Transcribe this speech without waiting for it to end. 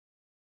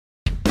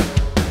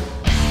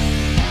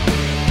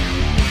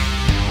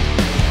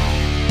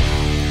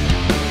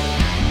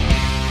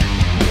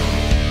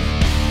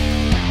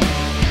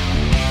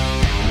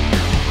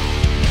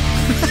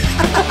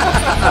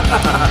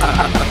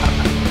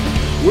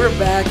We're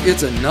back.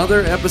 It's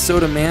another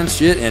episode of Man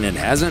Shit, and it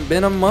hasn't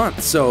been a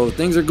month, so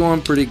things are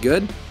going pretty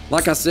good.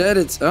 Like I said,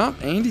 it's up.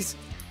 Andy's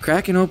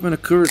cracking open a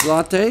Coors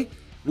Latte.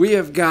 We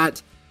have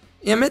got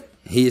Emmett.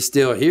 He is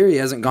still here. He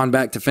hasn't gone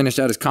back to finish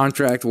out his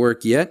contract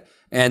work yet.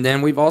 And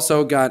then we've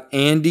also got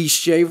Andy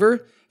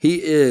Shaver.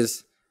 He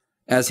is,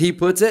 as he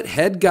puts it,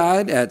 head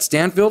guide at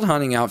Stanfield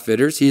Hunting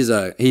Outfitters. He is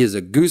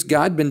a goose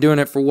guide. Been doing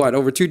it for what,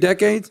 over 2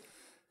 decades?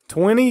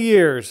 20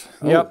 years.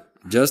 Yep.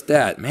 Just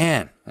that,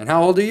 man. And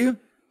how old are you?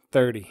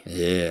 30.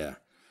 Yeah.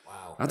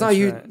 Wow. I thought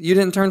you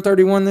didn't turn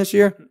 31 this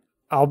year?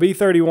 I'll be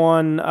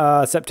 31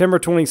 September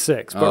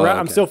 26th, but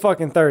I'm still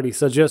fucking 30,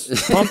 so just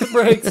pump the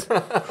brakes.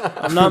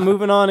 I'm not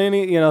moving on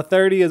any,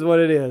 30 is what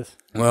it is.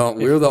 Well,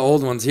 we're the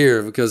old ones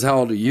here because how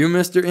old are you,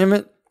 Mr.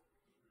 Emmett?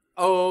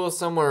 Oh,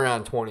 somewhere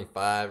around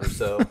 25 or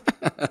so.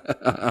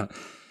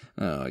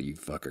 Oh, you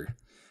fucker.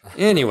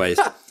 Anyways,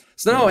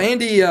 so no,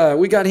 Andy,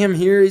 we got him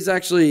here. He's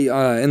actually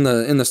in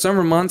the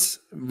summer months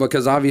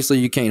because obviously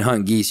you can't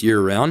hunt geese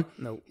year round.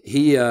 Nope.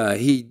 He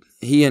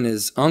and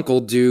his uncle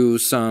do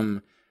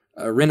some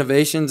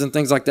renovations and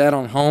things like that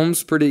on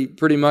homes.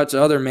 Pretty much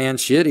other man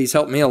shit. He's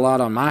helped me a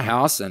lot on my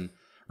house, and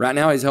right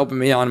now he's helping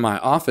me on my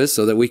office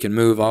so that we can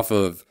move off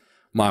of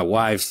my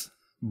wife's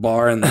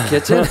bar in the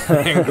kitchen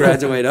and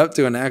graduate up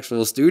to an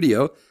actual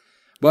studio.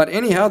 But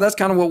anyhow, that's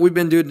kind of what we've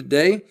been doing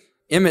today.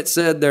 Emmett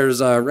said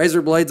there's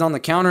razor blades on the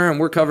counter and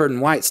we're covered in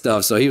white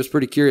stuff, so he was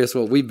pretty curious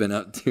what we've been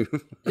up to.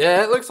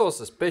 Yeah, it looks a little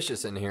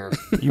suspicious in here.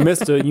 You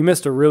missed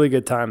a really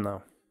good time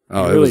though.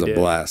 Oh, it was a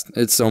blast.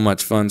 It's so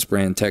much fun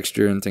spraying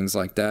texture and things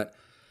like that.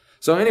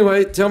 So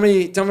anyway, tell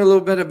me a little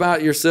bit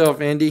about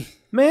yourself, Andy.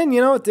 Man,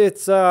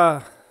 it's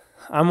I'm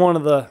one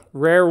of the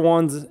rare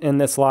ones in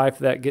this life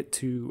that get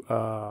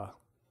to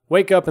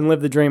wake up and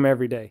live the dream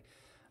every day.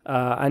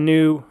 I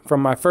knew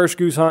from my first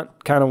goose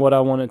hunt kind of what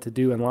I wanted to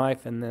do in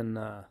life, and then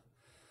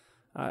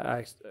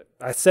I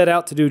set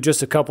out to do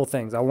just a couple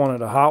things. I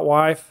wanted a hot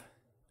wife.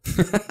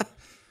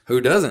 Who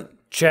doesn't?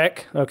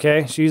 Check.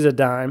 Okay, she's a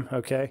dime.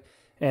 Okay,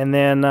 and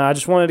then I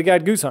just wanted to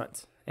guide goose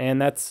hunts,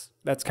 and that's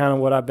kind of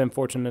what I've been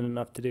fortunate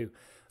enough to do.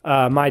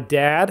 My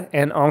dad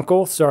and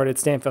uncle started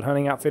Stanfield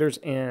Hunting Outfitters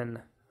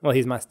well,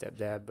 he's my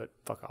stepdad, but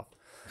fuck off.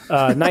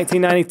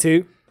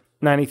 1992,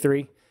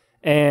 93,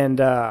 and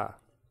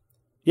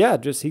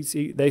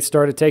they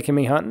started taking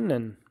me hunting,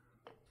 and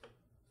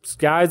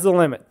sky's the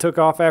limit. Took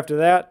off after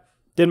that.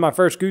 Did my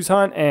first goose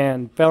hunt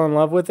and fell in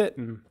love with it,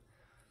 and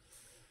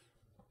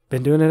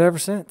been doing it ever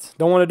since.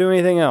 Don't want to do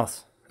anything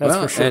else. That's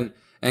for sure.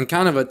 And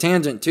kind of a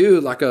tangent too,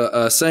 like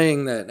a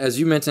saying that, as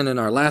you mentioned in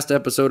our last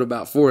episode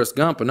about Forrest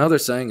Gump, another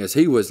saying is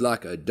he was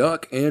like a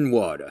duck in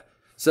water.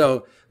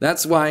 So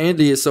that's why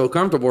Andy is so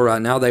comfortable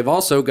right now. They've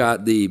also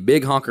got the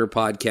Big Honker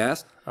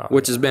Podcast,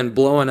 which has been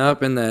blowing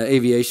up in the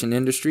aviation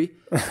industry.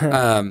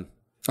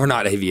 Or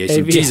not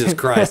aviation, Jesus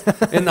Christ,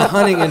 in the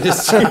hunting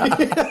industry.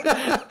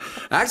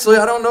 Actually,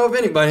 I don't know of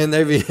anybody in the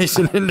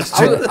aviation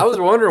industry. I was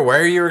wondering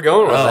where you were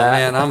going with that. Oh,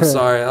 man, I'm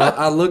sorry.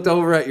 I looked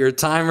over at your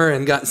timer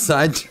and got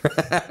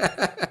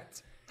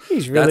sidetracked.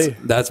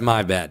 That's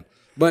my bad.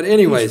 But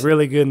anyways. He's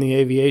really good in the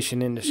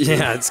aviation industry.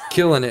 Yeah, it's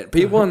killing it.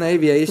 People in the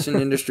aviation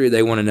industry,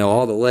 they want to know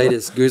all the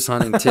latest goose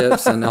hunting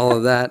tips and all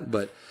of that.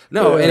 But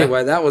no,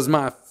 anyway, that was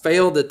my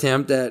failed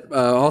attempt at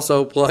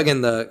also plugging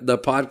the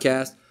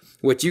podcast,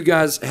 which you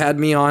guys had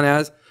me on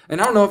as.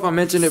 And I don't know if I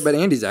mentioned it, but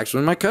Andy's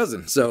actually my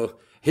cousin. So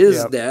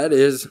his dad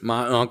is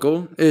my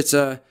uncle. It's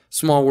a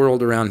small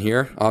world around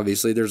here.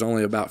 Obviously, there's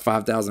only about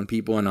 5,000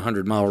 people in a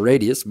 100-mile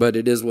radius, but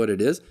it is what it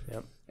is.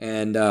 Yep.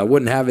 And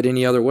wouldn't have it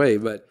any other way.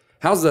 But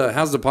how's the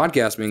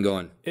podcast been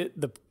going?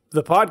 The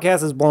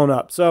podcast has blown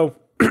up. So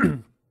a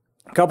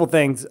couple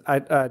things.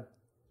 I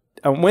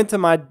went to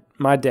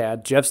my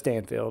dad, Jeff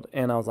Stanfield,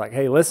 and I was like,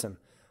 hey, listen,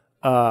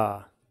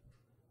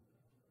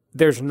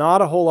 there's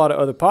not a whole lot of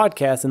other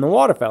podcasts in the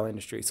waterfowl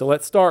industry, so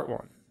let's start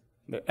one.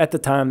 At the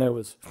time, there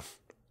was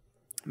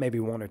maybe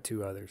one or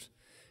two others,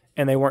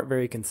 and they weren't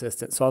very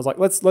consistent. So I was like,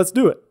 let's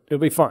do it. It'll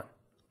be fun.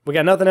 We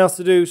got nothing else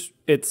to do.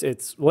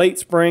 It's late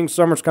spring,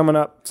 summer's coming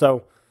up,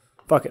 so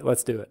fuck it,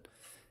 let's do it.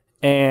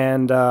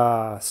 And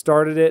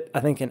started it,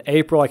 I think, in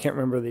April. I can't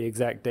remember the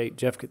exact date.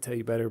 Jeff could tell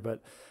you better,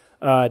 but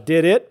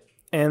did it,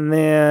 and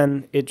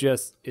then it's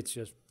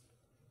just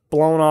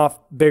blown off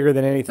bigger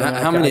than anything.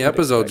 How many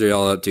episodes are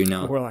y'all up to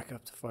now? We're like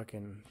up to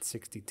fucking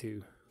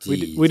 62.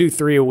 We do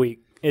 3 a week.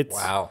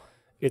 Wow.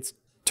 It's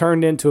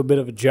turned into a bit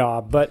of a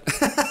job, but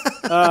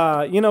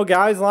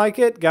guys like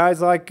it.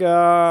 Guys like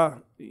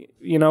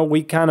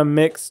we kind of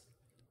mix.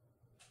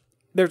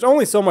 There's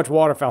only so much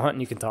waterfowl hunting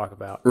you can talk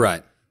about,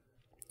 right?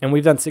 And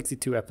we've done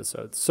 62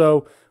 episodes,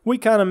 so we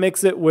kind of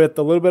mix it with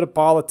a little bit of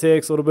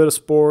politics, a little bit of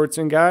sports,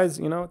 and guys,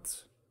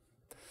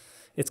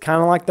 it's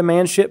kind of like the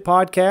Man Shit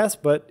podcast,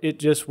 but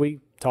we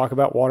talk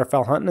about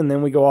waterfowl hunting, and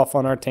then we go off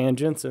on our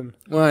tangents and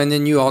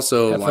then you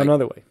also have fun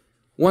another way.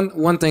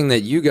 One thing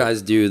that you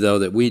guys do though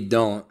that we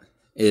don't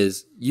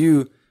is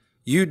you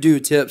do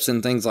tips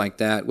and things like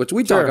that, which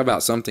we talk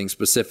about something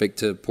specific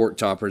to pork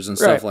choppers and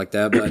stuff like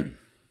that, but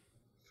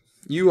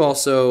you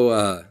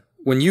also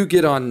when you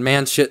get on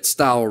man shit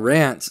style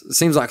rants, it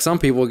seems like some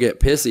people get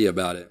pissy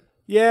about it.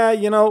 Yeah,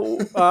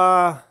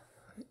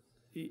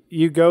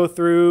 you go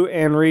through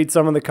and read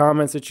some of the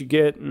comments that you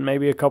get and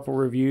maybe a couple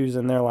reviews,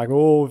 and they're like,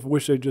 oh, I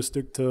wish they'd just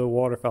stick to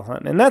waterfowl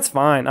hunting. And that's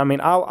fine. I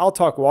mean, I'll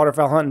talk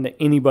waterfowl hunting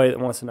to anybody that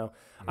wants to know.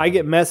 I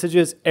get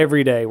messages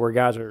every day where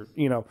guys are,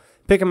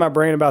 picking my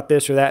brain about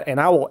this or that, and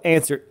I will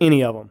answer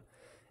any of them.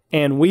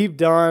 And we've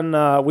done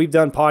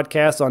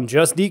podcasts on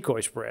just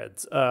decoy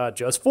spreads,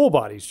 just full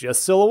bodies,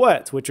 just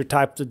silhouettes, which are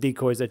types of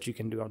decoys that you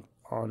can do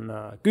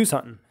on goose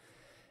hunting.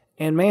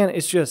 And man,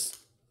 it's just,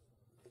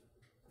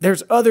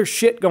 there's other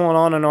shit going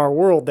on in our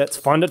world that's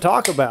fun to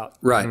talk about.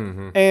 Right.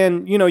 Mm-hmm.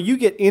 And, you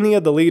get any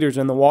of the leaders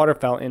in the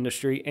waterfowl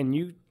industry,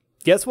 and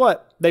guess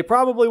what? They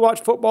probably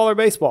watch football or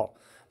baseball.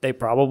 They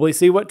probably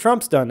see what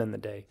Trump's done in the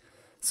day.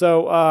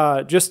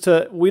 So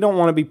we don't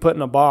want to be put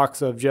in a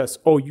box of just,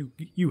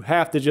 you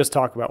have to just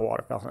talk about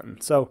waterfowl hunting.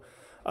 So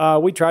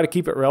we try to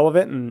keep it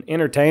relevant and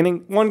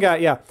entertaining. One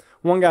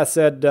guy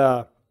said,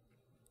 they're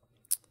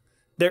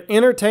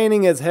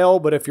entertaining as hell,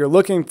 but if you're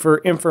looking for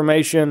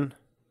information,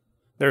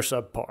 they're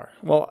subpar.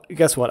 Well,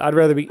 guess what? I'd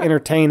rather be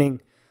entertaining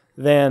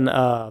than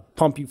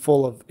pump you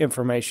full of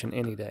information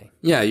any day.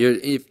 Yeah,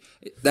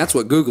 that's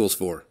what Google's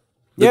for.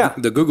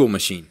 The Google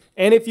machine.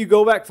 And if you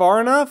go back far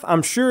enough,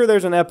 I'm sure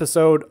there's an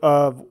episode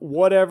of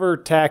whatever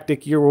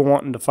tactic you were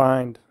wanting to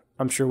find.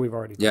 I'm sure we've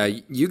already done.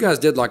 Yeah, you guys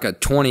did like a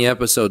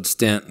 20-episode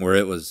stint where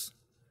it was...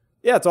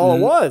 Yeah, that's all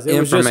it was. It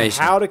was just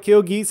how to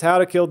kill geese, how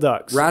to kill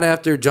ducks. Right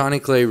after Johnny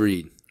Clay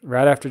Reed.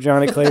 Right after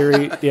Johnny Clay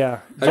Reed,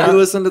 yeah. Have you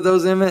listened to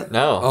those, Emmett?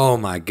 No. Oh,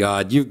 my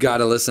God. You've got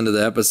to listen to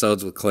the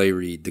episodes with Clay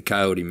Reed, the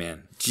Coyote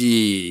Man.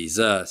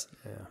 Jesus.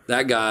 Yeah.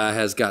 That guy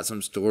has got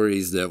some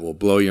stories that will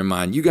blow your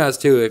mind. You guys,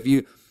 too, if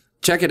you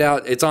check it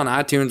out, it's on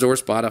iTunes or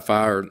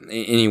Spotify or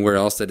anywhere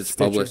else that it's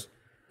published.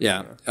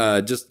 Yeah.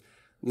 Just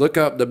look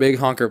up the Big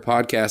Honker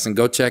Podcast and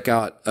go check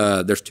out.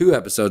 There's 2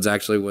 episodes,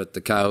 actually, with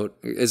the Coyote.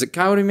 Is it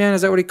Coyote Man?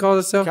 Is that what he calls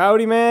himself?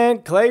 Coyote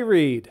Man, Clay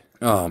Reed.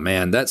 Oh,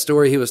 man, that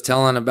story he was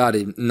telling about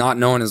him not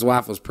knowing his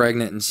wife was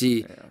pregnant and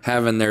she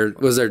having their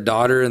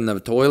daughter in the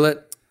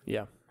toilet.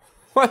 Yeah.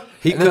 What?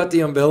 He cut the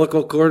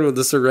umbilical cord with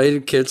the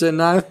serrated kitchen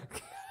knife.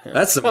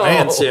 That's some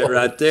man shit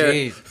right there.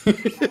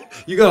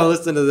 You got to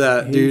listen to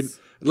that, dude.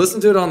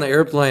 Listen to it on the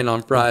airplane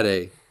on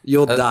Friday.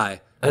 You'll die.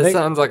 That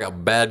sounds like a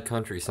bad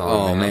country song.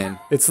 Oh, man.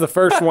 It's the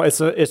first one.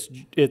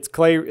 It's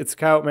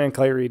Coyote Man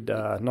Clay Reed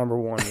number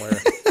 1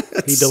 where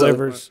he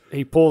delivers.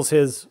 He pulls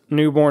his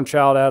newborn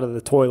child out of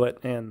the toilet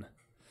and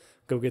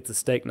go get the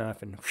steak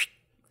knife and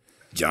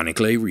Johnny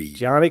Clay Reed.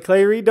 Johnny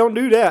Clay Reed don't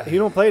do that. He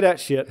don't play that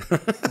shit.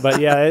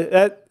 But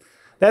yeah,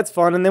 that's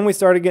fun. And then we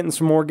started getting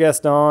some more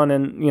guests on,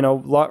 and a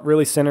lot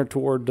really centered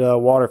toward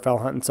waterfowl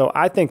hunting. So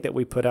I think that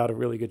we put out a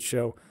really good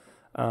show.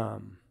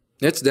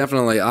 It's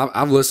definitely.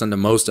 I've listened to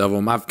most of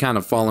them. I've kind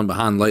of fallen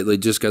behind lately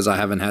just because I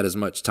haven't had as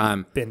much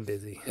time. Been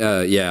busy.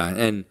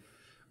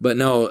 But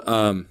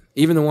no.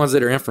 Even the ones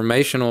that are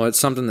informational, it's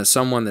something that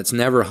someone that's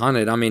never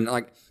hunted. I mean,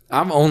 like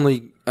I've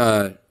only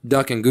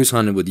duck and goose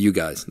hunted with you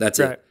guys. That's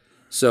right. it.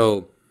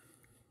 So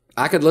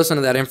I could listen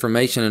to that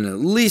information and at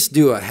least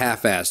do a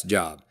half-assed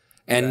job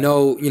and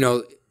know,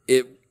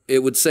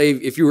 it would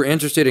save, if you were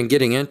interested in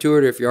getting into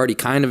it or if you're already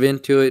kind of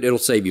into it, it'll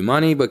save you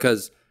money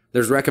because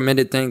there's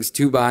recommended things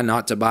to buy,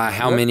 not to buy,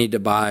 how many to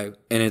buy,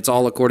 and it's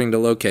all according to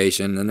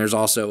location. And there's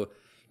also,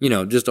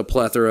 just a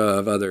plethora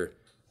of other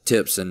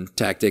tips and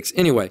tactics.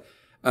 Anyway,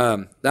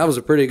 that was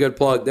a pretty good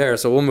plug there,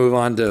 so we'll move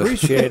on to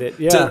appreciate it.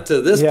 Yeah,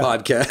 to this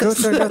podcast.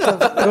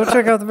 Go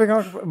check out the Big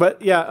Honker.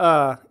 But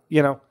yeah,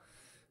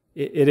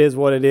 it is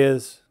what it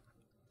is.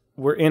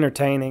 We're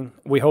entertaining.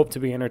 We hope to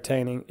be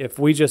entertaining. If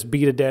we just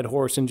beat a dead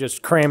horse and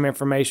just cram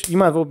information, you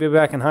might as well be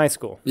back in high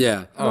school.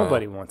 Yeah,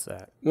 nobody wants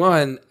that.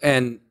 Well,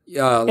 and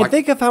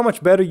think of how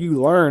much better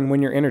you learn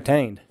when you're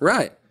entertained.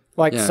 Right.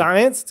 Like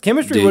science,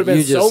 chemistry would have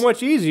been so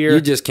much easier.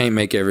 You just can't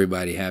make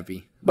everybody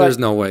happy. There's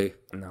no way.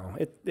 No,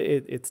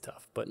 it's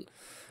tough. But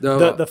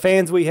the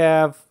fans we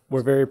have,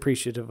 we're very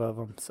appreciative of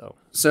them.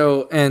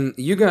 So, and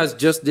you guys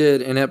just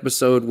did an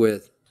episode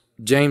with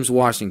James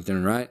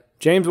Washington, right?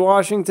 James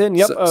Washington,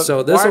 yep.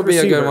 So this will be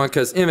a good one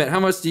because, Emmett, how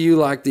much do you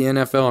like the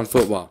NFL and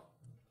football?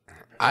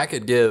 I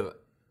could give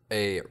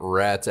a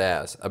rat's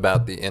ass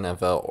about the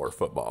NFL or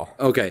football.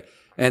 Okay.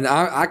 And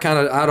I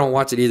don't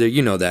watch it either.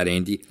 You know that,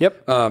 Andy.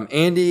 Yep.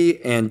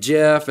 Andy and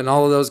Jeff and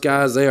all of those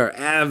guys, they are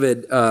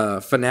avid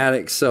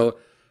fanatics. So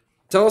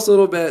tell us a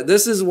little bit.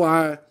 This is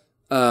why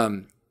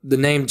the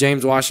name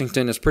James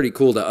Washington is pretty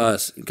cool to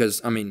us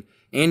because,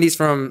 Andy's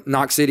from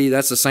Knox City.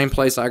 That's the same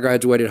place I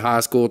graduated high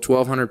school,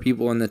 1,200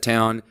 people in the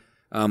town.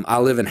 I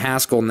live in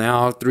Haskell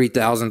now,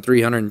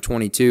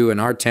 3,322 in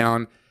our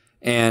town.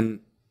 And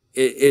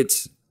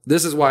this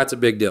is why it's a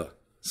big deal.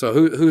 So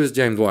who is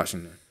James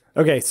Washington?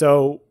 Okay,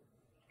 so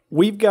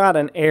we've got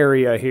an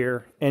area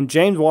here, and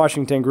James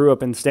Washington grew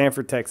up in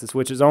Stanford, Texas,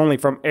 which is only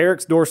from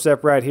Eric's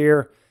doorstep right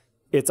here.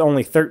 It's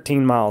only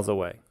 13 miles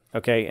away.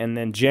 Okay, and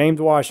then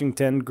James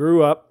Washington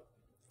grew up,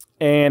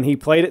 and he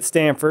played at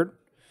Stanford.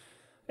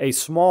 A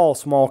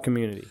small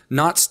community.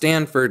 Not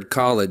Stanford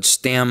College,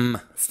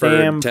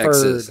 Stamford,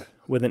 Texas.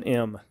 With an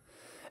M.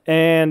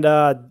 And,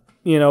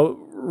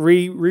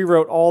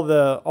 rewrote all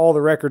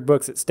the record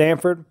books at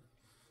Stanford.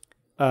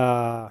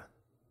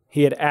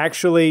 He had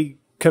actually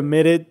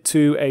committed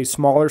to a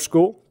smaller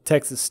school,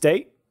 Texas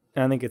State.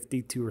 I think it's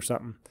D2 or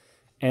something.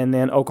 And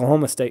then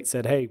Oklahoma State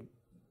said, hey,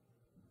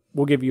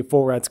 we'll give you a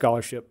full ride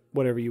scholarship,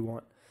 whatever you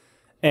want.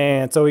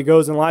 And so he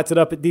goes and lights it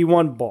up at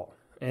D1 ball.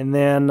 And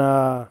then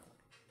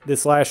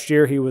this last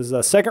year, he was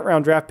a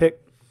second-round draft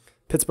pick.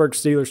 Pittsburgh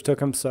Steelers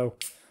took him. So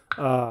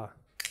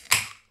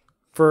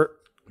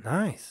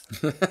nice.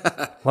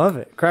 Love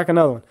it. Crack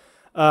another one.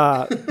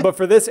 But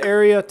for this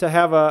area to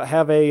have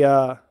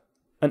an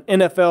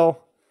NFL,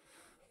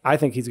 I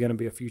think he's going to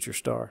be a future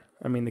star.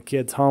 I mean, the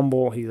kid's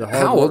humble. He's a hard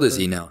How old worker. is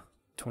he now?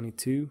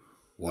 22.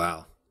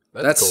 Wow.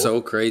 That's cool.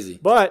 So crazy.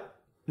 But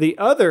the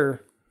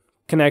other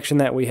connection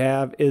that we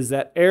have is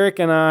that Eric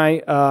and I,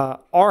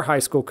 our high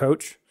school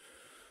coach,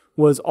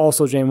 was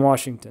also James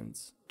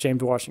Washington's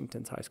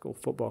high school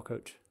football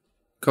coach.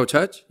 Coach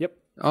Hutch? Yep.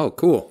 Oh,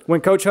 cool. When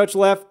Coach Hutch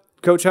left,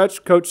 Coach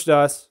Hutch coached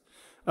us.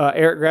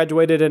 Eric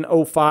graduated in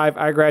 2005.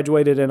 I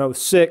graduated in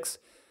 2006.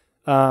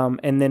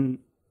 And then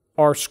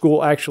our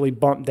school actually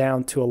bumped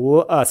down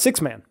to a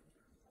six-man.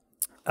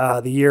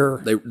 The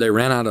year they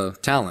ran out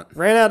of talent.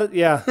 Ran out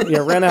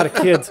of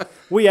kids.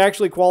 We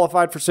actually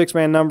qualified for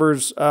six-man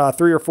numbers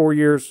 3 or 4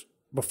 years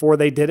before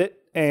they did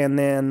it, and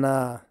then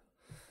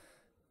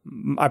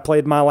I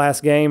played my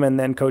last game, and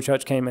then Coach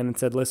Hutch came in and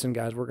said, "Listen,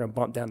 guys, we're going to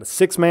bump down to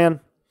six-man."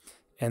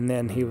 And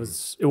then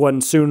it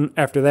wasn't soon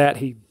after that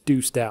he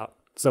deuced out,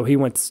 so he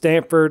went to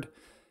Stanford.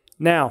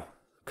 Now,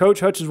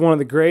 Coach Hutch is one of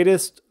the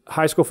greatest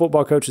high school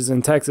football coaches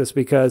in Texas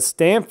because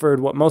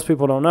Stanford, what most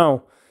people don't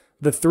know,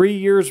 the 3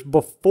 years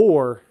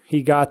before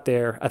he got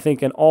there, I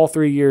think in all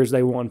 3 years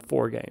they won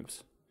 4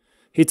 games.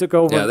 He took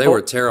over. Yeah, they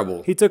were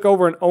terrible. He took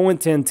over an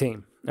 0-10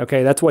 team.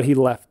 Okay, that's what he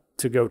left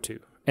to go to.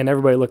 And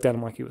everybody looked at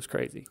him like he was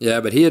crazy. Yeah,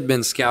 but he had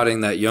been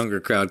scouting that younger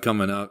crowd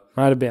coming up.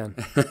 Might have been.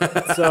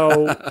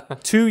 So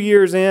 2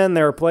 years in,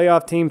 they're a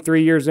playoff team.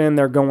 3 years in,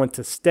 they're going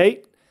to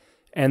state.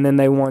 And then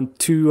they won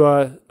two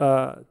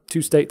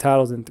state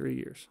titles in 3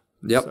 years.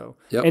 Yep.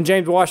 Yep. And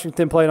James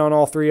Washington played on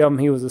all 3 of them.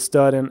 He was a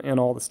stud in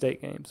all the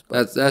state games.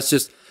 But that's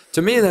just,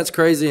 to me, that's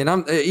crazy. And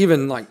I'm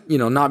even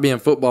not being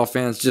football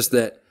fans, just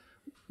that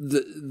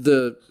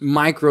the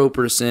micro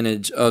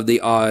percentage of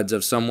the odds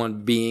of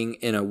someone being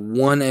in a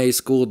 1A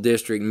school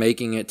district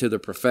making it to the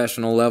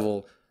professional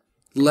level,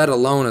 let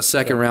alone a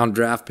second-round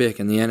draft pick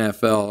in the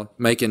NFL,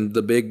 making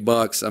the big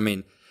bucks. I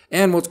mean,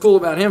 and what's cool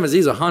about him is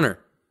he's a hunter.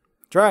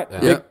 That's right.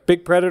 Yeah.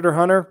 Big predator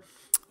hunter.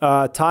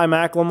 Ty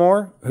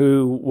McLemore,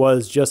 who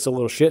was just a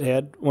little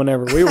shithead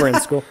whenever we were in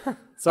school.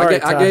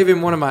 Sorry, I gave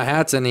him one of my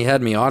hats, and he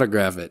had me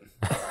autograph it.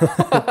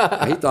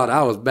 He thought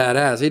I was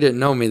badass. He didn't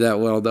know me that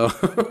well, though.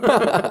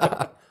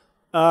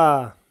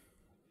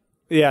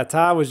 Yeah,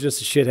 Ty was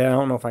just a shithead. I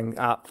don't know if I can.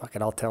 Fuck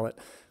it, I'll tell it.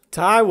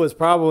 Ty was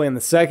probably in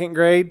the 2nd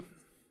grade,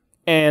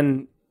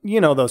 and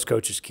you know those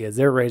coaches' kids.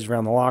 They're raised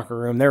around the locker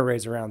room. They're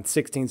raised around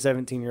 16,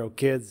 17-year-old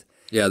kids.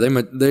 Yeah,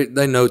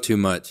 they know too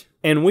much.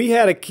 And we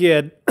had a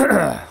kid.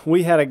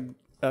 We had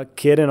a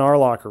kid in our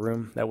locker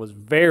room that was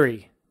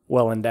very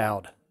well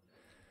endowed.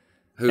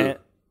 Who? And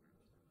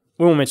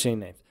we won't mention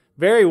any names.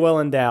 Very well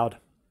endowed.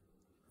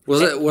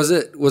 Was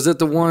it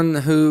the one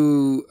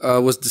who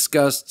was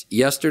discussed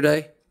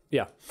yesterday?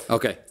 Yeah.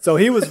 Okay. So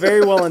he was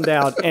very well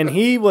endowed, and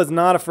he was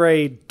not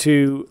afraid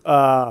to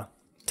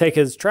take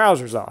his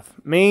trousers off.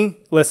 Me,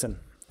 listen,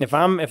 if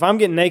I'm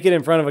getting naked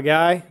in front of a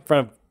guy, in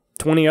front of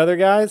 20 other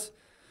guys,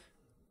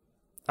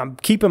 I'm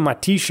keeping my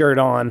T-shirt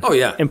on. Oh,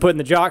 yeah. And putting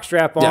the jock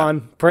strap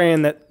on,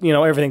 praying that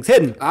everything's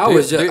hidden. I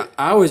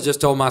always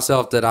just told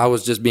myself that I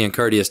was just being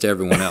courteous to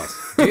everyone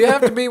else. Do you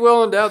have to be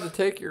well endowed to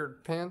take your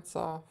pants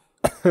off?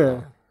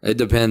 It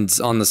depends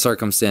on the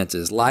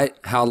circumstances. Light,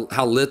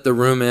 how lit the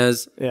room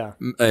is. Yeah.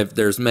 If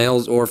there's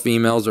males or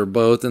females or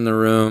both in the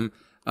room,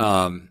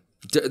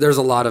 there's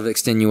a lot of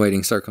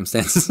extenuating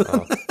circumstances.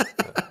 Oh.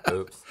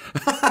 Oops.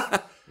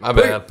 My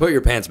bad. Put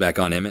your pants back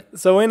on, Emmett.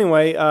 So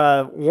anyway,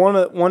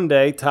 one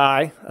day,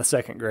 Ty, a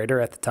 2nd grader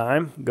at the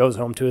time, goes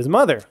home to his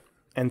mother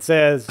and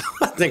says,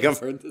 I think I've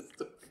heard this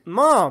story.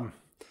 "Mom,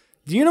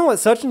 do you know what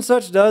such and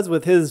such does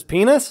with his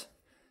penis?"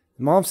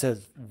 Mom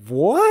says,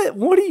 "What?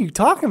 What are you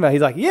talking about?"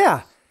 He's like,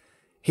 "Yeah.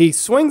 He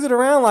swings it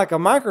around like a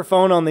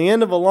microphone on the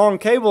end of a long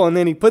cable, and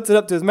then he puts it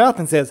up to his mouth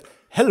and says,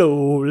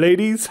 'Hello,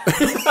 ladies.'"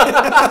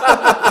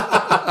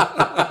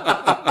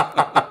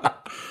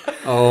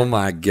 Oh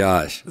my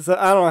gosh! So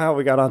I don't know how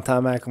we got on Ty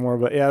McLemore,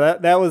 but yeah,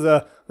 that was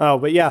a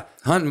but yeah,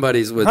 hunting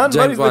buddies with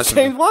James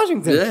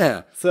Washington.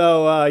 Yeah.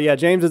 So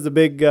James is a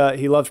big.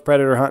 He loves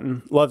predator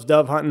hunting, loves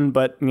dove hunting,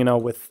 but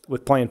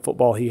with playing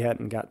football, he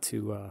hadn't got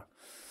to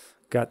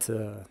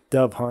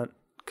dove hunt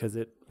because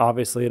it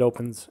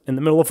opens in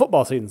the middle of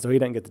football season, so he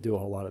didn't get to do a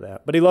whole lot of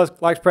that. But he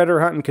likes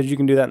predator hunting because you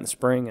can do that in the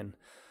spring, and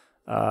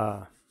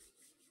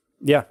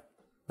yeah,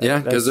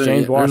 because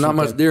there's not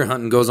much deer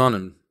hunting goes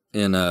on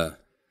in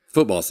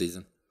football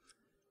season.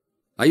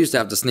 I used to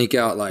have to sneak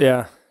out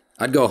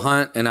I'd go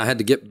hunt, and I had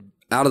to get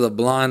out of the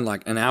blind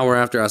like an hour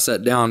after I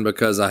sat down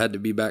because I had to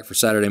be back for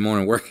Saturday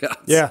morning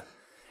workouts. Yeah.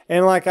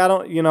 And like, I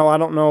don't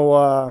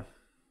know,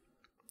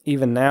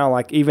 even now,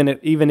 like even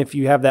if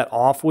you have that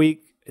off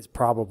week, it's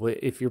probably,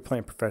 if you're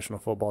playing professional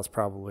football, it's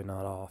probably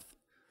not off.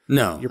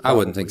 No, I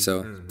wouldn't think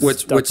so.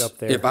 Which up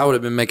there. if I would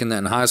have been making that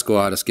in high school,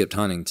 I'd have skipped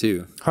hunting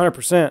too.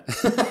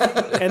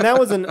 100%. And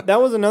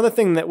that was another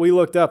thing that we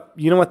looked up.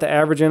 You know what the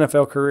average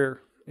NFL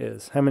career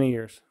is? How many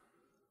years?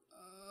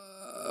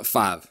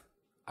 5.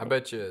 I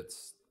bet you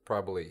it's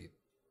probably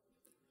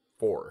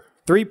 4.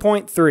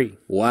 3.3.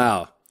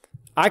 Wow.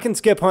 I can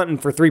skip hunting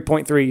for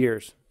 3.3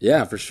 years.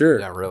 Yeah, for sure.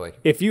 Yeah, really.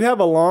 If you have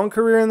a long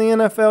career in the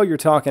NFL, you're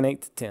talking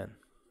 8 to 10.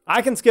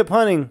 I can skip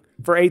hunting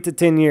for 8 to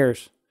 10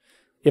 years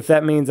if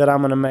that means that I'm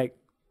going to make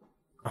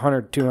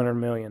 100, 200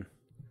 million.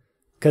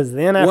 Because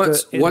then after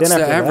what's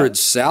the average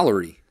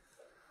salary?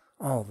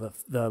 Oh,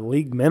 the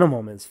league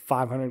minimum is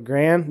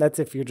 $500,000. That's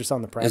if you're just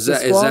on the practice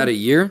squad. Is that a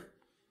year?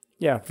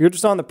 Yeah, if you're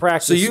just on the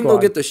practice So you can squad.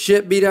 go get the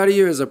shit beat out of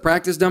you as a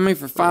practice dummy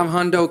for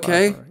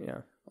 $500K?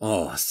 Yeah.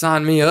 Oh,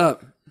 sign me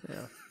up. Yeah.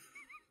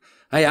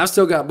 Hey, I've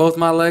still got both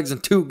my legs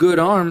and 2 good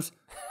arms.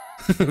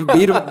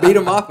 beat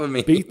them off of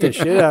me. Beat the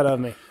shit out of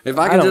me. If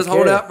I can just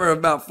hold out for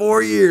about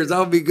 4 years,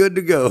 I'll be good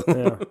to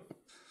go.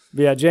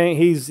 Yeah, Jane,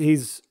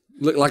 he's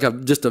look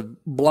like just a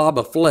blob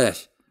of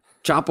flesh.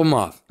 Chop him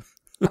off.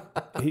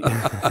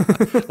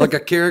 Like a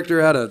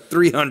character out of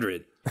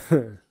 300.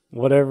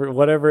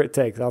 Whatever it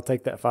takes. I'll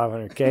take that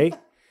 $500K.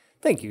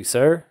 Thank you,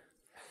 sir.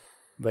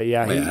 But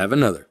yeah, I have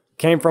another.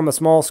 Came from a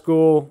small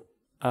school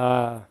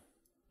and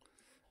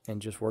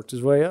just worked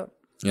his way up.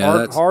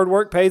 Yeah, hard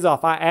work pays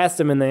off. I asked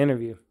him in the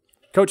interview.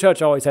 Coach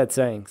Hutch always had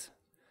sayings.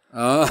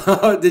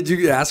 Did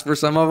you ask for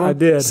some of them? I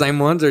did. Same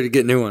ones, or did you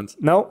get new ones?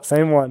 Nope,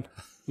 same one.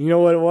 You know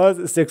what it was?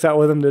 It sticks out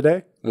with him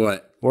today.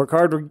 What? Work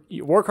hard,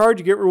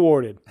 you get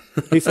rewarded.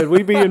 He said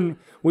we'd be in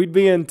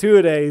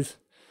 2-a-days,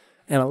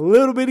 and a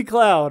little bitty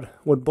cloud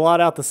would blot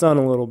out the sun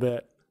a little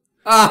bit.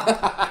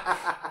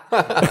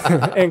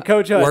 And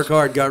Coach Hutch, work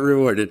hard, got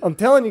rewarded. I'm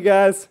telling you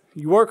guys,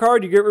 you work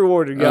hard, you get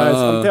rewarded, guys.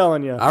 I'm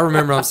telling you. I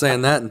remember I'm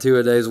saying that in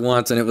 2-a-days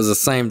once, and it was the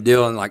same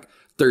deal, and like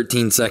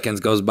 13 seconds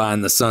goes by,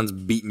 and the sun's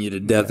beating you to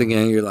death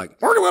again. You're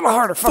like, work a little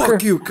harder, fucker.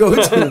 Fuck you,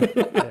 coach.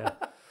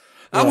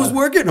 I was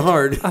working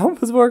hard. I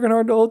was working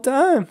hard the whole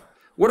time.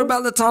 What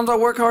about the times I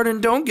work hard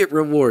and don't get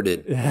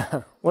rewarded?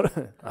 Yeah. What?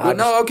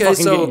 No, okay,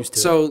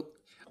 so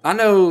I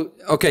know,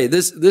 okay,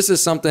 this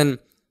is something,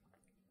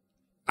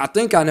 I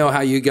think I know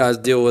how you guys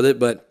deal with it,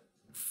 but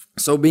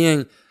so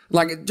being,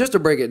 like, just to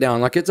break it down,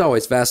 like, it's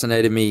always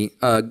fascinated me,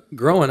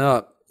 growing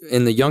up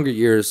in the younger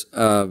years,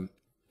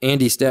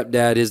 Andy's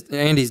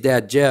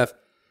dad, Jeff,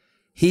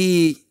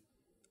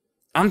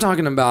 I'm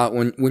talking about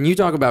when you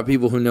talk about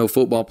people who know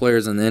football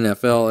players in the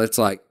NFL, it's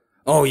like,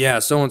 oh yeah,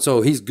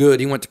 so-and-so, he's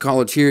good. He went to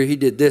college here. He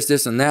did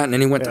this, and that, and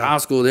then he went to high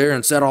school there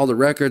and set all the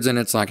records, and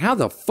it's like, how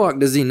the fuck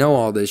does he know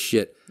all this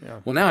shit? Yeah.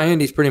 Well, now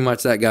Andy's pretty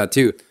much that guy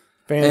too.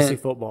 Fantasy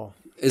football.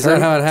 Is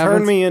that how it happens?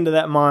 Turn me into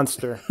that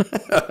monster.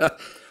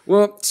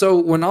 Well, so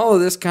when all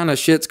of this kind of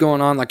shit's going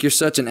on, like you're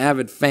such an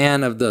avid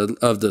fan of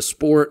the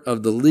sport,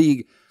 of the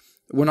league,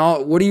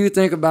 what do you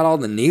think about all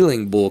the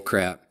kneeling bull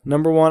crap?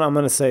 Number one, I'm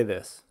going to say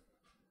this.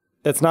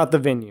 That's not the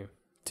venue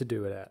to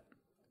do it at.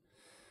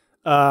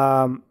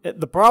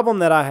 The problem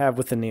that I have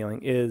with the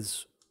kneeling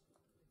is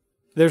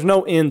there's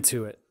no end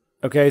to it.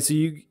 Okay, so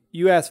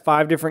you ask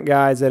 5 different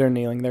guys that are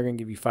kneeling, they're going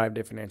to give you 5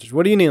 different answers.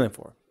 What are you kneeling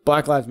for?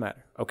 Black Lives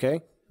Matter.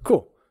 Okay,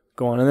 cool.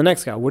 Go on to the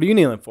next guy. What are you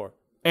kneeling for?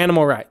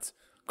 Animal rights.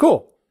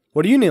 Cool.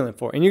 What are you kneeling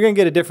for? And you're going to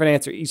get a different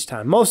answer each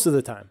time, most of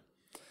the time.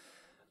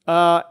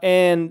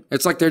 And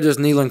it's like they're just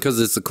kneeling because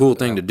it's the cool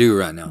thing to do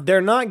right now.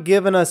 They're not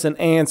giving us an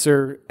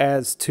answer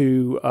as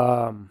to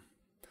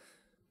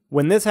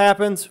when this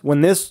happens,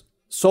 when this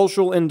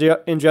social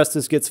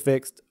injustice gets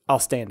fixed, I'll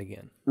stand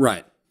again.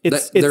 Right.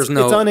 It's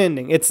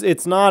unending.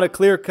 It's not a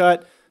clear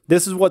cut.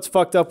 This is what's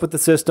fucked up with the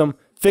system.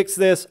 Fix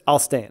this. I'll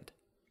stand.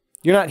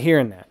 You're not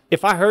hearing that.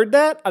 If I heard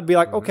that, I'd be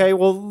like, okay,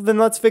 well then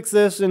let's fix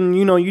this, and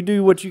you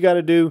do what you got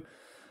to do.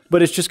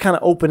 But it's just kind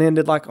of open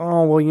ended, like,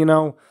 oh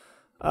well,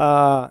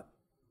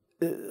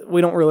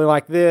 we don't really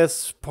like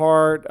this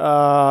part.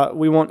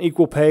 We want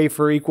equal pay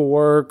for equal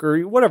work,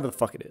 or whatever the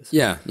fuck it is.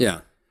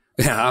 Yeah.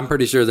 I'm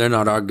pretty sure they're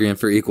not arguing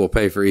for equal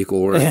pay for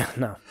equal work. Yeah,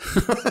 no.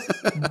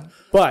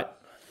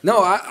 But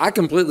no, I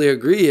completely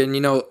agree. And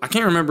I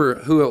can't remember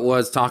who it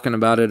was talking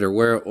about it or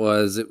where it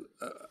was.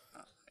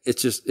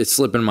 It's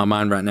slipping my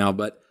mind right now.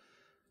 But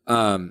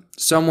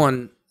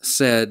someone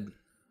said,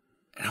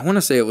 I want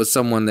to say it was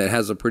someone that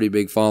has a pretty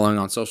big following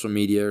on social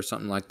media or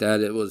something like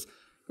that. It was,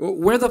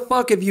 where the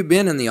fuck have you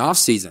been in the off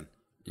season?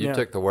 You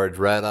took the words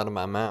right out of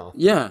my mouth.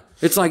 Yeah.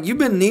 It's like you've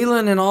been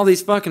kneeling in all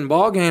these fucking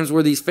ball games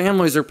where these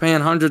families are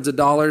paying hundreds of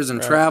dollars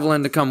and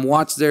traveling to come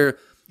watch their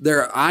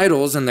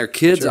idols and their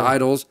kids'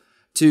 idols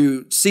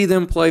to see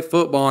them play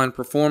football and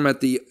perform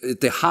at the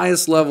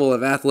highest level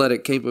of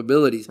athletic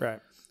capabilities. Right.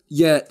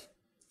 Yet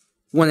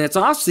when it's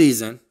off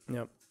season,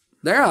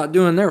 They're out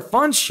doing their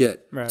fun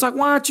shit. Right. It's like,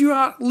 why aren't you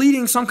out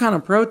leading some kind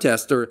of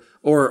protest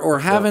or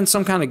having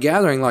some kind of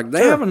gathering? Like,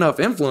 they have enough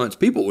influence,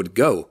 people would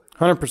go.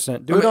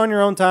 100%. Do it on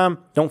your own time.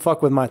 Don't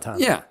fuck with my time.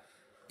 Yeah.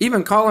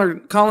 Even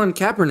Colin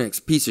Kaepernick's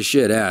piece of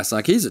shit ass.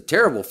 Like, he's a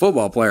terrible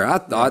football player. I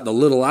thought the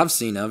little I've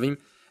seen of him.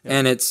 Yeah.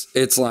 And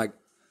it's like,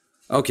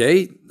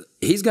 okay,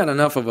 he's got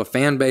enough of a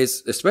fan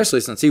base,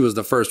 especially since he was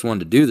the first one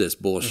to do this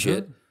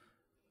bullshit. Mm-hmm.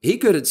 He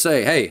could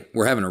say, hey,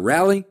 we're having a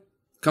rally.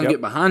 Come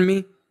get behind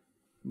me.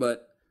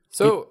 But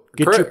so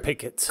get your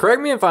pickets.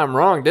 Correct me if I'm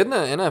wrong. Didn't the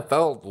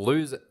NFL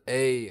lose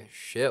a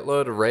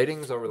shitload of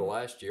ratings over the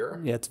last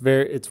year? Yeah,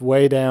 it's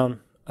way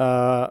down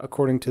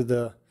according to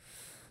the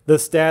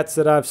stats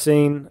that I've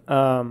seen.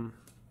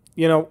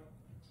 You know,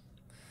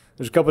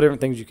 there's a couple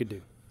different things you could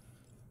do.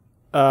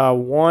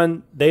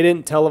 One, they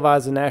didn't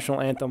televise the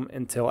national anthem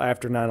until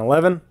after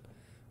 9/11.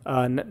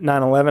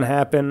 9/11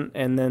 happened,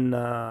 and then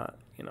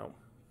you know,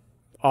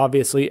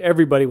 obviously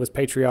everybody was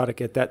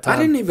patriotic at that time.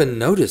 I didn't even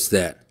notice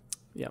that.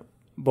 Yeah,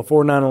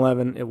 before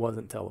 9/11, it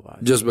wasn't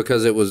televised. Just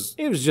because it was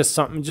just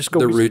something. Just go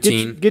the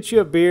routine. Get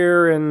you a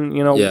beer, and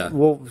you know,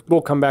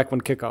 we'll come back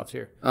when kickoff's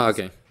here. Oh,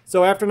 okay.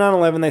 So after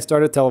 9/11, they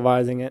started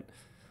televising it.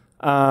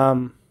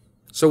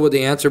 So would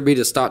the answer be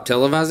to stop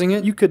televising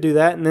it? You could do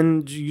that, and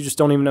then you just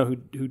don't even know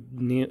who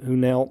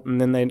knelt,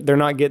 and then they're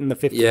not getting the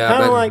 50. Yeah,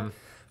 kind of like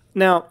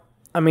now.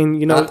 I mean,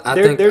 you know, I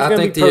think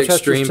the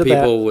extreme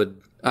people would.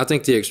 I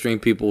think the extreme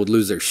people would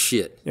lose their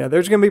shit. Yeah,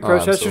 there's going to be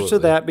protesters to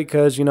that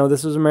because you know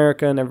this is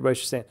America and everybody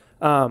should stand.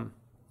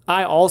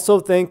 I also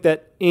think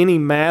that any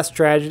mass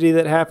tragedy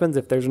that happens,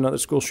 if there's another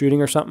school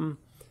shooting or something,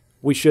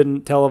 we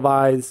shouldn't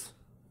televise.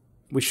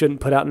 We shouldn't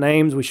put out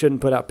names. We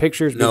shouldn't put out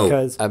pictures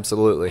because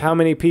absolutely. How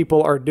many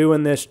people are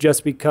doing this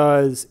just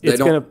because it's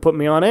going to put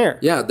me on air?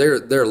 Yeah, they're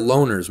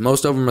loners.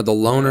 Most of them are the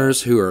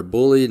loners who are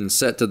bullied and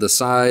set to the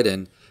side,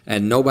 and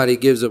nobody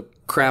gives a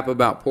crap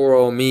about poor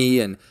old me.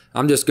 And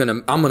I'm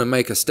gonna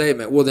make a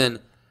statement. Well, then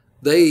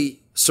they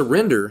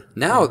surrender.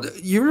 Now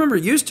you remember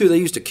they used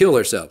to kill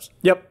themselves.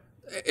 Yep.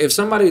 If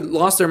somebody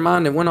lost their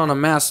mind and went on a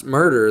mass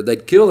murder,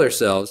 they'd kill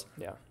themselves.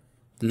 Yeah.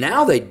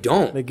 Now they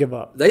don't. They give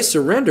up. They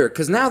surrender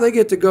because now they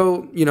get to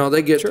go, you know,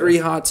 they get 3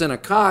 hots in a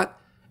cot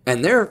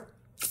and they're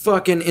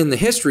fucking in the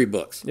history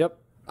books. Yep.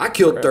 I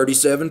killed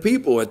 37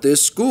 people at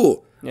this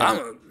school.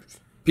 Yeah.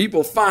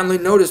 People finally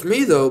noticed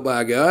me, though,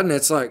 by God. And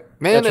it's like,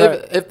 man,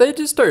 if they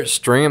just start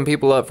stringing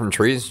people up from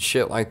trees and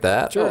shit like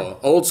that. Sure.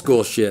 Old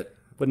school shit.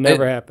 Would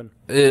never happen.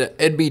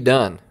 It'd be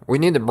done. We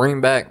need to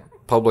bring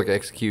back public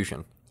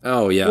execution.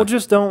 Oh, yeah. Well,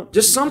 just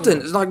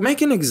something. Like,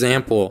 make an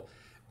example.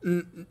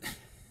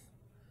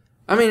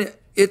 I mean,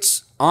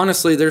 it's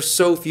honestly, there's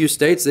so few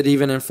states that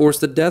even enforce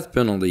the death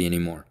penalty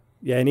anymore.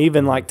 Yeah, and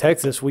even like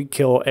Texas, we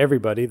kill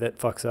everybody that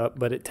fucks up,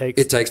 but it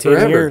takes 10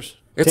 forever. Years.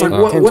 It's 10,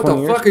 like, what the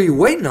years? fuck are you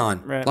waiting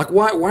on? Right. Like,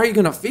 why are you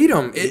going to feed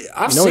them?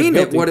 I've seen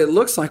what it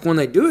looks like when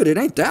they do it. It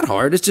ain't that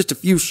hard. It's just a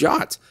few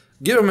shots.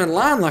 Get them in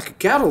line like a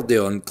cattle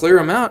deal and clear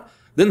them out.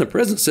 Then the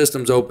prison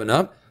systems open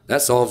up.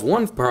 That solves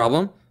one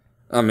problem.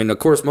 I mean, of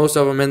course, most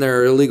of them in there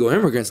are illegal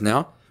immigrants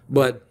now,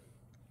 but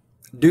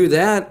do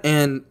that,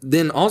 and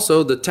then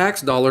also the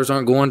tax dollars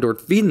aren't going toward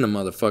feeding the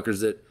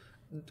motherfuckers that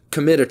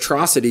commit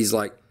atrocities.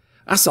 Like,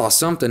 I saw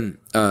something,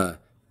 I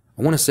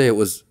want to say it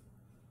was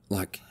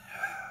like,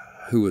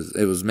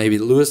 it was maybe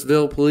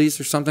Louisville police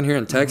or something here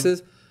in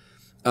Texas.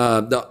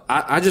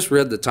 I just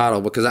read the title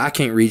because I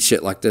can't read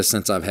shit like this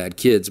since I've had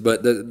kids,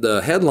 but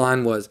the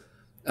headline was,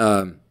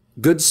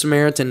 Good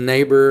Samaritan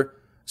neighbor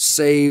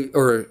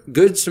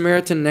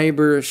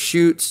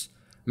shoots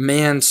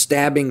man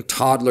stabbing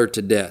toddler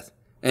to death.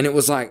 And it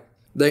was like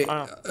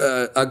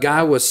a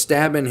guy was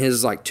stabbing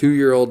his like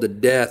 2-year-old to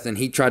death, and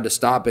he tried to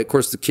stop it. Of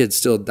course, the kid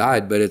still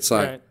died, but it's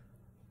like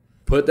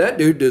put that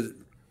dude to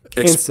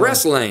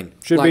express lane.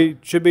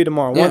 Should be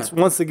tomorrow. Yeah.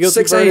 Once the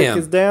guilty verdict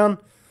is down,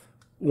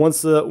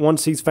 once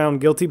he's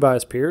found guilty by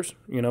his peers,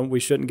 you know, we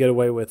shouldn't get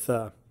away with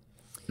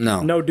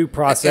no due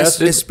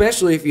process.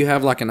 Especially if you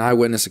have like an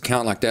eyewitness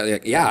account like that.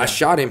 Like, I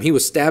shot him. He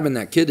was stabbing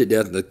that kid to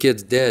death. The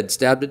kid's dead.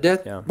 Stabbed to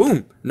death. Yeah.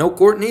 Boom. No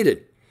court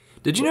needed.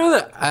 Did you know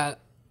that?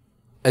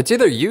 It's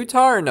either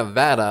Utah or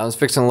Nevada. I was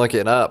fixing to look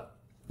it up.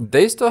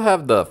 They still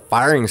have the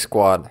firing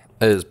squad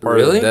as part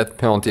of the death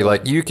penalty.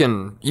 Like you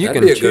can be a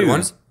choose. Good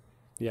one.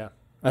 Yeah,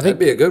 that'd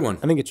be a good one.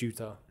 I think it's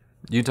Utah.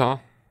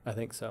 Utah. I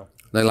think so.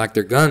 They like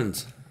their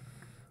guns.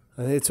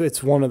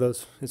 It's one of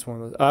those. It's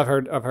one of those. I've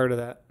heard of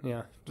that.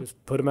 Yeah, just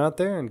put them out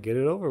there and get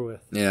it over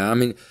with. Yeah, I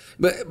mean,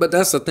 but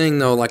that's the thing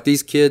though. Like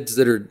these kids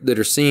that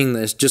are seeing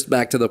this. Just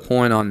back to the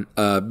point on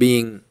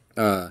being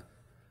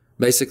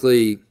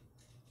basically.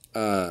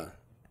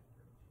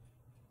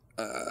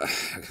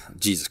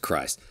 Jesus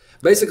Christ.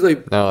 Basically,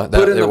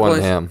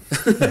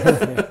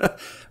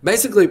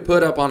 basically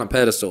put up on a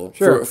pedestal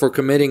for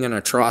committing an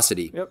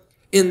atrocity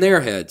in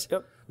their heads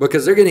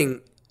because they're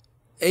getting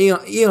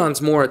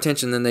eons more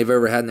attention than they've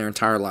ever had in their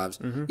entire lives.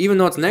 Mm-hmm. Even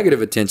though it's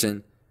negative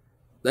attention,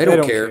 they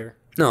don't care.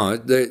 No,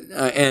 and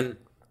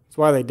that's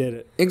why they did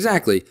it.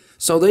 Exactly.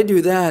 So they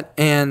do that,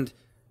 and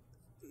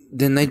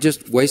then they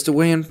just waste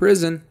away in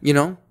prison, you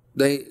know?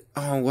 they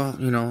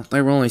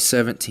were only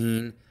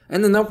 17,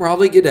 and then they'll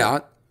probably get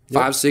out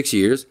 5-6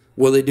 years.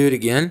 Will they do it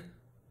again?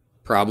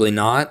 Probably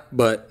not,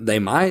 but they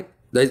might.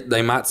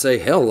 They might say,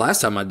 hell,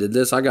 last time I did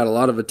this, I got a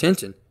lot of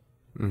attention.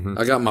 Mm-hmm.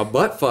 I got my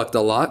butt fucked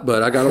a lot,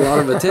 but I got a lot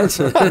of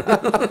attention.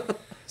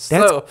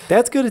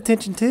 That's good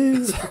attention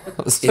too.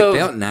 It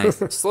felt nice.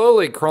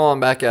 Slowly crawling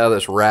back out of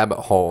this rabbit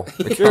hole.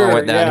 We kind of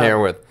went down here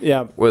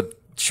with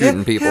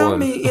shooting people. Help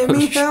me,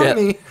 Emmy, help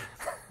me.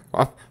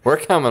 We're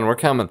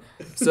coming.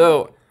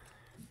 So,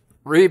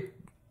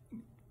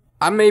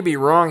 I may be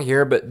wrong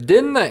here, but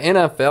didn't the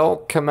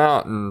NFL come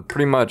out and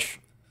pretty much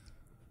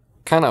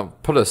kind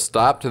of put a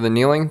stop to the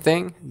kneeling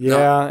thing? Yeah,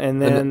 no.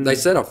 And then they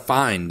set a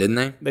fine, didn't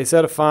they? They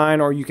set a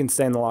fine, or you can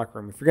stay in the locker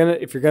room.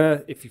 If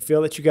you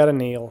feel that you got to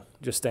kneel,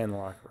 just stay in the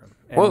locker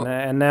room.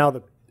 And now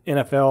the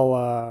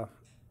NFL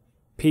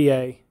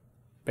PA,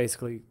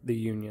 basically the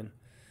union,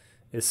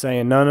 is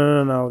saying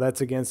no,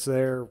 that's against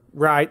their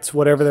rights,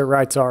 whatever their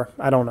rights are.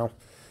 I don't know,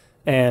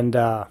 and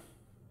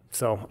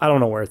so I don't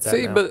know where it's at.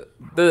 See, but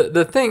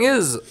the thing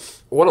is,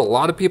 what a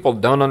lot of people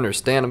don't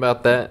understand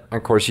about that,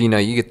 of course, you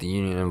get the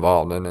union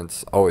involved, and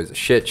it's always a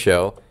shit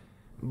show.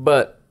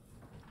 But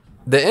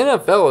the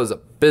NFL is a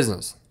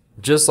business,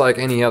 just like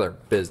any other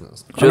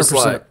business. Just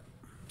 100%. Like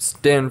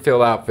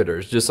Stanfield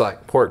Outfitters, just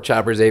like Pork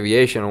Choppers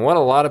Aviation. And what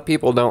a lot of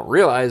people don't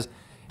realize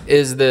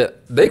is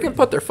that they can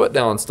put their foot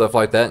down on stuff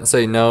like that and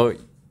say, no,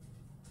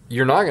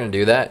 you're not going to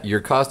do that.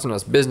 You're costing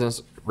us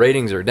business.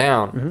 Ratings are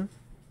down. Mm-hmm.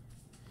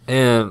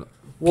 And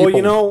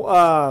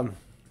well,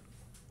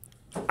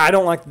 I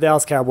don't like the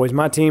Dallas Cowboys.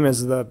 My team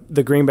is the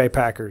Green Bay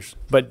Packers.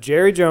 But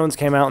Jerry Jones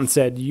came out and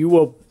said, you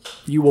will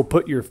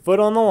put your foot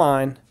on the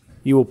line,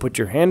 you will put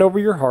your hand over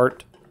your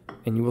heart,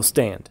 and you will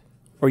stand,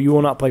 or you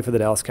will not play for the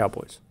Dallas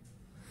Cowboys.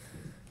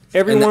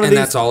 And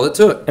that's all it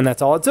took. And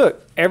that's all it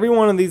took. Every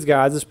one of these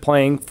guys is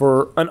playing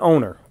for an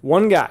owner,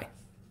 one guy,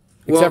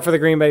 except for the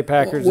Green Bay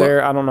Packers.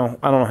 I don't know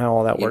how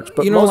all that works,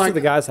 but most of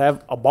the guys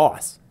have a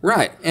boss.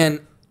 Right.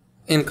 And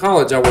in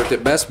college, I worked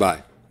at Best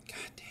Buy.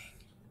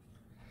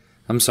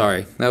 I'm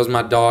sorry. That was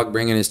my dog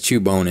bringing his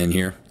chew bone in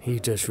here. He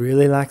just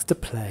really likes to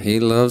play. He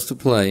loves to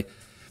play.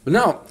 But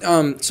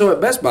no, so at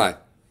Best Buy,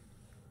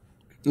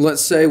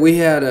 let's say we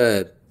had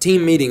a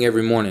team meeting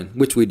every morning,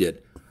 which we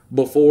did,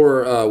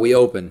 before we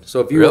opened.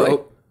 So if you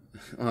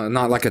were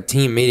not like a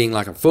team meeting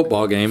like a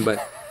football game,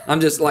 but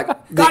I'm just like...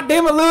 God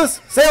damn it, Lewis!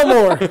 Sell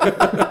more!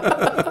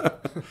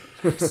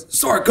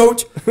 Sorry,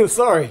 Coach.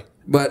 Sorry.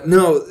 But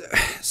no,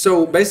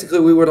 so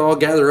basically we would all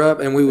gather up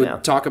and we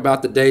would talk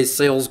about the day's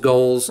sales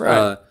goals,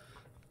 right.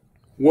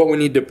 What we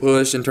need to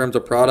push in terms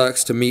of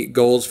products to meet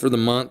goals for the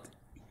month,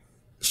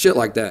 shit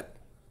like that.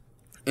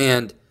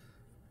 And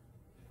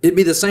it'd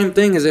be the same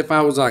thing as if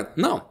I was like,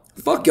 no,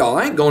 fuck y'all,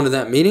 I ain't going to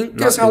that meeting.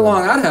 Guess how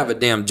long I'd have a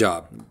damn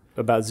job?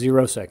 About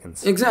 0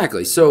 seconds.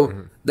 Exactly. So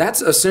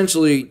that's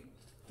essentially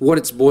what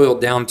it's boiled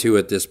down to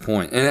at this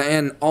point.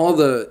 And all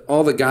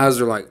the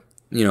guys are like,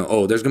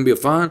 oh, there's going to be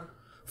a fine?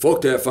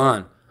 Fuck that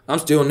fine. I'm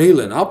still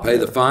kneeling. I'll pay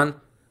the fine.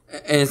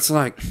 And it's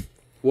like,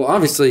 well,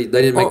 obviously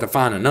they didn't make the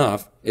fine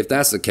enough, if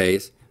that's the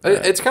case.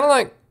 It's kind of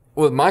like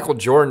with Michael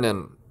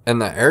Jordan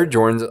and the Air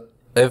Jordans.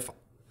 If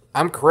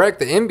I'm correct,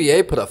 the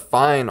NBA put a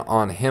fine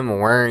on him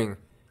wearing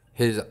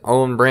his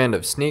own brand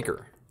of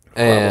sneaker.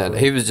 And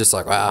he was just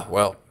like,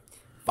 well,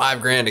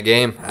 $5,000 a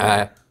game.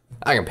 I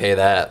can pay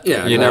that.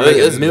 Yeah,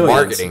 it's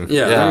marketing.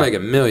 Yeah, they're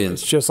making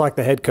millions. It's just like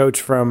the head coach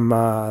from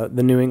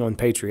the New England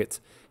Patriots.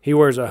 He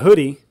wears a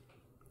hoodie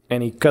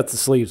and he cuts the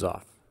sleeves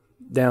off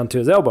down to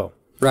his elbow.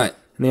 Right.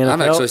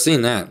 I've actually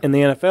seen that. And the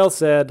NFL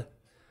said,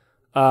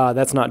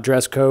 that's not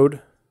dress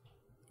code.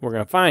 We're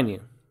going to fine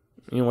you.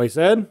 You know what he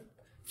said?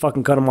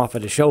 Fucking cut him off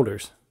at his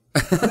shoulders.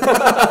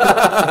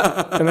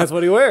 And that's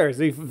what he wears.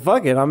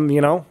 Fuck it. I'm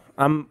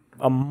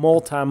a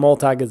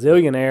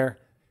multi-gazillionaire.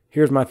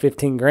 Here's my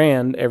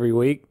 $15,000 every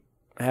week.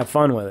 Have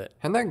fun with it.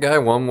 And that guy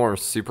won more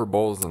Super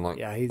Bowls than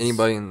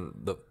anybody in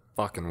the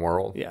fucking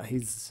world. Yeah,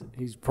 he's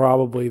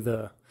probably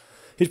the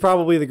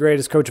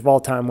greatest coach of all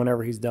time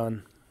whenever he's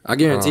done. I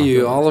guarantee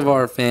you, all of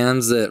our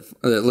fans that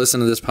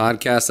listen to this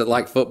podcast that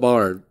like football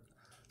are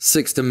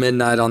 6 to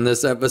midnight on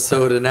this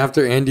episode, and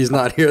after Andy's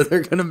not here,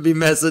 they're going to be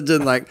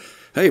messaging like,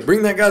 hey,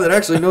 bring that guy that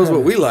actually knows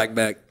what we like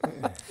back.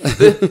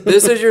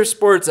 This is your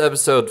sports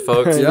episode,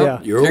 folks. Yep,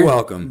 yeah. You're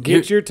welcome.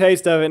 Get your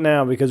taste of it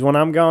now, because when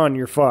I'm gone,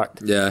 you're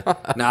fucked. Yeah.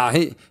 Nah,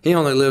 he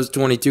only lives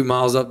 22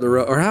 miles up the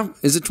road. Or how?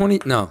 Is it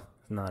 20? No.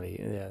 Not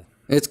even, yeah.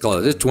 It's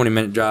close. It's a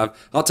 20-minute drive.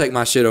 I'll take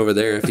my shit over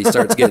there if he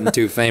starts getting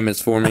too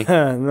famous for me.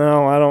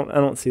 No, I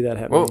don't see that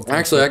happening. Well,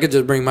 actually, I could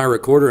just bring my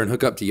recorder and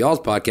hook up to y'all's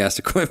podcast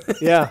equipment.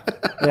 Yeah.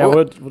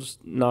 We'll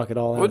just knock it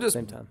all out at the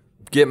same time.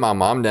 Get my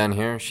mom down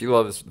here. She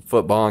loves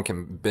football and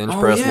can bench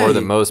press more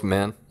than most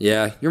men.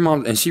 Yeah, your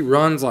mom, and she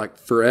runs like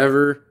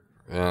forever.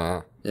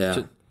 Yeah.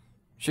 Yeah.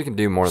 She can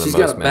do more than most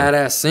men. men. She's got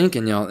a badass sink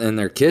in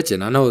their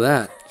kitchen. I know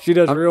that. She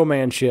does real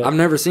man shit. I've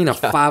never seen a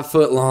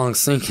 5-foot-long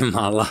sink in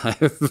my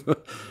life.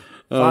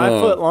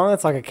 5 foot long?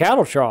 That's like a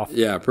cattle trough.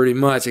 Yeah, pretty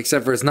much,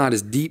 except for it's not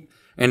as deep,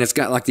 and it's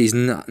got like these...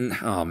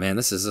 Oh, man,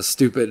 this is a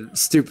stupid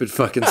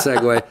fucking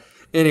segue.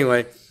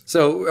 Anyway,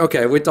 So,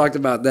 okay, we talked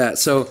about that.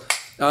 So,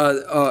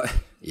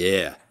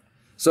 yeah.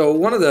 So,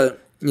 one of the,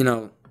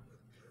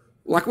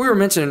 like we were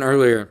mentioning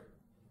earlier,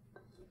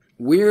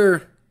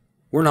 we're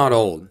not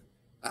old.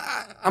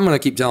 I'm going to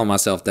keep telling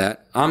myself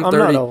that. I'm 30.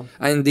 not old.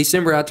 In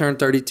December, I turned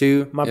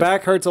 32. My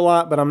back hurts a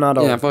lot, but I'm not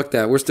old. Yeah, fuck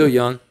that. We're still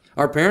young.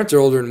 Our parents are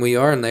older than we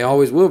are, and they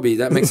always will be.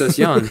 That makes us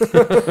young.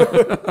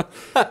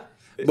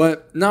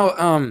 But,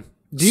 no,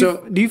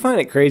 Do you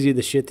find it crazy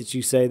the shit that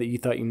you say that you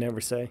thought you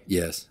never say?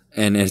 Yes.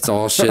 And it's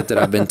all shit that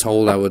I've been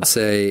told I would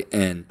say,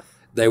 and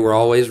they were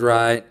always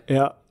right.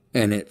 Yeah.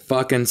 And it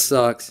fucking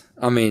sucks.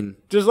 I mean,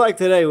 just like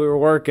today, we were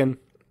working,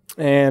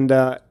 and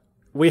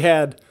we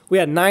had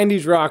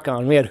 90s rock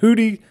on. We had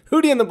Hootie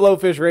and the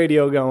Blowfish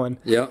radio going.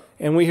 Yep.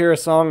 And we hear a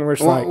song, and we're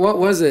just like, what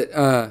was it?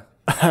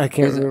 I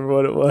can't remember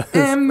what it was.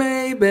 And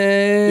maybe,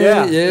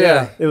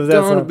 yeah, it was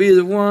that gonna song. be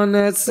the one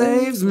that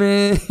saves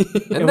me.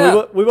 And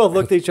we both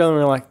looked at each other and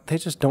we were like, they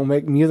just don't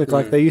make music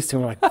like they used to.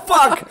 And we're like,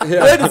 fuck,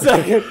 wait a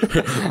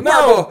second.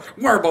 No,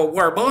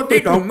 Warble,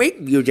 they don't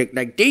make music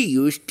like they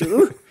used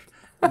to.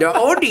 The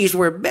oldies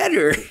were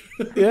better.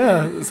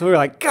 Yeah, so we were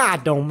like,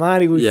 God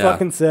almighty, we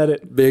fucking said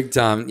it. Big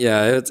time.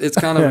 Yeah, it's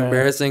kind of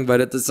embarrassing,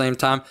 but at the same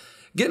time,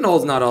 getting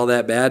old's not all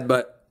that bad.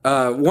 But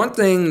one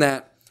thing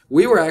that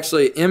we were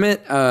actually,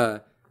 Emmett,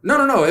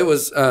 no, it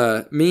was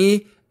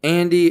me,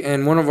 Andy,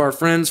 and one of our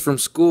friends from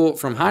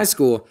high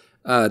school,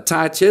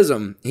 Ty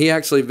Chisholm. He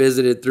actually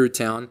visited through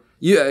town.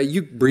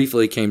 You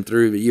briefly came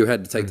through, but you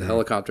had to take the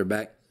helicopter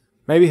back.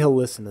 Maybe he'll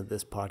listen to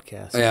this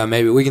podcast. Yeah,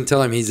 maybe we can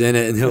tell him he's in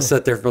it, and he'll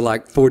sit there for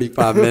like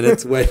 45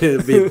 minutes waiting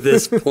to be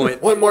this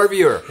point. One more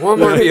viewer.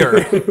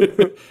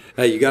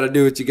 Hey, you got to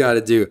do what you got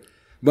to do.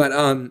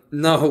 But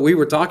no, we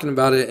were talking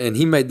about it, and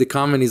he made the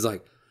comment. He's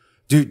like,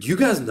 "Dude, you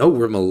guys know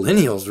we're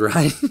millennials,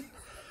 right?"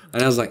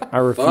 And I was like, I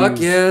refuse. "Fuck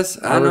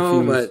yes, I know."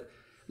 refuse. But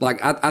like,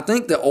 I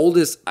think the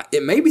oldest,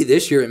 it may be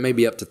this year, it may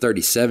be up to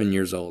 37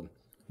 years old.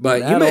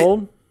 But That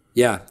old?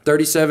 Yeah,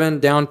 37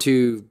 down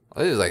to. I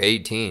think it was like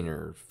 18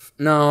 or.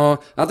 No,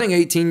 I think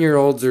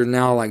 18-year-olds are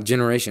now like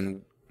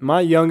generation.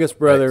 My youngest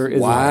brother Like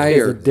is Y a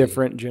or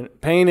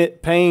different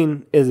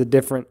Payne is a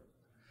different.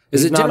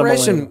 Is he's it not a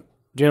generation?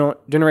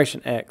 millennial.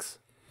 Generation X.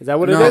 Is that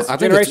what No, it is? I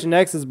think Generation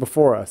X is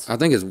before us. I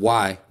think it's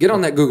Y. Get on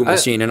that Google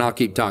machine and I'll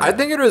keep talking. I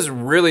think it was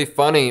really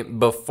funny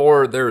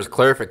before there was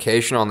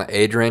clarification on the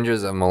age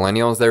ranges of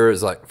millennials. There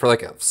was like, for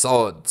like a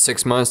solid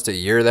 6 months to a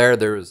year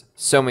there was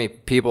so many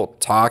people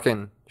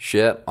talking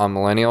shit on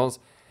millennials.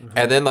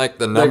 And then like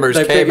the numbers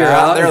they came figure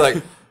out. out. They're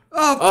like,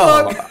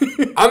 Oh, fuck.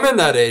 I'm in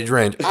that age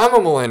range. I'm a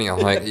millennial.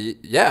 Like,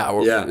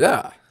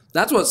 yeah.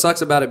 That's what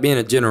sucks about it being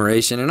a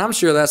generation. And I'm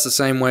sure that's the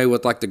same way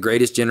with like the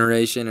greatest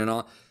generation and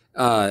all.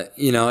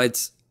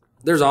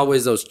 There's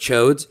always those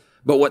chodes.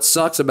 But what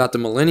sucks about the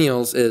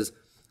millennials is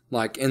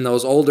like in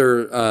those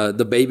older,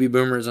 the baby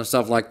boomers and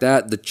stuff like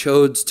that, the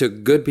chodes to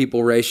good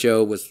people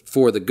ratio was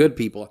for the good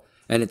people.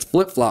 And it's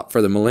flip-flop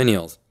for the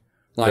millennials.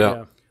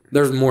 Like,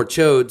 there's more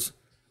chodes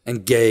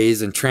and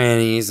gays and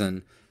trannies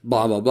and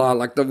blah, blah, blah.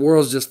 Like, the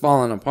world's just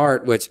falling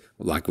apart, which,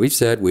 like we've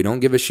said, we don't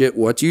give a shit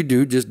what you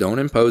do. Just don't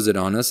impose it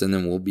on us, and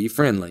then we'll be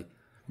friendly.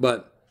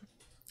 But,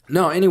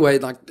 no, anyway,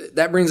 like,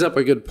 that brings up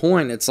a good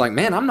point. It's like,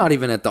 man, I'm not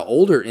even at the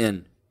older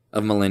end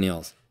of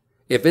millennials.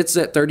 If it's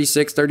at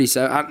 36,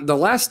 37, the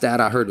last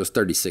stat I heard was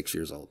 36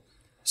 years old.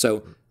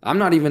 So, I'm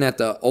not even at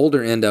the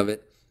older end of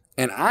it,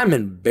 and I'm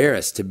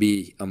embarrassed to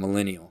be a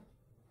millennial.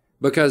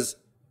 Because,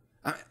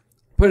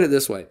 put it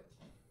this way.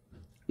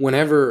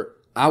 Whenever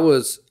I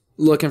was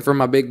looking for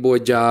my big boy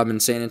job in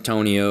San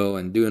Antonio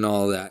and doing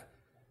all of that,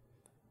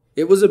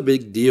 it was a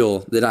big deal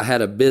that I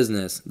had a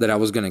business that I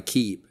was going to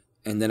keep,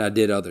 and then I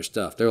did other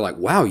stuff. They're like,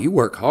 wow, you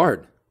work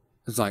hard.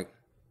 It's like,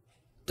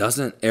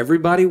 doesn't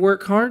everybody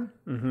work hard?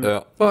 Mm-hmm.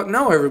 Yeah. Fuck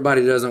no,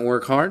 everybody doesn't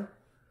work hard.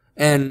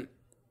 And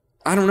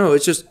I don't know,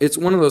 it's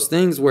one of those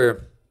things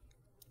where,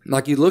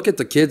 like, you look at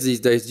the kids these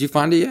days. Did you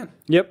find it yet?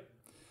 Yep.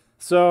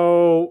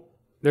 So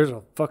there's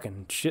a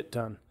fucking shit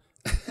ton.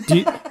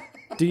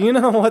 Do you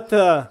know what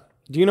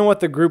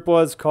the group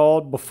was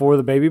called before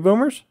the baby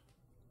boomers?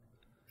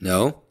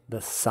 No.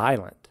 The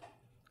silent.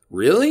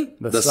 Really?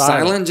 The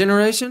silent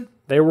generation?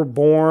 They were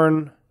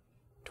born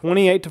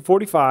 28 to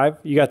 45.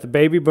 You got the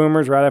baby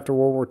boomers right after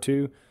World War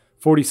II,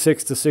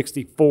 46 to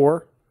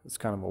 64. It's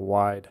kind of a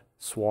wide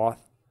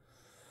swath.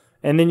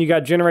 And then you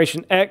got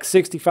Generation X,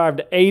 65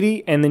 to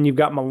 80, and then you've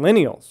got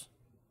millennials.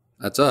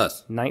 That's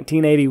us.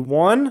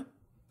 1981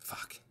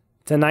 Fuck.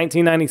 to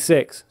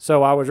 1996.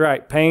 So I was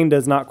right. Payne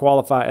does not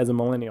qualify as a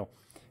millennial.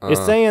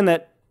 It's saying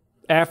that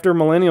after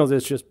millennials,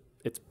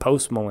 it's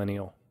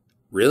post-millennial.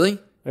 Really?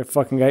 They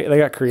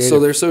got creative. So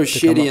they're so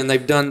shitty, and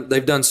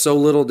they've done so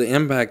little to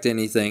impact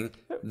anything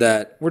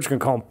that we're just gonna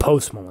call them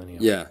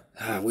post-millennial. Yeah,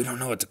 we don't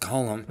know what to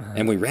call them,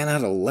 and we ran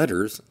out of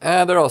letters.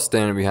 They're all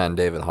standing behind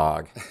David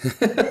Hogg.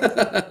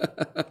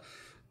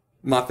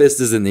 My fist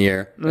is in the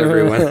air,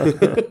 everyone.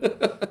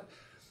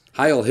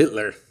 Heil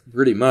Hitler,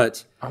 pretty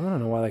much. I want to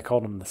know why they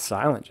called them the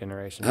silent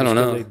generation. I don't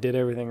know. They did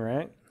everything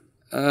right.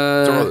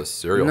 That's where all the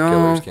serial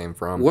killers came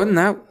from. Wasn't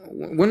that?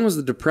 When was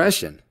the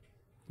Depression?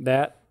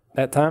 That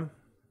time.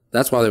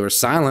 That's why they were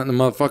silent. The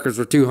motherfuckers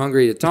were too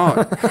hungry to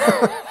talk.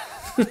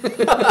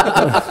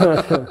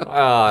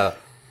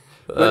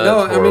 But no,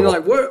 I mean,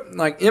 like, what?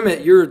 Like,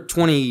 Emmett, you're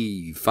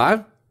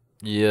 25?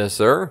 Yes,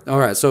 sir. All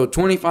right, so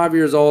 25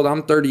 years old.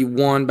 I'm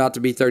 31, about to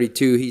be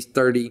 32. He's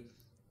 30.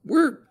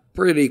 We're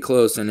pretty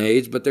close in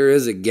age, but there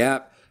is a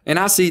gap. And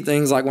I see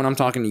things like when I'm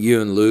talking to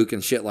you and Luke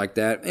and shit like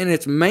that, and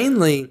it's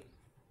mainly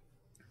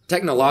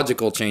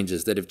technological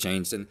changes that have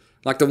changed. And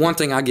like the one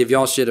thing I give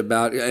y'all shit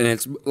about, and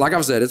it's like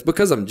I've said, it's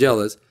because I'm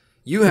jealous.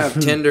 You have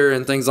Tinder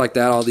and things like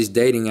that, all these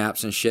dating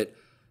apps and shit.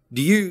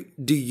 Do you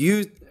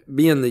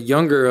being the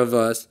younger of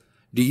us,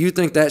 do you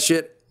think that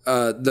shit,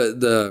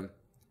 the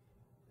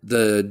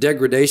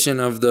degradation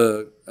of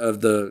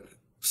the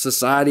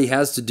society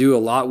has to do a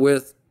lot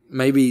with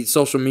maybe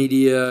social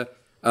media,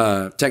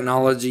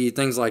 technology,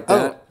 things like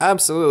that? Oh,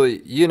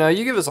 absolutely. You know,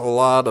 you give us a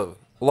lot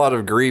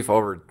of grief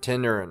over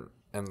Tinder and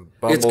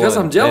Bumble. It's because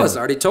I'm jealous. I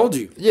already told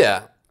you.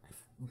 Yeah,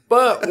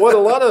 but what a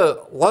lot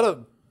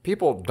of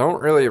people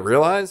don't really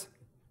realize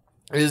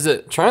is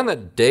that trying to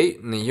date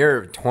in the year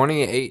of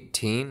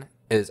 2018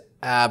 is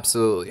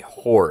absolutely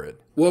horrid.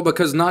 Well,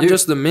 because not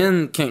just the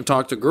men can't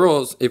talk to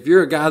girls. If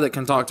you're a guy that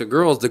can talk to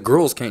girls, the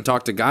girls can't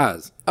talk to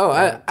guys. Oh,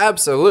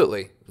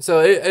 absolutely. So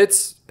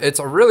it's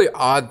a really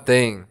odd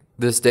thing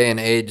this day and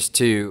age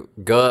to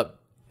go up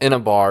in a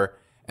bar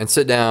and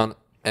sit down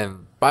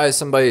and buy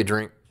somebody a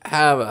drink,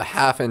 have a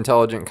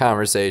half-intelligent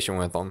conversation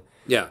with them.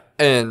 Yeah.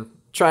 And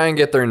try and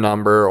get their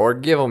number or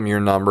give them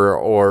your number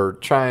or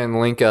try and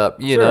link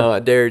up, you know,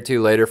 a day or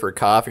two later for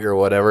coffee or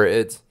whatever.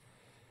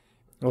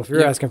 Well, if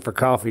you're asking for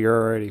coffee,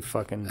 you're already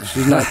fucking.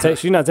 She's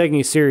not taking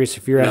you serious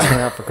if you're asking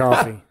out for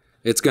coffee.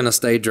 It's gonna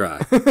stay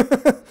dry.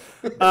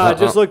 I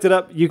just looked it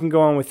up. You can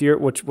go on with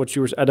what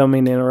you were. I don't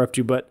mean to interrupt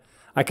you, but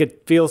I could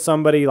feel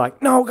somebody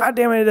like, no,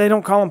 goddamn it, they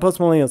don't call them post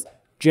millennials.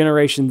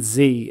 Generation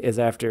Z is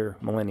after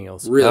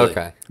millennials. Really?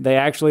 Okay. They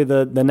actually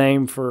the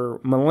name for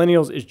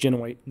millennials is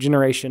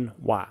Generation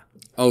Y.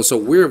 Oh, so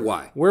we're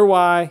Y. We're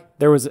Y.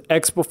 There was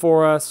X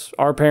before us.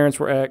 Our parents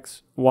were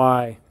X,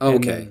 Y.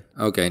 Okay.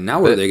 Okay.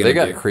 Now what are they going to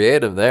do? They got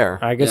creative there.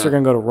 I guess they're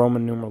going to go to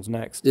Roman numerals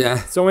next. Yeah.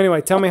 So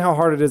anyway, tell me how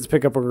hard it is to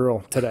pick up a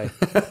girl today.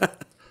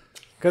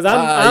 Because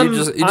you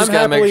just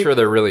got to make sure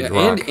they're really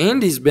drunk.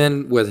 Andy's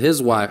been with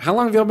his wife. How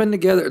long have y'all been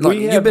together? Like,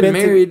 you've been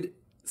married.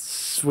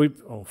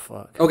 Oh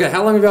fuck. Okay,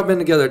 how long have y'all been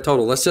together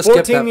total? Let's just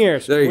 14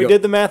 years. There you go. We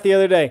did the math the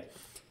other day.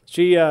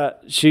 She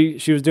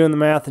was doing the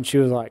math and she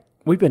was like,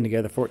 "We've been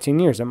together 14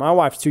 years, and my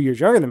wife's 2 years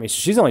younger than me. So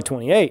she's only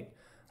 28."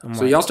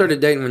 So y'all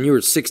started dating when you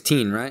were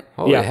 16, right?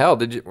 Holy hell!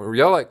 Were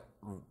y'all like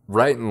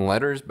writing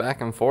letters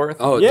back and forth?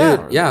 Oh, yeah.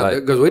 dude, yeah,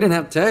 because we didn't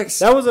have text.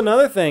 That was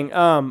another thing.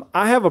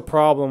 I have a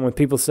problem when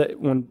people say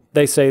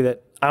that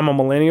I'm a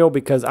millennial,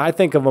 because I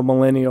think of a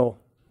millennial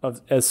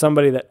as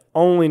somebody that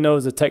only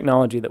knows the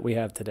technology that we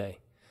have today.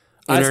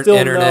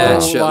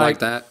 Internet, shit like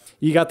that.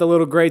 You got the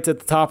little grates at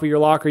the top of your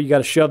locker. You got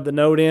to shove the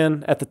note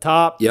in at the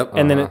top. Yep.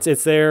 And then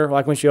it's there.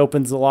 Like when she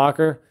opens the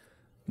locker,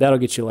 that'll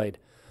get you laid.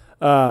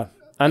 I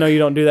know you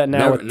don't do that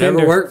now with Tinder.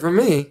 Never worked for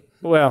me.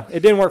 Well,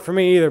 it didn't work for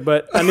me either,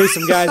 but I knew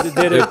some guys that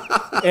did it,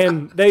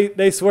 and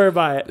they swear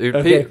by it. Dude,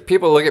 okay.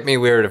 People look at me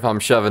weird if I'm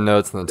shoving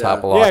notes in the top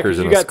of lockers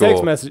in a school. You got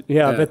text message.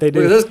 Yeah, I bet they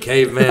do. Look at this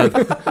caveman.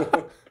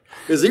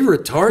 Is he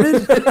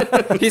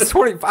retarded? He's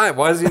 25.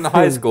 Why is he in the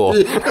high school?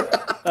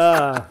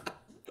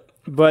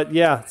 But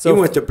yeah, so he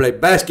went to play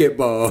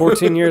basketball.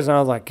 14 years, and I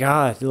was like,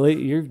 God,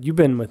 you've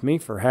been with me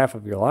for half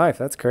of your life.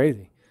 That's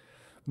crazy.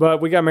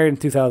 But we got married in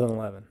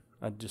 2011.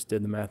 I just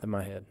did the math in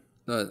my head.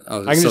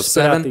 I can just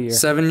spit out the year.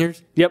 7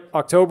 years? Yep,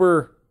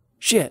 October.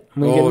 Shit,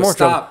 I'm gonna get more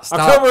stop.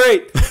 October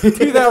 8th,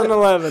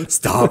 2011.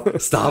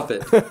 Stop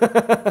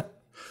it.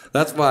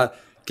 That's why,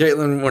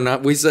 Caitlin,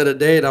 when we set a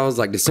date, I was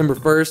like December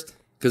 1st,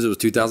 because it was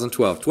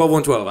 2012.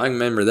 12/1/12. I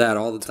remember that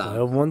all the time.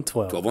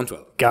 12/1/12.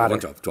 12/1/12. Got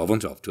it.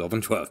 12/1/12.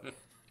 12/1/12.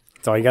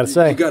 That's all you got to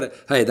say. You got it.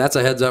 Hey, that's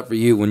a heads up for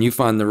you when you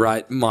find the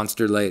right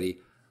monster lady.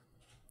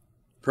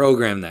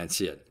 Program that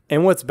shit.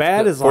 And what's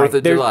bad is 4th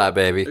of July,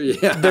 baby.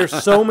 Yeah.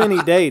 There's so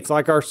many dates.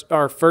 Like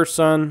our first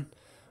son,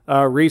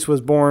 Reese, was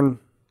born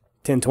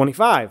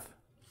 10/25.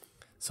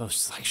 So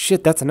she's like,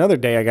 shit, that's another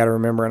day I got to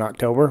remember in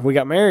October. We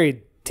got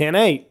married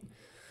 10/8.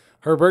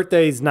 Her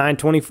birthday's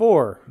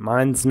 9/24.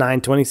 Mine's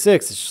 9/26.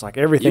 It's just like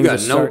everything. You got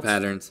just no starts.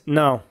 patterns.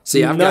 No.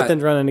 See, I've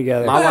nothing's running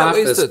together. My wife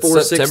is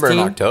September 4/16. and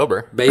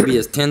October. Baby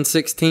is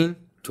 10/16.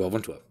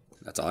 12/12.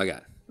 That's all I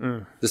got.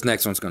 This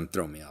next one's going to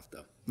throw me off,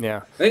 though.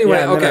 Yeah. Anyway,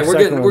 Yeah, okay,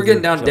 we're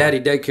getting down daddy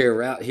daycare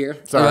route here.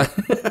 Sorry.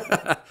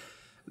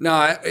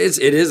 No, it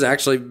is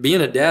actually being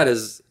a dad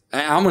is.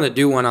 I'm going to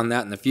do one on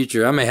that in the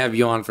future. I may have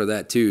you on for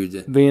that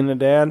too. Being a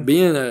dad?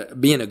 Being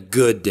a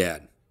good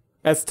dad.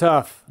 That's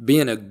tough.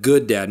 Being a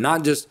good dad,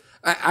 not just.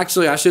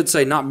 Actually, I should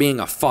say not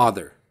being a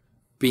father,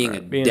 being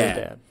a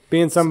dad.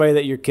 Being somebody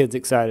that your kid's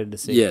excited to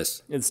see.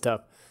 Yes. It's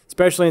tough,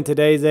 especially in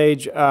today's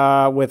age.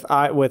 With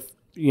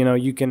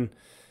you can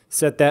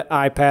set that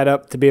iPad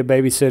up to be a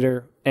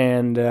babysitter,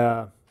 and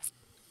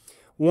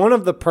one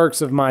of the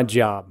perks of my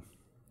job,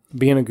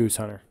 being a goose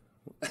hunter,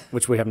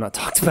 which we have not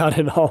talked about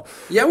at all.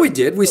 Yeah, we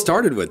did. We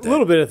started with that. A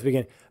little bit at the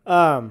beginning.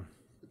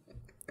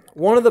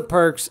 one of the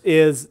perks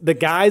is the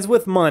guys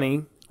with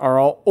money are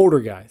all older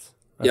guys.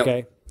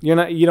 Okay,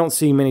 you don't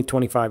see many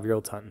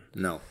 25-year-olds hunting.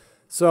 No.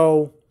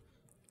 So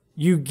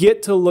you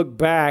get to look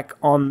back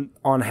on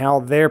how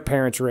their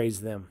parents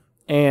raised them,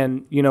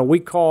 and we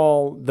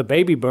call the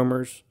baby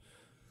boomers.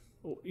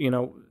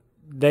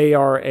 They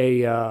are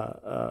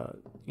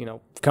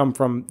come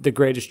from the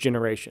greatest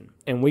generation,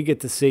 and we get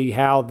to see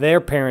how their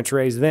parents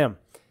raised them.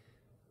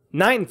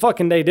 Night and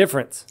fucking day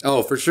difference.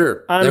 Oh, for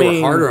sure. They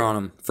were harder on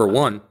them, for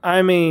one.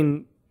 I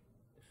mean,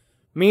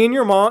 me and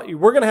your mom,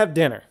 we're going to have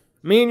dinner.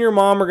 Me and your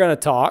mom are going to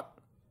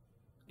talk.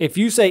 If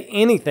you say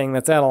anything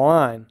that's out of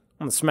line,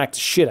 I'm going to smack the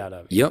shit out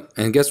of you. Yep.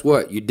 And guess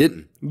what? You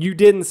didn't. You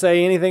didn't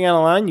say anything out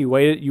of line. You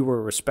waited. You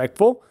were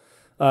respectful.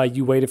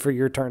 You waited for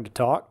your turn to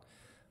talk.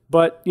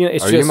 But,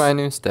 it's Are you my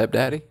new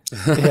stepdaddy?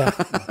 Yeah.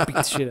 Beat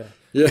the shit out of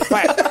you.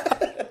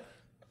 Yeah.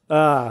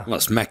 I'm going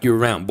to smack you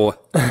around, boy.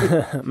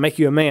 Make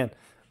you a man.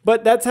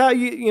 But that's how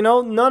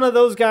none of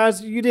those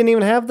guys, you didn't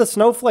even have the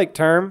snowflake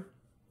term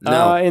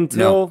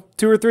until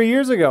 2 or 3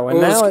 years ago.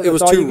 And now it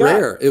was too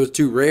rare. It was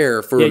too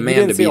rare for a man to be that.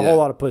 You didn't see a whole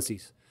lot of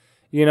pussies.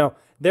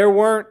 There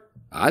weren't.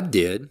 I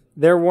did.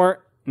 There weren't.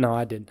 No,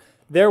 I did.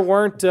 There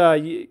weren't.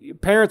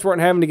 Parents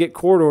weren't having to get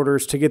court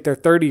orders to get their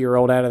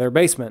 30-year-old out of their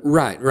basement.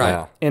 Right.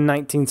 Yeah. In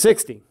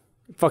 1960.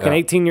 Fucking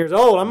 18 years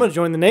old. I'm going to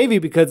join the Navy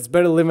because it's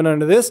better living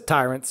under this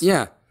tyrant's.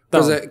 Yeah.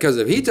 Because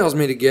if he tells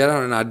me to get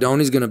out and I don't,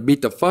 he's going to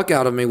beat the fuck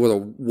out of me with a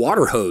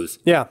water hose.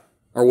 Yeah.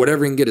 Or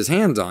whatever he can get his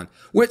hands on.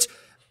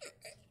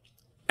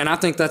 And I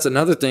think that's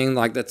another thing,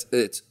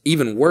 it's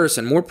even worse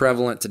and more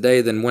prevalent today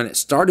than when it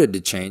started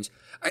to change.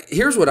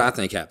 Here's what I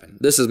think happened.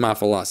 This is my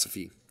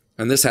philosophy.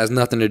 And this has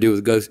nothing to do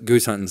with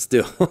goose hunting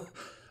still.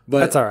 But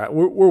that's all right.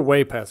 We're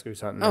way past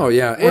goose hunting now. Oh,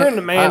 yeah. We're in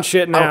the man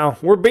shit now.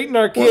 We're beating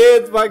our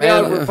kids. My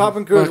God, we're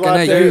popping Coors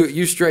Lattes.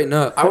 You straighten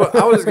up. I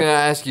was going to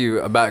ask you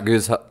about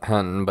goose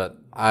hunting, but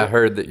I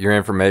heard that your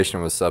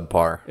information was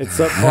subpar. It's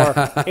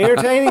subpar.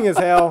 Entertaining as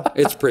hell.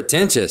 It's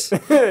pretentious.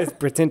 It's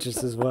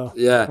pretentious as well.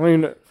 Yeah. I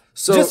mean,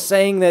 so just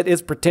saying that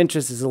it's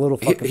pretentious is a little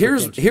fucking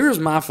pretentious. Here's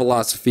my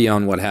philosophy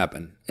on what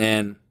happened.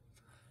 And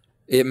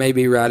it may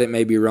be right, it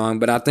may be wrong,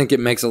 but I think it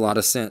makes a lot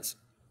of sense.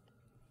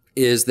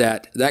 Is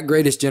that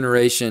greatest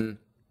generation,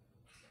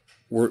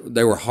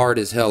 they were hard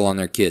as hell on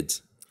their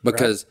kids.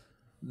 Because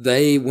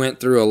they went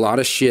through a lot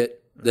of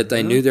shit that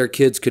they knew their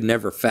kids could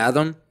never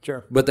fathom.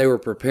 Sure. But they were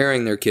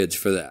preparing their kids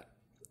for that.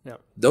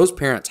 Yep. Those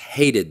parents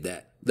hated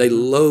that. They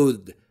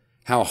loathed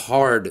how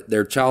hard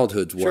their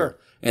childhoods were. Sure.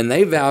 And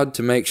they vowed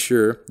to make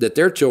sure that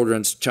their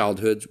children's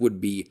childhoods would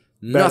be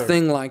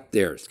nothing like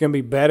theirs. It's going to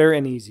be better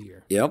and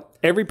easier. Yep.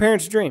 Every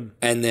parent's dream.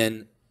 And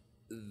then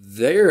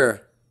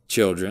their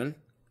children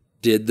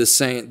did the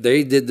same.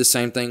 They did the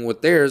same thing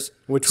with theirs.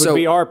 Which would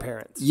be our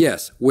parents.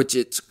 Yes, which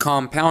it's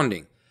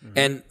compounding. Mm-hmm.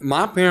 And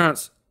my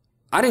parents,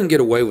 I didn't get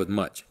away with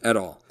much at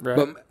all. Right.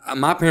 But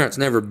my parents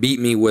never beat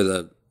me with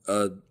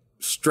a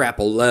strap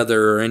of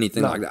leather or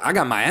anything like that. I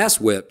got my ass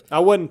whipped. I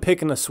wasn't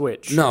picking a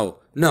switch.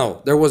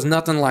 No, there was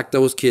nothing like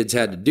those kids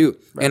had to do.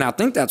 Right. And I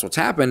think that's what's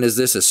happened is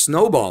this is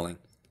snowballing.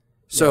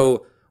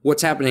 So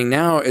what's happening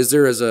now is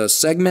there is a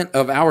segment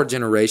of our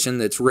generation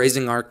that's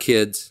raising our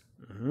kids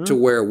to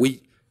where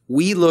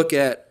we look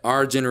at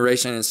our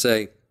generation and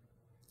say,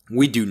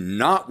 we do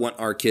not want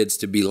our kids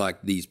to be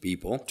like these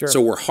people. Sure.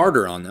 So we're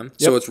harder on them. Yep.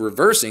 So it's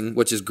reversing,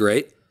 which is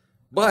great.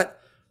 But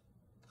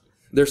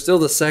there's still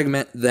the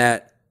segment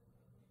that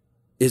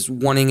is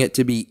wanting it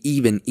to be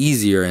even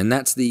easier. And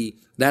that's the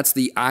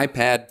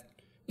iPad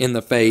in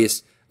the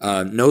face,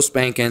 no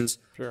spankings,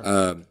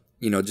 sure.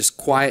 Just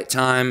quiet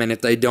time. And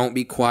if they don't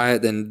be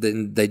quiet,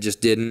 then they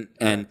just didn't.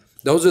 And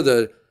those are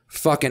the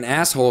fucking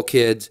asshole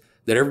kids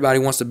that everybody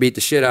wants to beat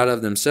the shit out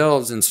of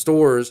themselves in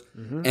stores,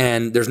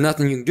 and there's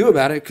nothing you can do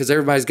about it because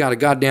everybody's got a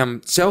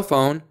goddamn cell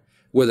phone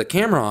with a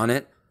camera on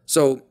it.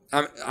 So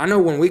I know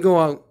when we go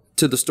out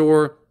to the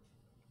store,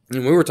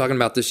 and we were talking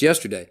about this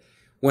yesterday,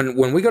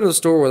 when we go to the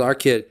store with our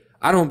kid,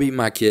 I don't beat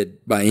my kid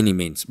by any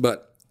means,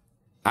 but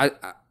I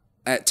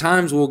at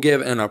times will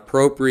give an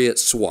appropriate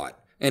swat,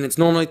 and it's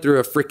normally through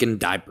a freaking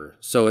diaper,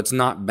 so it's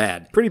not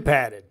bad. Pretty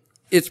padded.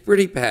 It's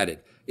pretty padded.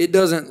 It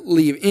doesn't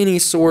leave any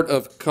sort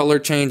of color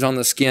change on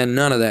the skin,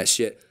 none of that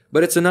shit.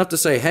 But it's enough to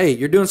say, hey,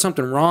 you're doing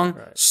something wrong,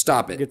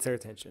 stop it. Gets their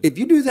attention. If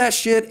you do that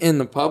shit in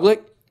the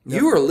public,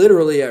 you are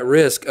literally at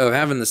risk of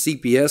having the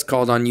CPS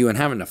called on you and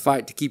having to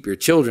fight to keep your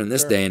children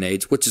this day and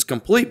age, which is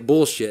complete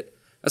bullshit.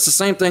 That's the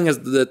same thing as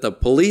that the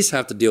police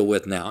have to deal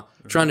with now,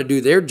 trying to do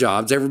their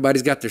jobs.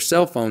 Everybody's got their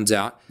cell phones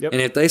out. Yep.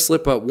 And if they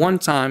slip up one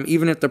time,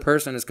 even if the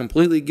person is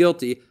completely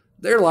guilty,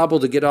 they're liable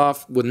to get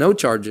off with no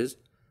charges.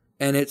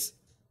 And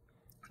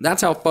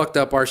that's how fucked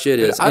up our shit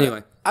is.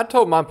 Anyway, I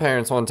told my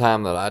parents one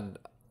time that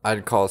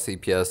I'd call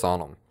CPS on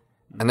them,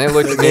 and they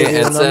looked at me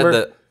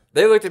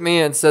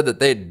and said that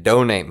they'd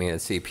donate me to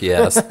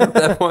CPS. At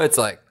that point, it's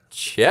like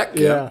check.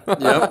 Yeah.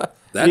 Yep.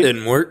 That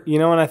didn't work.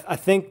 And I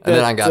think that, and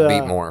then I got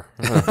beat more.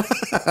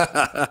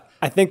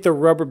 I think the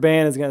rubber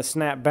band is going to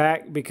snap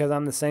back because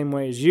I'm the same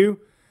way as you.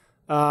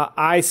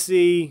 I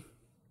see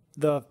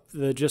the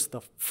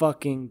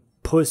fucking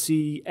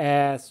pussy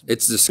ass,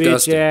 it's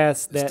disgusting. bitch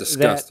ass It's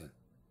disgusting.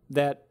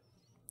 that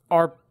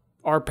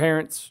our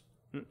parents,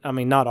 I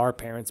mean not our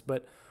parents,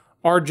 but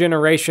our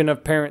generation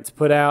of parents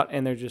put out,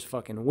 and they're just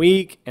fucking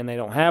weak, and they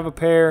don't have a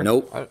pair.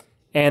 Nope.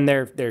 And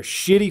they're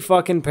shitty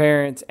fucking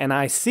parents, and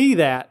I see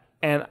that,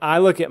 and I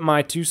look at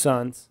my 2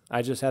 sons.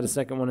 I just had a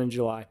second one in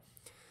July,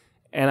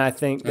 and I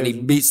think And he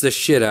beats the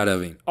shit out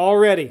of him.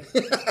 already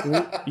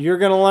you're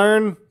gonna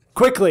learn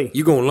quickly.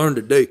 You gonna learn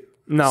today.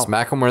 No,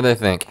 Smack them where they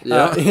think.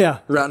 yeah.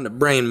 Right in the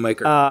brain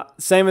maker.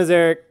 Same as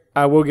Eric,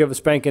 I will give a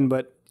spanking,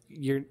 but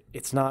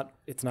it's not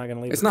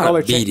gonna leave. It's a not a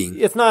color change. beating.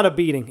 It's not a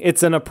beating.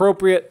 It's an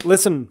appropriate.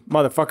 Listen,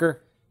 motherfucker.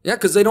 Yeah,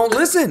 because they don't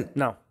listen.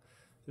 No,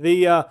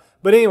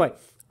 but anyway,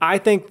 I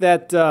think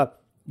that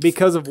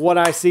because of what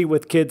I see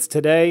with kids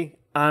today,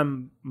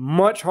 I'm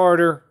much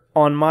harder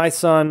on my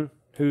son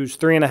who's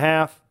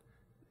 3.5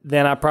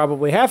 than I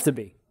probably have to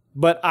be.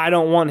 But I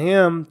don't want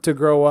him to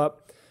grow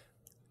up.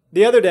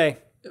 The other day,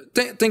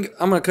 Think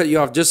I'm going to cut you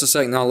off just a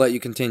second, and I'll let you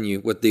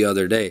continue with the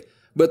other day.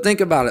 But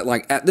think about it.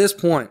 Like, at this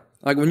point,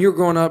 like when you're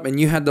growing up and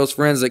you had those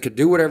friends that could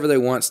do whatever they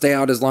want, stay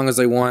out as long as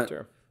they want,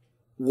 Sure.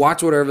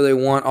 watch whatever they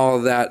want, all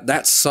of that.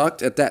 That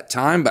sucked at that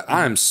time, but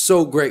I am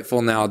so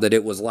grateful now that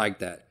it was like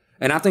that.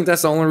 And I think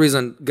that's the only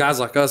reason guys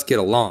like us get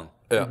along.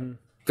 Yeah.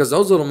 Because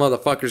those little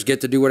motherfuckers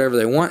get to do whatever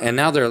they want, and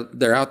now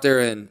they're out there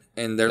and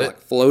they're like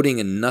floating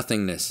in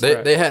nothingness.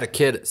 They had a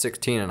kid at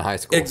 16 in high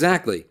school.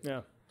 Exactly.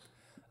 yeah.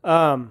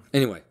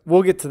 Anyway,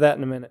 We'll get to that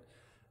in a minute.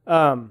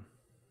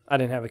 I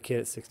didn't have a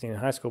kid at 16 in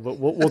high school, but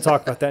we'll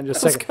talk about that in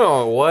just a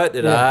second. What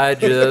did I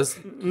just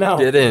No.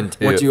 get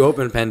into? once you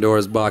open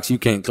Pandora's box, you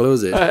can't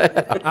close it.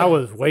 I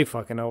was way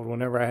fucking old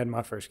whenever I had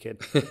my first kid.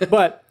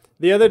 But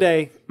the other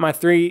day, my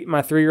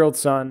 3-year-old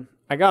son,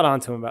 I got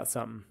onto him about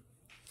something.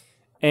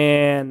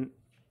 And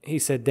he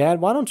said, "Dad,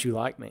 why don't you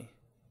like me?"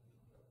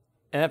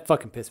 And that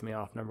fucking pissed me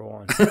off, number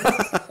one.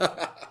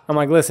 I'm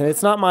like, listen,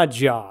 it's not my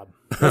job.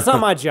 It's not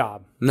my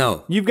job.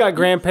 No. You've got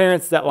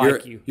grandparents that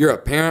like you. You're a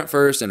parent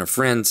first and a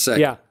friend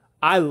second. Yeah.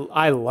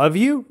 I love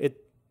you.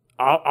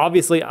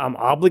 Obviously, I'm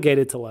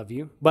obligated to love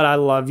you, but I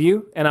love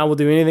you and I will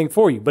do anything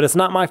for you. But it's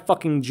not my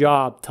fucking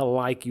job to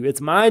like you.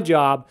 It's my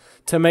job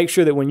to make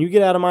sure that when you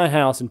get out of my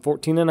house in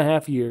 14 and a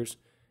half years,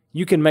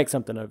 you can make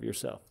something of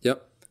yourself.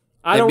 Yep.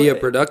 And be a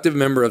productive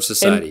member of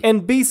society.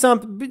 And be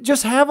something,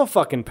 just have a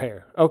fucking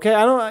pair. Okay?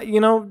 I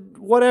don't,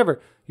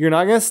 whatever. You're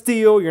not going to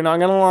steal. You're not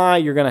going to lie.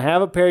 You're going to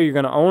have a pair. You're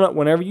going to own it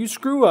whenever you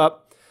screw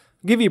up.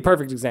 I'll give you a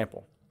perfect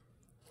example.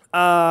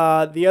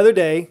 The other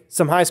day,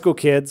 some high school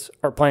kids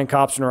are playing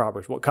Cops and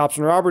Robbers. What Cops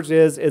and Robbers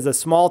is a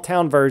small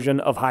town version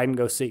of hide and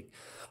go seek.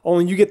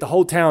 Only you get the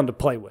whole town to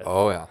play with.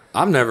 Oh, yeah.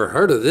 I've never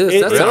heard of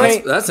this.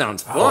 That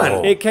sounds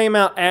fun. It came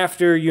out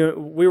after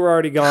we were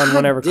already gone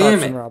whenever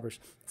Cops and Robbers.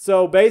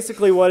 So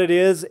basically what it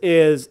is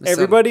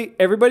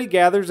everybody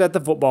gathers at the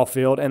football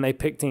field and they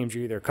pick teams.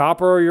 You're either a cop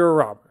or you're a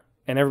robber.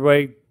 And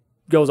everybody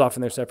goes off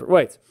in their separate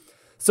ways.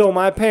 So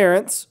my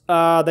parents,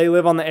 they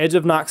live on the edge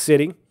of Knox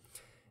City.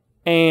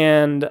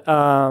 And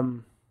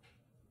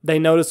they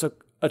notice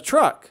a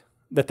truck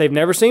that they've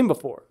never seen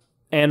before.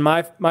 And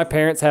my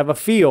parents have a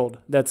field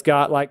that's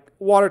got like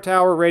water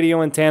tower,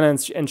 radio antenna,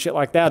 and shit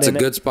like that. It's a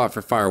good spot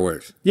for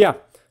fireworks. Yeah,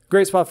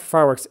 great spot for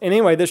fireworks.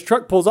 Anyway, this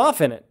truck pulls off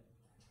in it.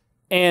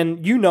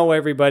 And you know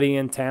everybody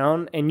in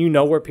town, and you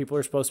know where people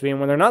are supposed to be and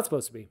when they're not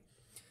supposed to be.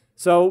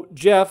 So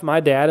Jeff,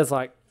 my dad, is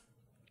like,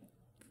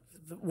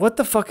 what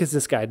the fuck is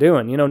this guy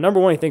doing?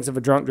 Number one, he thinks of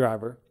a drunk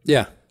driver.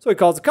 Yeah. So he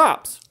calls the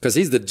cops. Because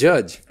he's the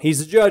judge. He's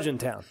the judge in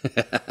town.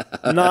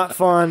 Not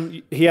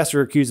fun. He has to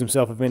recuse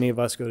himself if any of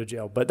us go to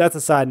jail. But that's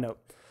a side note.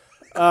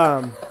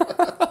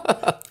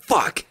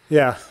 Fuck.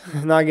 Yeah.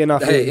 Not getting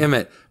off. Hey,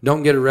 Emmett,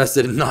 don't get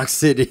arrested in Knox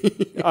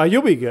City.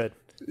 You'll be good.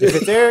 If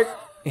it's Eric,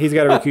 he's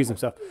got to recuse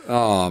himself.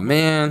 Oh,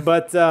 man.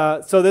 But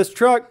so this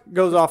truck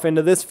goes off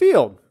into this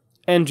field.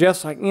 And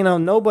Jeff's like,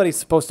 nobody's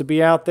supposed to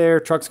be out there.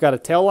 Truck's got a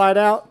tail light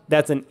out.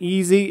 That's an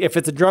easy. If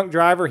it's a drunk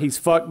driver, he's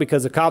fucked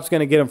because the cop's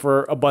going to get him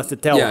for a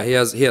busted tail light.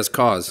 Yeah, he has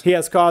cause. He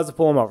has cause to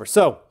pull him over.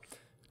 So,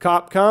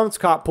 cop comes,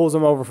 cop pulls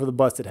him over for the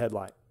busted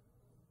headlight.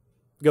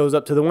 Goes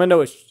up to the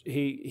window.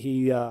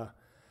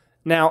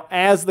 Now,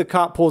 as the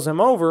cop pulls him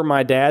over,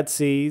 my dad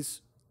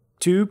sees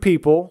 2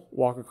 people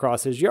walk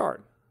across his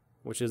yard,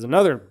 which is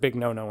another big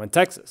no-no in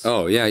Texas.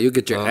 Oh, yeah, you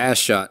get your ass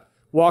shot.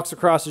 Walks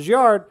across his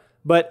yard.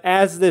 But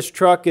as this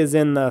truck is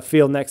in the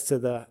field next to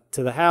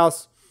the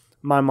house,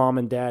 my mom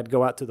and dad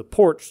go out to the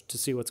porch to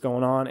see what's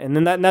going on. And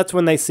then that's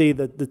when they see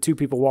the 2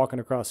 people walking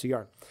across the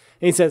yard.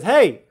 And he says,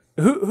 "Hey,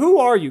 who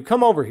are you?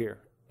 Come over here."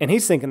 And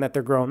he's thinking that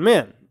they're grown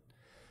men.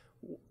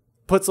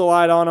 Puts a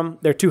light on them.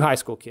 They're 2 high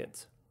school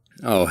kids.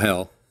 Oh,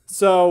 hell.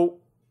 So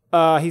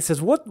he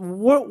says, What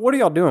are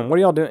y'all doing? What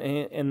are y'all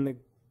doing? And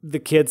the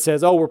kid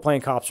says, "Oh, we're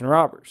playing Cops and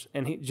Robbers."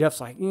 And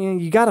Jeff's like, you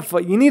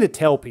need to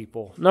tell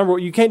people. Number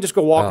one, you can't just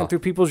go walking through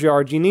people's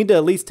yards. You need to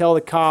at least tell the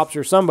cops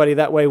or somebody.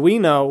 That way we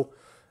know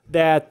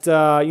that,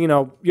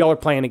 y'all are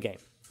playing a game.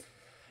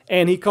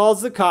 And he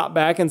calls the cop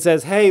back and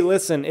says, "Hey,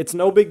 listen, it's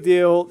no big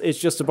deal. It's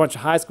just a bunch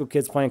of high school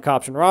kids playing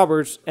Cops and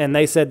Robbers." And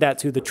they said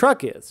that's who the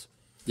truck is.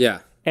 Yeah.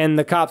 And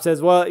the cop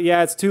says, well,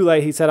 yeah, it's too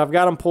late. He said, I've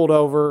got him pulled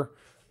over.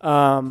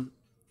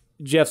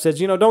 Jeff says,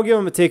 don't give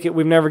them a ticket.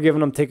 We've never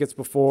given them tickets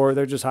before.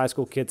 They're just high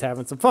school kids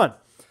having some fun.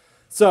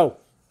 So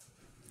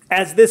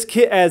as this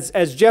kid,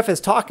 as Jeff is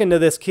talking to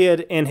this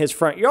kid in his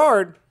front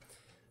yard,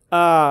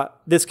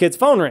 this kid's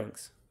phone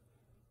rings.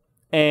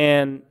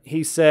 And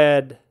he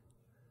said,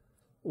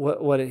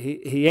 what did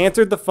he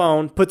answered the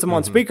phone, puts him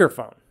on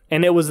speakerphone.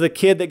 And it was the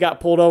kid that got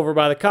pulled over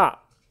by the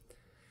cop.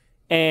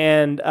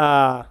 And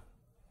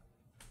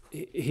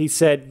he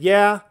said,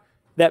 yeah,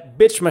 that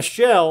bitch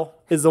Michelle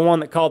is the one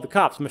that called the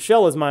cops.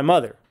 Michelle is my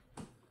mother.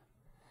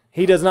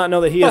 He does not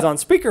know that he is on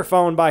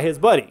speakerphone by his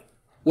buddy.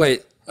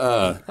 Wait,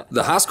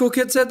 the high school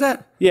kid said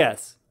that?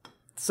 Yes.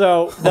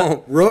 So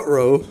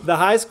the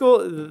high school,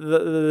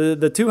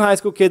 the two high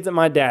school kids that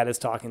my dad is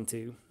talking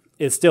to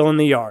is still in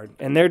the yard,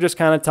 and they're just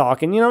kind of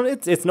talking.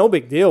 It's no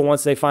big deal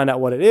once they find out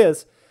what it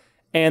is.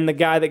 And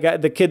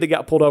the kid that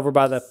got pulled over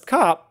by the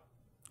cop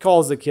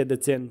calls the kid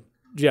that's in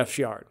Jeff's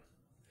yard.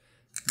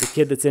 The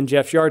kid that's in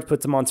Jeff's yard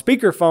puts him on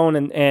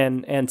speakerphone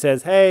and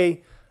says,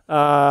 hey,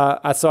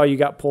 I saw you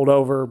got pulled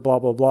over, blah,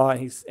 blah, blah.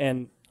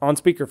 And on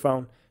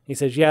speakerphone, he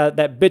says, yeah,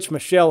 that bitch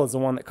Michelle is the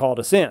one that called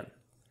us in.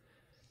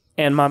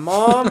 And my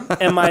mom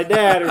and my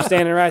dad are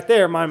standing right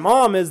there. My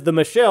mom is the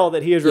Michelle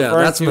that he is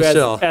referring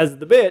to as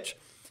the bitch.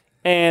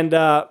 And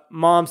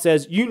mom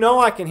says,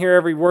 I can hear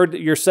every word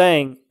that you're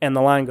saying. And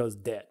the line goes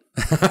dead.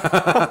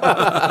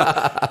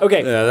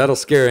 Okay. Yeah, that'll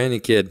scare any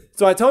kid.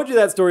 So I told you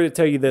that story to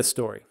tell you this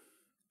story.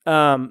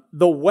 The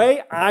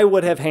way I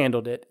would have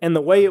handled it and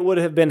the way it would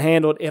have been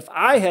handled if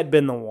I had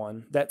been the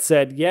one that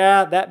said,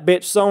 yeah, that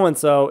bitch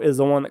so-and-so is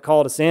the one that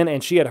called us in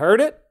and she had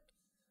heard it,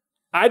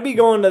 I'd be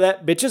going to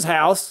that bitch's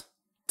house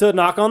to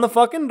knock on the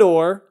fucking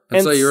door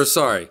and say you're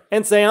sorry.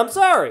 And say I'm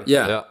sorry.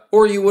 Yeah.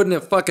 Or you wouldn't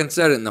have fucking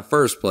said it in the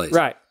first place.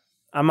 Right.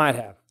 I might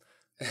have.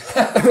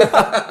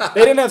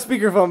 They didn't have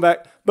speakerphone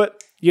back,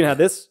 but you know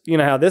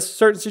how this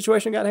certain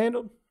situation got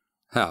handled?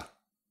 How?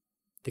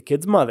 The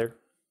kid's mother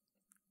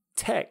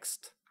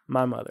texted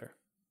my mother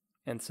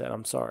and said,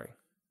 I'm sorry.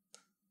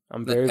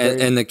 I'm very,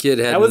 very... And the kid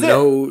had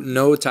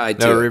no tie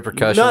to no it.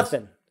 repercussions.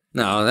 Nothing.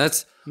 No,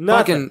 that's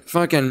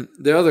fucking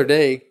the other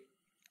day.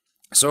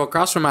 So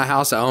across from my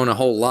house, I own a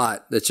whole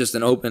lot that's just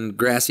an open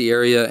grassy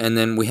area. And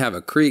then we have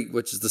a creek,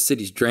 which is the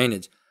city's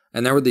drainage.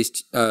 And there were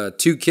these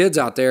two kids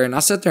out there, and I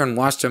sat there and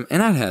watched them,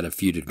 and I'd had a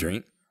few to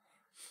drink.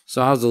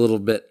 So I was a little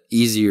bit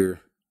easier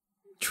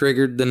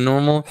triggered than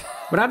normal.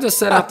 But I just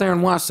sat out there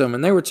and watched them,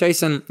 and they were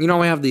chasing, we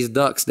have these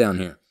ducks down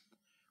here,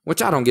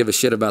 which I don't give a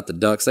shit about the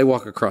ducks. They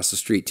walk across the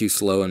street too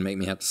slow and make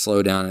me have to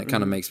slow down, and it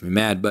kind of makes me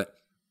mad. But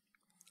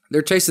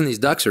they're chasing these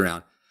ducks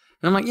around.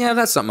 And I'm like, yeah,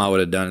 that's something I would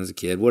have done as a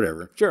kid,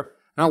 whatever. Sure.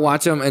 And I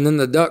watch them, and then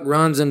the duck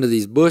runs into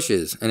these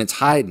bushes, and it's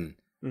hiding.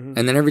 Mm-hmm.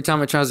 And then every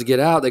time it tries to get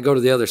out, they go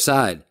to the other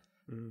side.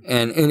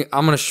 And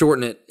I'm going to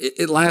shorten it.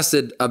 It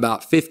lasted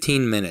about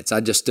 15 minutes.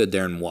 I just stood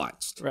there and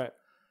watched. Right.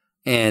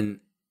 And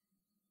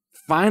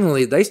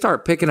finally, they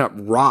start picking up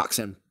rocks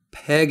and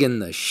pegging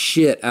the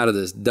shit out of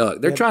this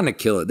duck. They're trying to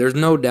kill it. There's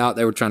no doubt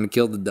they were trying to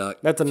kill the duck.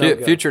 That's a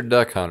no-go. Future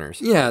duck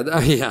hunters. Yeah.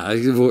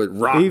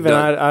 Rock Even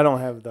duck. I don't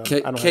have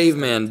the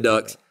caveman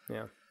ducks.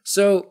 Yeah.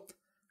 So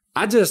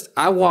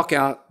I walk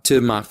out to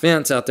my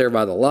fence out there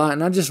by the lot,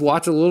 and I just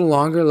watch a little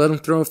longer, let them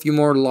throw a few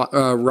more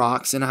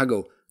rocks, and I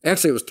go...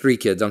 Actually, it was 3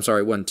 kids. I'm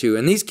sorry, it wasn't 2.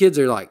 And these kids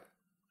are like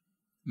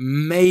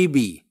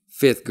maybe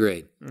 5th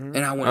grade. Mm-hmm.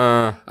 And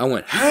I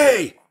went,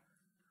 hey,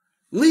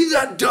 leave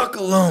that duck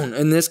alone.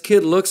 And this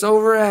kid looks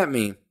over at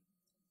me,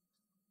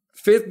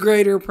 5th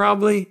grader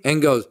probably,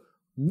 and goes,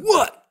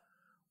 what?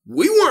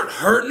 We weren't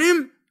hurting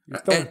him. You're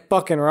throwing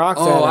fucking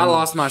rocks at him. Oh, I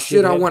lost my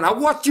shit. I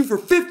watched you for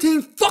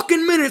 15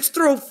 fucking minutes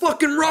throw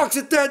fucking rocks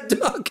at that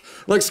duck.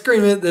 Like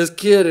screaming at this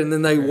kid. And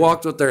then they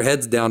walked with their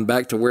heads down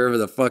back to wherever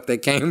the fuck they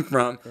came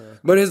from. Yeah.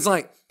 But it's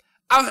like,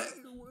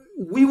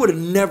 we would have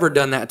never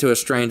done that to a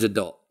strange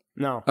adult.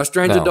 No. A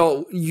strange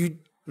adult,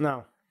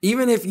 No.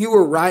 Even if you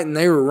were right and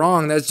they were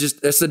wrong,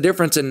 that's the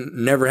difference in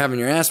never having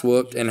your ass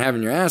whooped and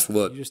having your ass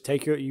whooped. You just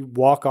you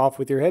walk off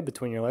with your head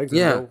between your legs and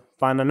go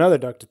find another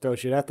duck to throw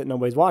shit at that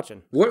nobody's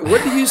watching.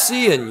 What do you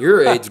see in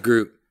your age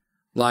group?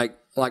 Like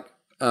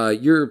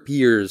your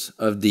peers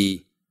of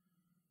the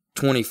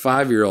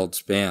 25-year-old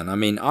span? I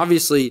mean,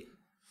 obviously,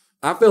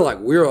 I feel like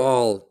we're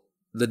all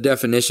the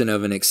definition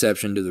of an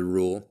exception to the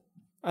rule.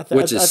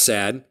 Which is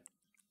sad.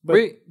 But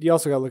you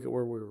also got to look at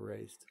where we were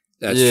raised.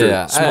 That's true.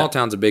 Small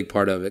town's a big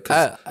part of it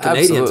because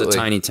Canadian's a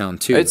tiny town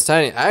too. It's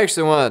tiny. I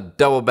actually want to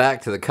double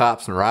back to the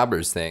cops and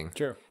robbers thing.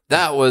 Sure.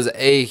 That was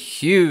a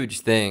huge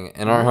thing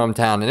in our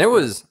hometown. And it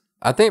was,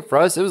 I think for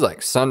us, it was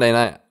like Sunday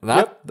night. And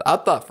I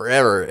thought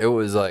forever it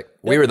was like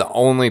we were the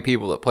only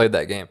people that played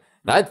that game.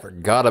 And I'd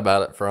forgot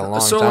about it for a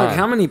long time. So like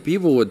how many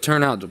people would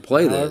turn out to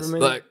play this?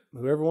 Like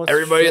whoever wants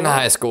everybody in the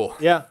high school.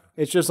 Yeah.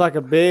 It's just like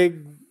a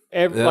big,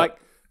 like...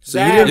 So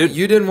Zach,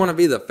 you didn't want to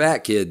be the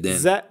fat kid then?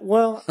 Zach,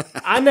 well,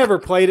 I never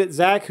played it.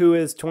 Zach, who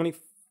is 20,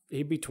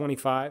 he'd be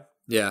 25.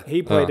 Yeah.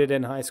 He played it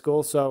in high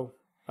school, so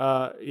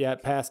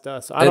it passed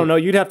us. I don't know.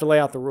 You'd have to lay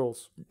out the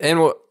rules.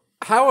 And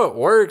how it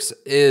works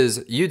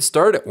is you'd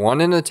start at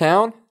one end of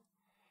town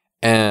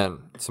and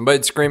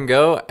somebody'd scream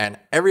go and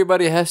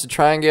everybody has to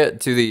try and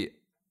get to the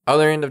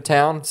other end of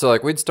town. So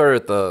like we'd start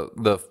at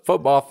the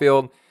football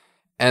field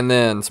and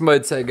then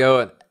somebody'd say go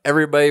and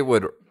everybody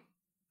would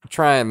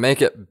try and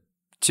make it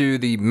to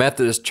the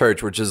Methodist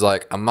church, which is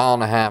like 1.5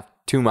 miles,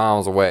 2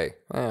 miles away.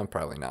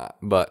 Probably not,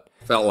 but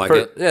Felt like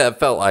it. Yeah, it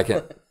felt like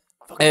it.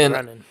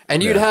 And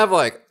you'd have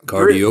like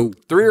Cardio.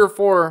 three or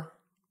four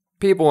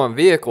people in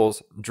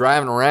vehicles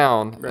driving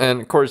around. Right.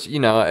 And of course, you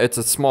know, it's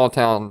a small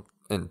town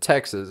in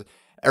Texas.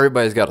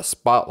 Everybody's got a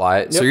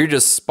spotlight. Yep. So you're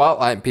just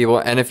spotlighting people.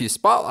 And if you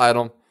spotlight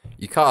them,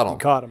 you caught them. You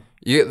caught them.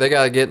 They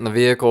got to get in the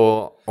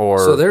vehicle or...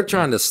 So they're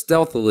trying to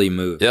stealthily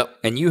move. Yep.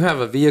 And you have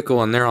a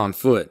vehicle and they're on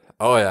foot.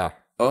 Oh, yeah.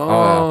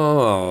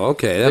 Oh,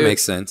 okay. That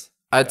makes sense.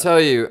 I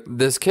tell you,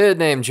 this kid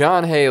named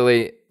John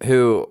Haley,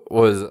 who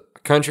was a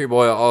country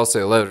boy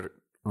also, lived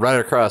right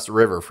across the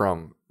river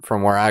from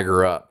where I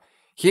grew up.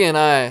 He and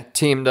I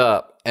teamed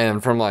up,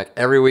 and from like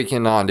every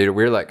weekend on, dude,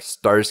 we were like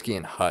Starsky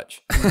and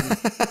Hutch.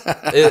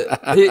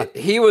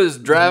 He was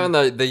driving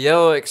the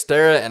yellow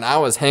Xterra, and I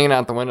was hanging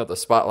out the window of the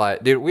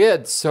spotlight. Dude, we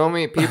had so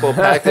many people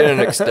packed in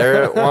an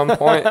Xterra at one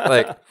point.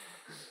 Like,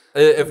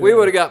 if we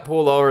would have got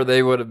pulled over,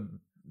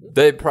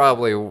 they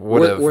probably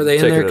would have. Were they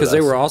in there because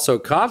they were also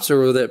cops, or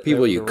were that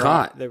people you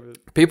caught?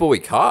 People we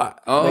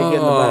caught.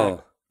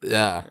 Oh,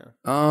 yeah.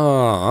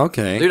 Oh,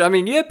 okay. Dude, I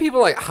mean, you had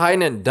people like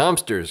hiding in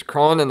dumpsters,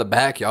 crawling in the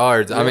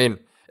backyards. Yeah. I mean,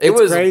 it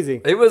was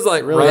crazy. It was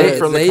like running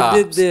from the cops.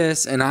 They did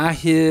this, and I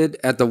hid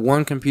at the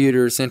one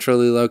computer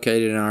centrally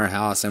located in our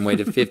house and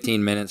waited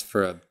 15 minutes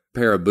for a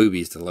pair of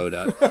boobies to load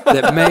up.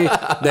 That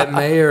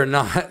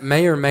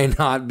may or may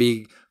not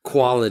be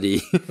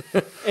quality.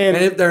 And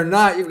if they're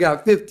not, you've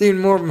got 15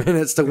 more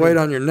minutes to wait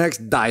on your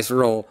next dice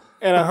roll.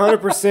 And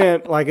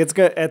 100%, like it's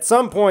gonna at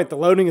some point the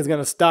loading is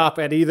gonna stop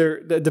at either,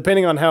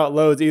 depending on how it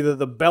loads, either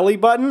the belly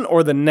button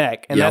or the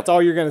neck, and that's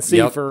all you're gonna see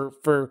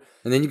for.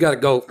 And then you got to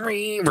go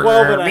 12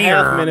 and a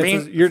half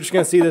minutes. You're just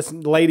gonna see this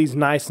lady's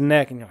nice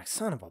neck, and you're like,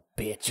 son of a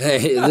bitch.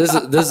 Hey,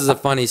 this is a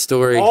funny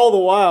story. All the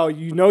while,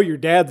 you know your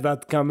dad's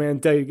about to come in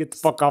and tell you get the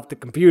fuck off the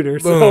computer.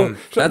 Boom.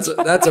 So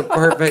That's a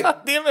perfect.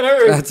 God damn it,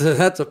 hurry.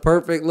 That's a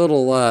perfect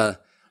little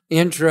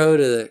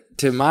intro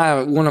to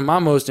one of my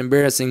most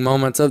embarrassing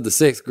moments of the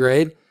 6th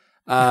grade.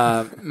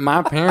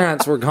 My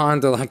parents were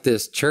gone to like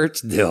this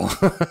church deal,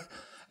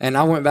 and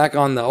I went back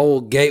on the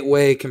old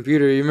Gateway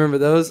computer. You remember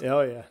those?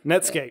 Oh yeah,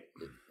 Netscape.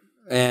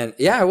 And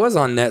yeah, I was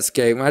on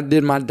Netscape. I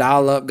did my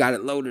dial-up, got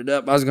it loaded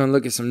up. I was going to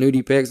look at some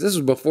nudie pics. This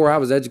was before I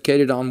was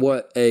educated on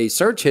what a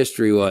search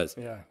history was.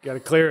 Yeah, got to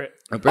clear it.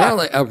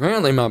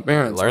 Apparently, my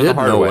parents did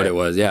know what it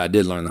was. Yeah, I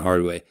did learn the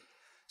hard way.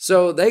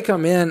 So they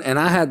come in, and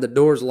I had the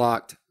doors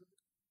locked,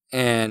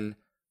 and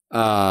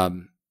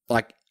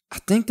like I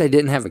think they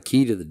didn't have a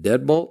key to the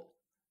deadbolt.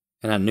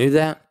 And I knew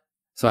that,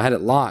 so I had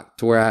it locked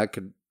to where I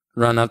could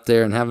run up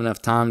there and have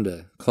enough time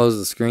to close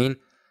the screen.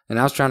 And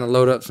I was trying to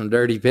load up some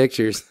dirty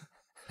pictures,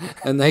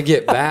 and they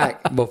get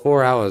back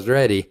before I was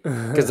ready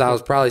because I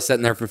was probably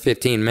sitting there for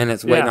 15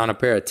 minutes waiting on a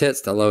pair of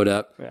tits to load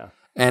up. Yeah.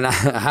 And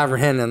I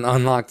ran and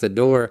unlocked the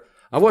door.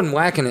 I wasn't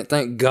whacking it,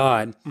 thank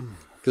God,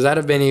 because that'd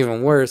have been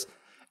even worse.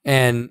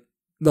 And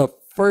the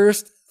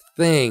first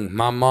thing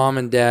my mom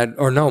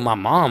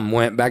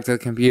went back to the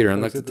computer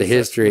and looked at the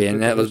history,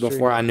 and that was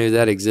before I knew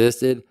that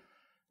existed.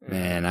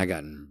 Man, I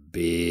got in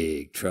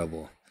big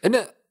trouble. Isn't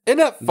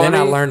that funny? Then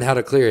I learned how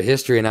to clear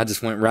history, and I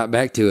just went right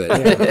back to it.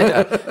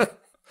 Yeah.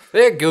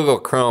 They had Google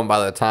Chrome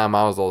by the time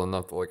I was old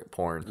enough to look at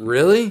porn.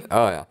 Really?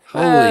 Oh, yeah.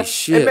 Holy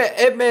shit.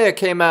 It may have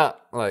came out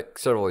like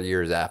several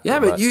years after. Yeah,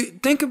 but you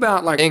think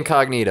about like...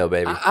 Incognito,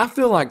 baby. I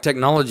feel like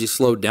technology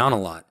slowed down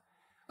a lot.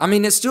 I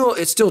mean, it's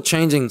still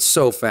changing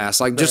so fast.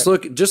 Like, just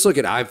look at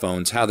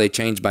iPhones, how they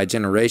changed by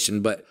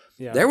generation. But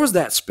there was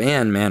that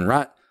span, man,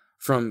 right?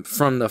 From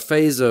the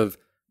phase of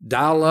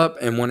dial-up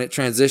and when it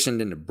transitioned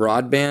into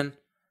broadband,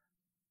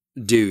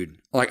 dude,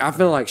 like I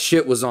feel like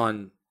shit was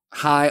on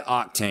high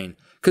octane.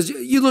 Because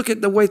you look at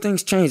the way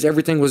things changed,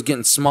 everything was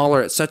getting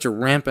smaller at such a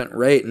rampant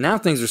rate. And now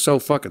things are so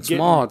fucking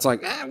small. It's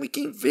like, we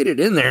can't fit it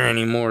in there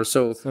anymore.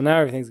 So now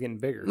everything's getting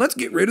bigger. Let's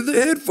get rid of the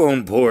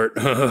headphone port.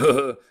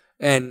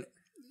 And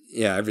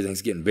yeah,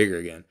 everything's getting bigger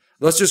again.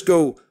 Let's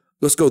go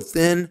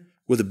thin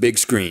with a big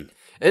screen.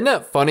 Isn't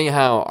it funny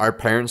how our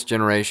parents'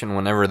 generation,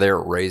 whenever they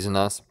were raising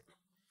us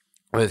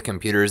with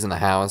computers in the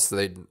house,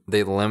 they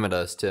limit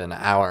us to an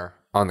hour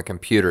on the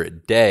computer a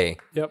day.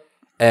 Yep.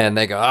 And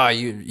they go,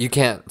 you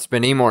can't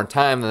spend any more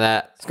time than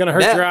that. It's gonna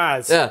hurt your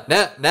eyes. Yeah.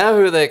 Now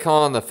who are they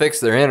calling to fix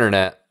their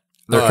internet?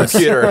 Their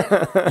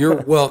computer.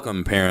 You're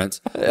welcome, parents.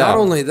 Yeah. Not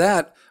only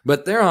that,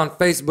 but they're on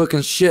Facebook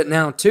and shit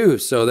now too.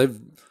 So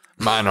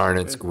mine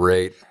aren't. It's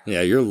great.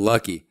 Yeah, you're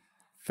lucky.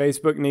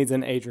 Facebook needs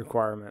an age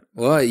requirement.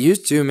 Well, it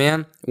used to,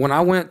 man. When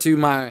I went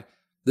to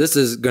this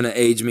is going to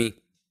age me.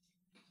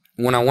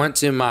 When I went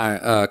to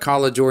my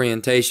college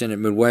orientation at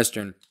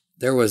Midwestern,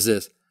 there was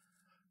this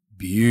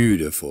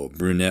beautiful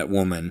brunette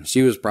woman.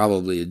 She was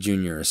probably a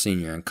junior or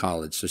senior in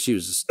college. So she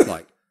was just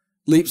like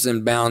leaps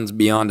and bounds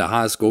beyond a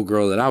high school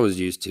girl that I was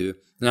used to.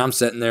 And I'm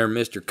sitting there,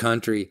 Mr.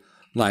 Country,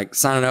 like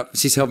signing up.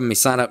 She's helping me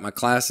sign up my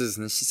classes,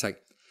 and then she's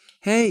like,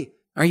 "Hey,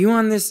 are you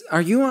on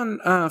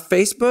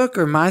Facebook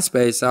or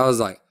MySpace?" I was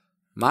like,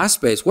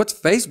 "MySpace? What's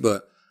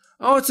Facebook?"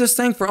 "Oh, it's this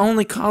thing for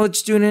only college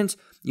students.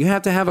 You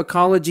have to have a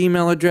college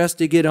email address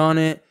to get on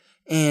it,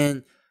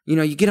 and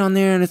you get on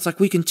there, and it's like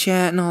we can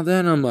chat and all that."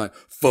 And I'm like,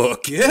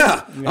 "Fuck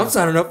yeah. I'm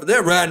signing up for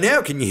that right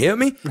now. Can you help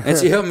me?" And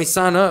she helped me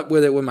sign up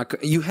with it with my.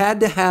 You had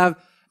to have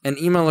an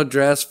email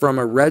address from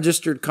a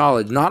registered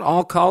college. Not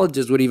all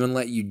colleges would even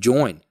let you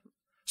join.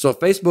 So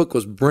Facebook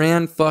was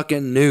brand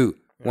fucking new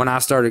when I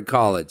started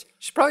college.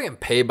 She's probably getting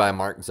paid by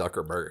Mark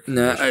Zuckerberg.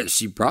 No,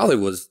 she probably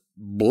was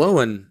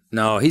blowing.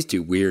 No, he's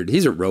too weird.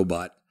 He's a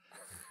robot.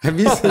 Have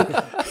you seen?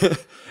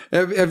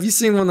 Have you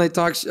seen when they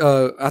talk?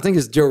 I think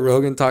it's Joe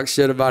Rogan talks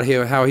shit about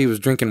how he was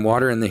drinking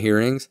water in the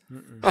hearings.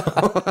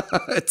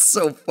 It's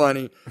so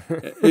funny.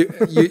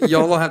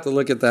 Y'all will have to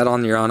look at that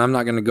on your own. I'm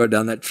not going to go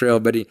down that trail,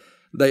 but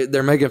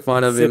they're making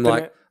fun of him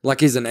like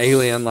he's an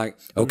alien. Like,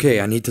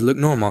 okay, I need to look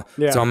normal,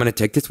 so I'm going to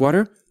take this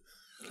water.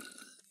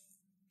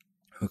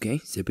 Okay,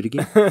 sip it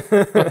again.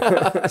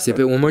 Sip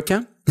it one more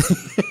time.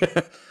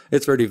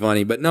 It's pretty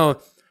funny, but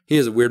no. He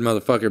is a weird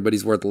motherfucker, but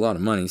he's worth a lot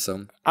of money.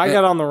 So I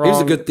got on the wrong. He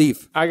was a good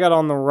thief. I got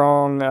on the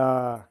wrong.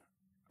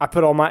 I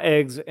put all my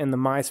eggs in the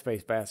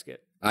MySpace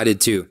basket. I did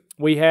too.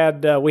 We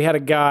had a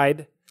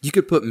guide. You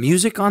could put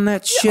music on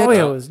that shit. Oh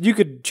yeah, you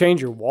could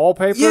change your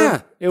wallpaper.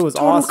 Yeah, it was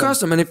total awesome.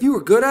 Custom, and if you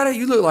were good at it,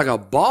 you look like a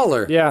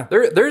baller. Yeah.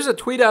 There's a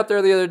tweet out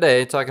there the other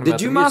day talking about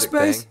the music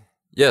MySpace thing.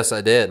 Yes,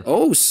 I did.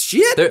 Oh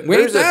shit, we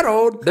ain't that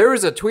old. There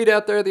was a tweet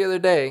out there the other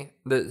day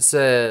that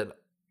said,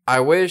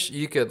 "I wish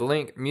you could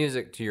link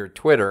music to your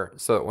Twitter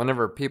so that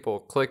whenever people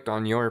clicked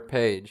on your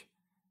page,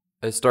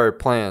 it started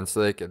playing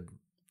so they could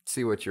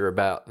see what you're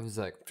about." It was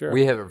like, sure.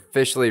 We have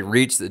officially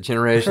reached the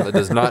generation that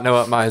does not know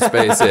what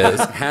MySpace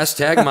is.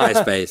 Hashtag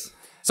MySpace.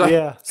 So,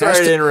 yeah.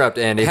 Sorry to interrupt,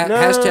 Andy.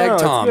 Hashtag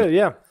Tom. It's good,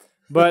 yeah.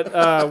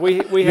 But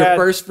we your had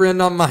first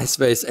friend on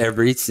MySpace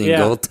every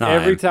single time.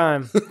 Every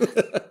time.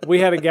 We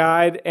had a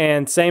guide,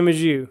 and same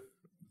as you.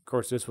 Of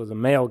course, this was a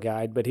male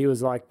guide, but he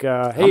was like,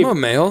 "Hey, I'm a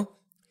male."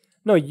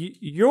 No,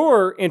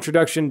 your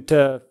introduction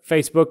to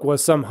Facebook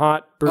was some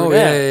hot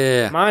brunette. Oh,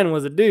 yeah. Mine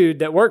was a dude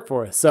that worked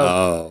for us.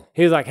 So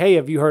he was like, "Hey,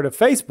 have you heard of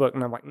Facebook?"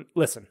 And I'm like,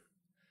 "Listen,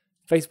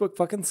 Facebook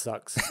fucking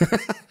sucks."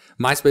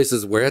 MySpace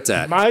is where it's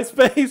at.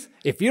 MySpace?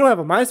 If you don't have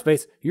a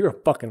MySpace, you're a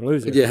fucking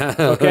loser. Yeah.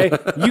 Okay?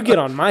 You get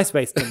on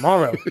MySpace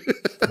tomorrow.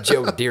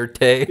 Joe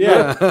Dirte.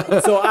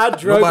 Yeah. So I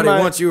drug Nobody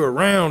wants you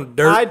around,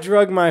 dirt. I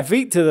drug my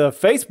feet to the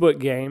Facebook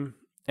game,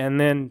 and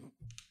then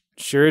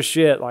sure as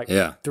shit,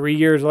 3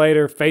 years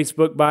later,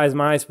 Facebook buys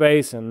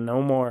MySpace and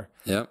no more.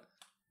 Yep.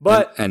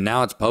 But and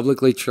now it's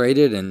publicly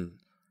traded and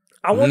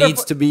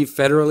needs to be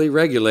federally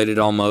regulated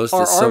almost.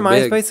 Are it's so our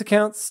MySpace big.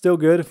 accounts still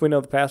good if we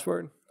know the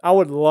password? I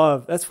would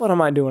love. That's what I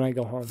might do when I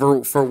go home.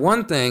 For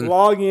one thing,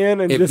 log in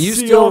and if just you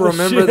see still all the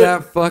remember shit.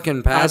 that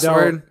fucking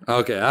password,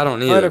 okay, I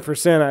don't either.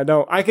 100%, I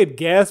don't. I could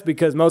guess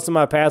because most of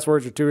my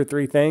passwords are 2 or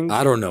 3 things.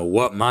 I don't know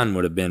what mine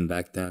would have been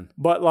back then.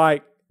 But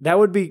that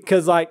would be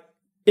because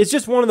it's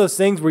just one of those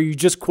things where you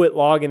just quit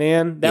logging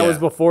in. That was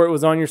before it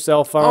was on your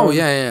cell phone. Oh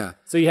yeah.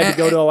 So you had to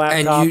go to a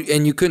laptop,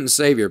 and you couldn't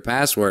save your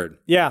password.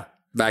 Yeah.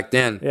 Back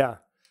then. Yeah.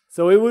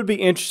 So it would be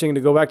interesting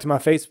to go back to my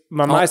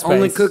MySpace.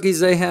 Only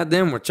cookies they had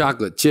then were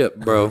chocolate chip,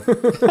 bro.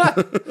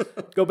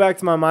 Go back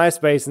to my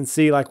MySpace and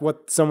see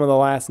what some of the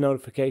last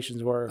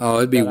notifications were. Oh,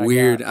 it'd be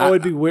weird.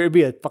 It'd be weird. It'd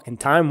be a fucking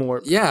time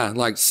warp. Yeah,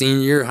 like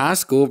senior year high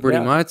school,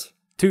 pretty much.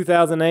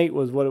 2008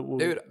 was what it was.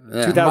 Dude,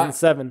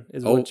 2007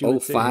 is what you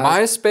would see.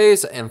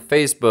 MySpace and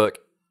Facebook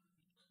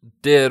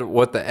did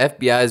what the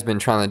FBI has been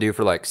trying to do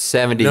for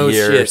 70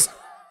 years. Shit.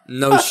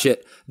 No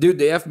shit. Dude,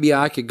 the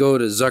FBI could go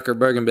to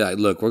Zuckerberg and be like,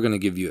 "Look, we're going to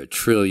give you $1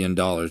 trillion.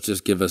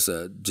 Just give us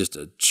a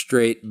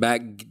straight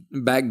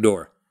back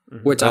door,"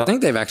 which I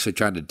think they've actually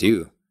tried to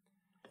do.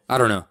 I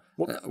don't know.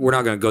 We're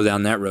not going to go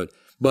down that road.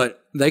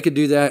 But they could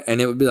do that, and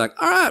it would be like,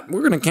 "All right,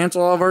 we're going to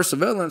cancel all of our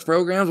surveillance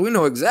programs. We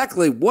know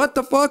exactly what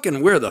the fuck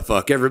and where the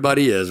fuck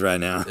everybody is right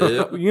now."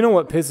 You know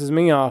what pisses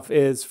me off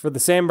is for the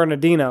San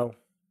Bernardino,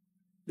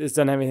 this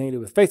doesn't have anything to do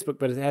with Facebook,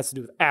 but it has to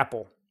do with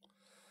Apple,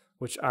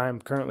 which I'm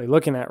currently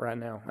looking at right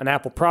now, an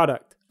Apple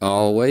product.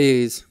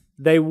 Always.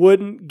 They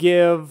wouldn't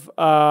give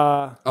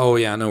oh,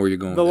 yeah, I know where you're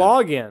going the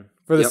login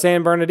for the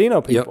San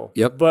Bernardino people.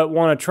 Yep. But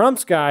one of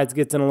Trump's guys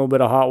gets in a little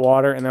bit of hot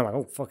water, and they're like,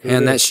 "Oh, fuck it.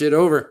 Hand that shit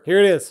over. Here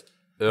it is.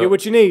 Get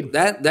what you need."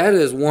 That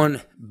is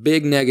one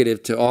big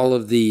negative to all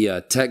of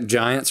the tech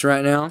giants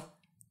right now.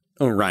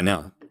 Oh, right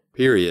now,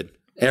 period,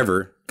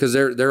 ever, because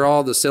they're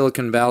all the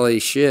Silicon Valley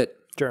shit.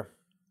 Sure.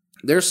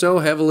 They're so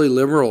heavily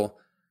liberal,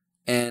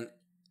 and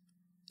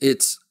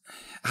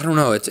I don't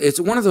know. It's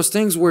one of those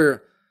things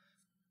where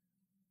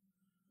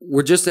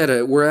we're just at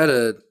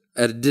a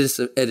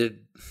disadvantage.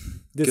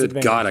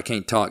 Good God, I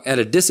can't talk. At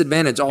a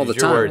disadvantage all the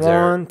time. Words,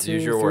 1, 2,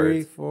 Use your 3,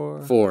 words.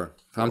 4. 4.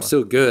 I'm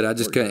still good. I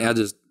just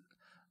couldn't.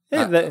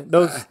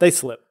 They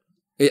slip.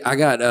 I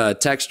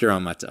got texture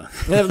on my tongue.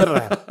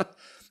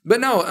 But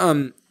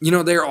no,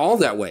 they're all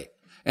that way.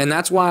 And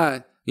that's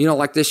why,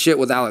 like this shit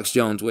with Alex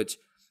Jones, which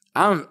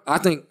I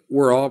think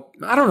we're all,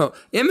 I don't know.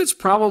 Emmett's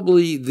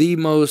probably the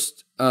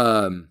most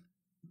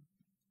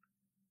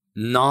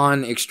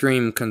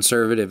non-extreme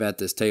conservative at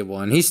this table,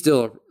 and he's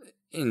still,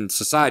 in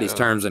society's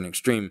terms, an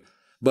extreme.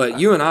 But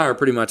you and I are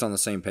pretty much on the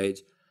same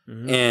page,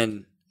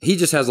 and he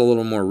just has a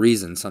little more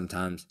reason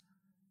sometimes.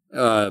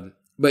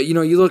 But, you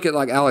know, you look at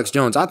like Alex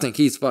Jones, I think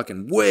he's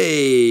fucking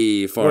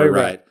way far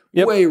right.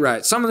 Yep. Way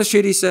right. Some of the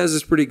shit he says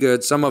is pretty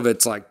good. Some of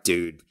it's like,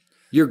 dude,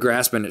 you're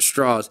grasping at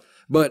straws.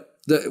 But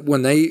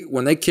when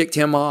they kicked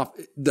him off,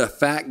 the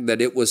fact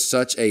that it was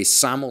such a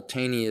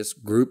simultaneous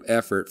group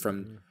effort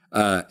from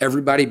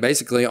everybody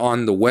basically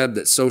on the web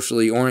that's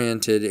socially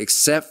oriented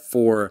except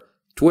for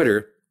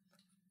Twitter,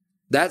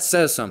 that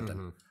says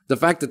something. The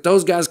fact that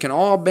those guys can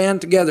all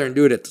band together and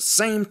do it at the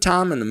same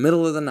time in the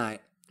middle of the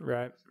night,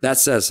 right? That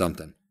says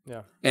something.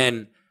 Yeah.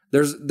 And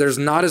there's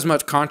not as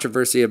much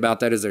controversy about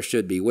that as there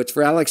should be, which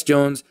for Alex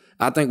Jones,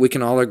 I think we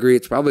can all agree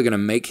it's probably going to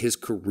make his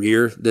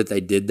career that they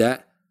did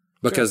that,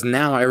 because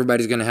now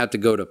everybody's going to have to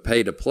go to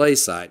pay-to-play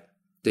site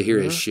to hear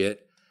his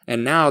shit.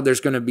 And now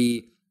there's going to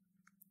be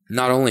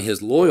not only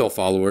his loyal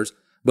followers,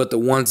 but the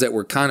ones that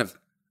were kind of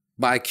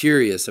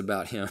bi-curious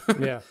about him.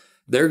 Yeah.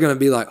 They're going to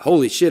be like,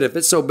 holy shit, if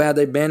it's so bad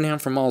they banned him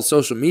from all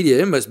social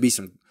media, it must be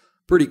some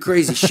pretty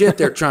crazy shit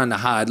they're trying to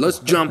hide. Let's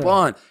jump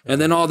on.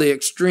 And then all the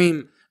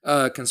extreme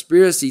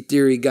conspiracy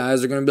theory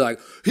guys are going to be like,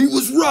 he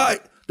was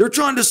right. They're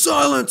trying to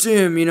silence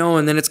him, you know,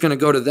 and then it's going to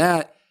go to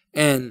that.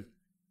 And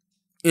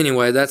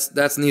anyway,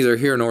 that's neither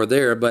here nor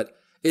there, but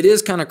it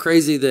is kind of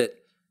crazy that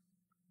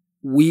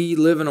we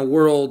live in a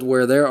world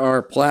where there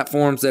are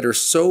platforms that are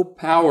so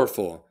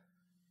powerful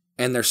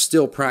and they're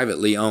still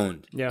privately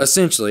owned. Yeah.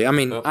 Essentially. I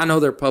mean, I know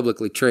they're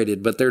publicly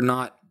traded, but they're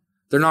not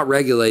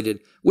regulated,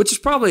 which is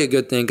probably a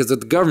good thing, because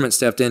if the government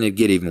stepped in, it'd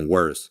get even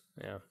worse.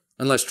 Yeah.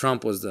 Unless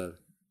Trump was the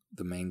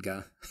main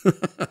guy.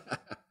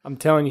 I'm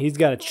telling you, he's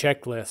got a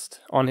checklist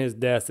on his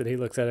desk that he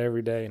looks at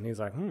every day, and he's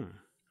like,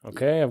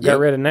 okay, I've got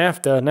rid of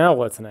NAFTA. Now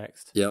what's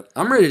next? Yep.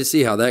 I'm ready to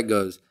see how that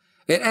goes.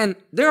 And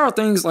there are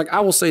things like,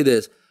 I will say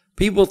this.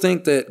 People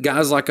think that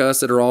guys like us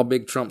that are all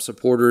big Trump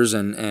supporters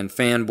and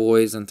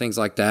fanboys and things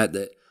like that,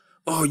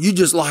 oh, you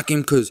just like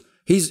him because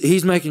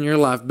he's making your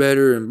life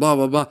better and blah,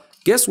 blah, blah.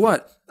 Guess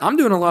what? I'm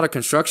doing a lot of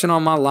construction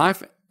on my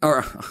life.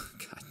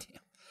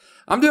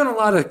 I'm doing a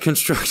lot of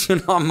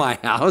construction on my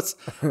house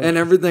and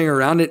everything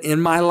around it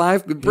in my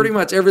life. Pretty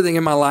much everything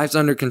in my life's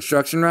under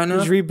construction right now.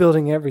 He's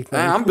rebuilding everything.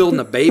 I'm building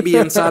a baby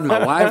inside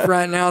my wife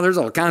right now. There's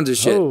all kinds of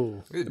shit.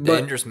 Oh, you're a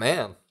dangerous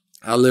man.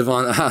 I live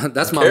on,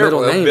 that's my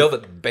middle name. Build a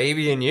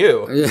baby in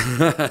you. Yeah.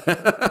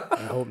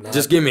 I hope not.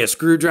 Just give me a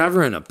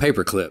screwdriver and a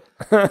paper clip.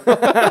 And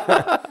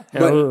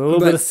a little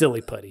bit of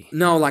silly putty.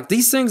 No, like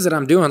these things that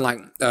I'm doing, like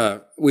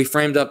we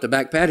framed up the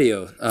back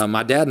patio,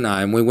 my dad and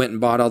I, and we went and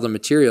bought all the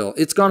material.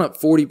 It's gone up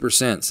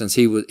 40%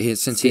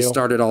 since he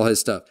started all his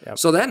stuff. Yep.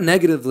 So that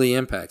negatively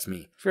impacts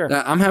me. Sure.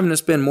 I'm having to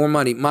spend more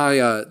money. My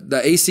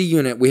the AC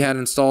unit we had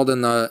installed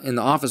in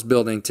the office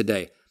building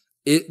today,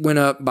 it went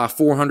up by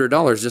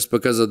 $400 just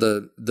because of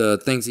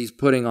the things he's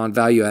putting on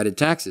value-added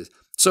taxes.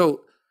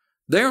 So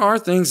there are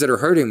things that are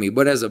hurting me,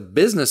 but as a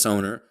business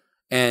owner,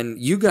 and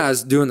you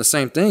guys doing the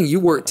same thing, you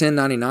work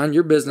 1099,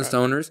 you're business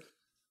owners.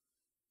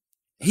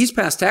 He's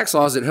passed tax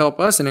laws that help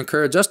us and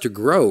encourage us to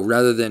grow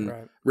rather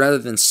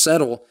than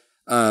settle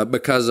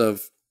because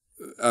of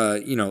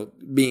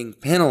being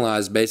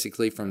penalized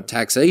basically from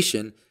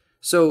taxation.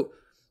 So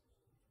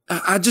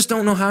I just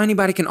don't know how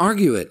anybody can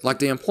argue it. Like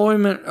the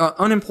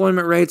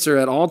unemployment rates are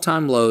at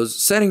all-time lows,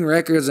 setting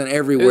records in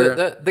everywhere.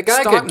 Dude, the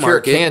guy could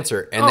cure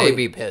cancer, and they'd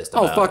be pissed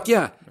about it. Oh, fuck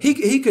yeah.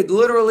 He could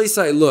literally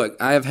say, look,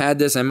 I have had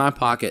this in my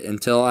pocket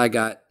until I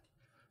got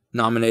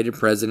nominated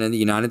president of the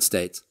United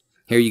States.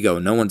 Here you go.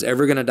 No one's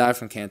ever going to die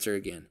from cancer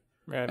again.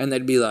 Right. And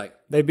they'd be like,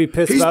 he's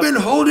been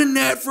holding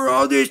that for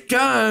all this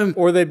time.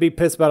 Or they'd be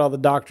pissed about all the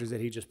doctors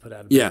that he just put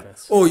out of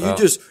business. Oh,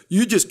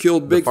 you just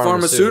killed Big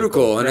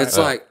Pharmaceutical. And it's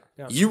like,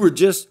 you were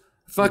just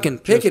fucking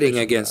picketing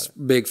against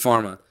Big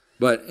Pharma.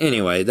 But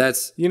anyway,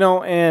 that's...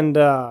 and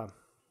I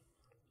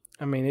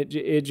mean,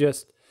 it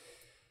just...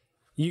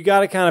 You got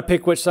to kind of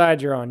pick which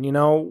side you're on.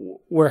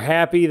 We're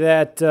happy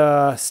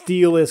that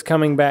steel is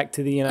coming back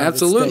to the United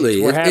States.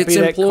 We're happy it's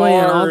that employing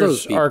cars all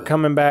those people. Are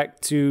coming back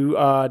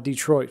to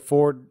Detroit.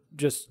 Ford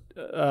just...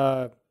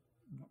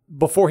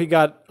 before he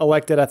got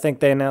elected, I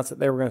think they announced that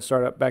they were going to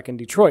start up back in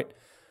Detroit.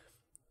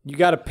 You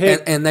got to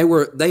pick, and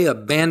they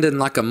abandoned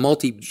like a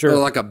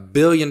like $1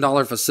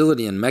 billion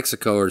facility in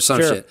Mexico or some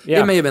shit.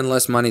 Yeah. It may have been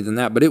less money than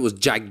that, but it was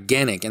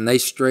gigantic, and they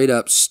straight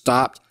up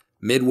stopped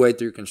midway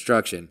through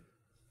construction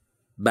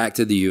back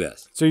to the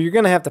U.S. So you're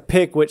going to have to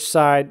pick which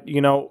side.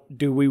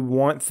 Do we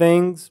want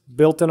things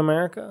built in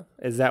America?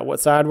 Is that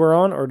what side we're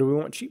on, or do we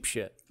want cheap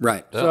shit?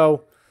 Right.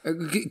 So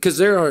because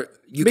there are.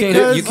 You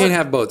can't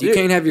have both. You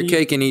can't have your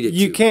cake and eat it.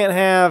 You too. Can't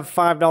have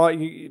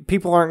 $5.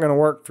 People aren't going to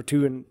work for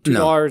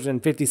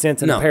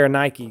 $2.50 in a pair of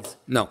Nikes.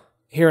 No,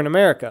 here in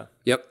America.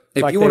 Yep.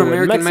 If you want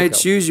American-made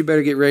shoes, you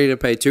better get ready to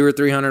pay $200 or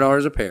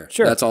 $300 a pair.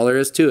 Sure, that's all there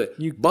is to it.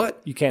 You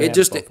can't.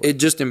 It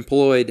just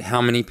employed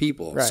how many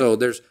people? Right. So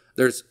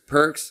there's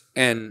perks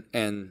and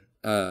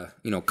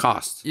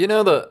costs. You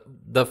know,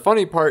 the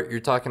funny part, you're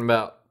talking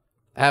about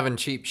having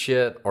cheap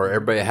shit or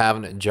everybody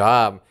having a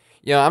job.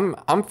 You know,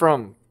 I'm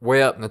from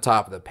way up in the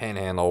top of the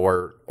panhandle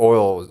where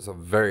oil is a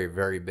very,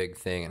 very big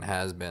thing and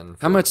has been.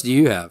 How much do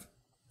you have?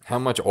 How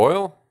much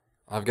oil?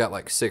 I've got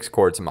like 6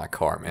 quarts in my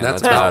car, man.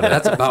 That's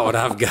about what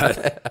I've got.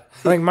 I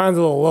think mine's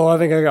a little low. I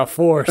think I got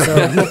 4.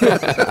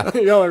 So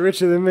y'all are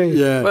richer than me.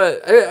 Yeah.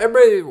 But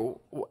everybody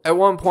at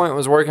one point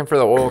was working for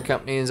the oil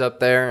companies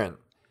up there. And,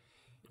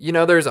 you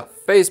know, there's a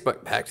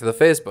Facebook, back to the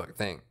Facebook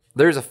thing.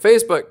 There's a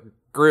Facebook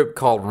group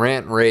called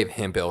Rant and Rave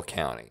Hemp Hill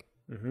County.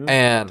 Mm-hmm.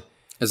 And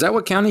is that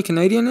what County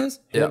Canadian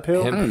is? Hemp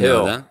Hill? Hemp I didn't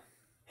Hill. know that.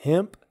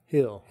 Hemp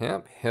Hill.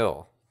 Hemp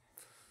Hill.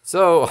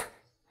 So,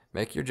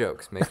 make your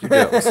jokes. Make your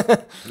jokes.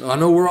 I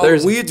know where all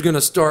the weed's going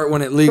to start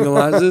when it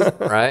legalizes.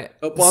 Right?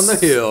 Up on the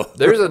hill.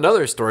 There's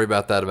another story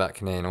about that about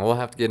Canadian. We'll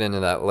have to get into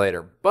that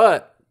later.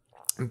 But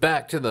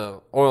back to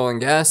the oil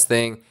and gas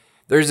thing.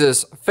 There's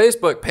this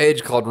Facebook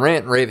page called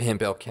Rant and Rave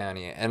Hemp Hill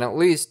County. And at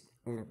least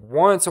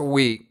once a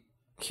week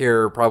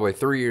here, probably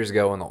 3 years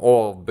ago when the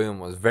oil boom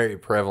was very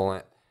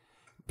prevalent,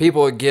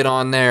 people would get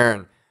on there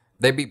and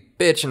they'd be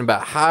bitching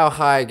about how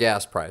high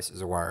gas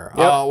prices were.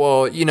 Yep. Oh,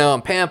 well, you know,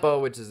 in Pampa,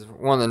 which is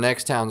one of the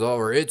next towns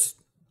over, it's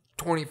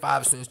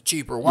 25 cents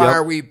cheaper. Why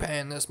are we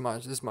paying this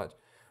much?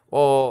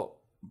 Well,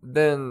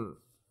 then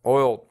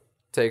oil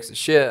takes a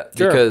shit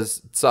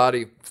because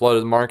Saudi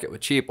flooded the market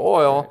with cheap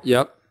oil.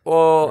 Yep.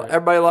 Well,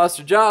 everybody lost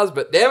their jobs,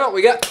 but damn it,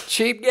 we got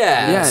cheap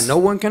gas. Yeah, no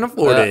one can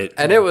afford it.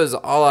 And it was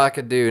all I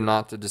could do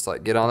not to just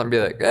like get on there and be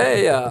like,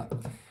 hey,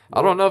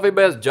 I don't know if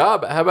anybody has a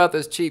job, but how about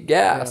this cheap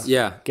gas?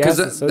 Yeah, Gas because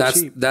is so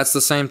cheap. that's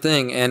the same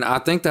thing. And I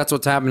think that's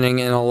what's happening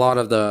in a lot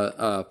of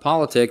the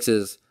politics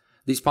is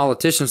these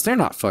politicians, they're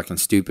not fucking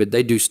stupid.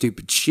 They do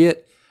stupid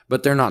shit,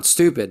 but they're not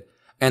stupid.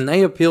 And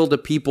they appeal to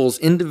people's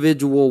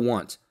individual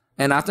wants.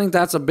 And I think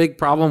that's a big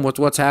problem with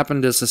what's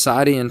happened to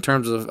society in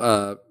terms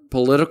of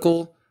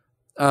political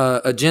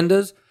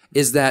agendas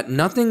is that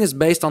nothing is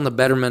based on the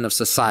betterment of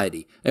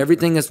society.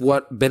 Everything is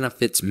what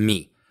benefits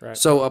me. Right.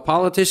 So a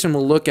politician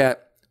will look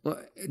at,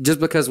 just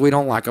because we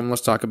don't like them,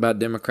 let's talk about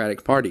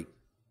Democratic Party.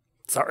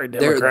 Sorry,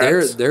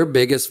 Democrats. Their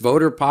biggest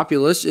voter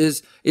populace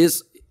is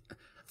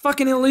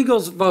fucking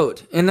illegals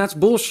vote, and that's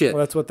bullshit.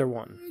 Well, that's what they're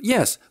wanting.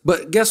 Yes,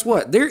 but guess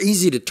what? They're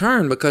easy to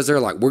turn because they're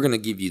like, we're going to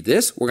give you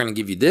this, we're going to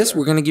give you this,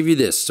 we're going to give you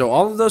this. So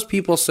all of those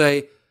people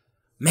say,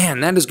 man,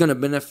 that is going to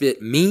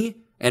benefit me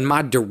and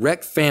my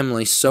direct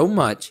family so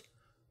much.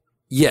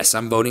 Yes,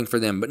 I'm voting for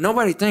them. But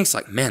nobody thinks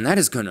like, man, that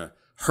is going to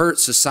hurt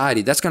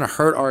society. That's going to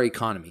hurt our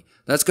economy.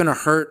 That's going to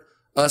hurt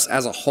us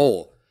as a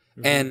whole.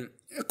 Mm-hmm. And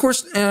of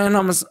course, and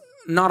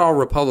not all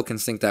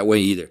Republicans think that way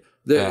either.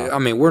 I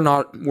mean, we're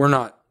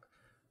not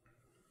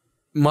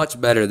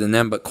much better than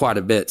them, but quite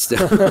a bit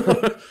still.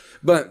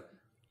 But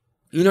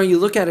you know, you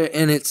look at it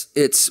and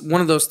it's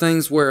one of those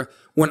things where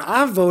when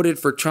I voted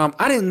for Trump,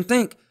 I didn't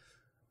think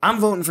I'm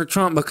voting for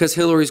Trump because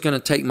Hillary's going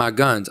to take my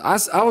guns.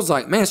 I was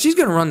like, man, she's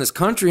going to run this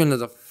country into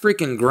the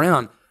freaking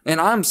ground. And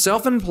I'm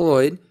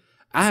self-employed.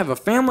 I have a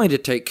family to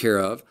take care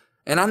of.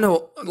 And I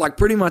know like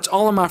pretty much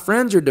all of my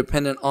friends are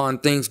dependent on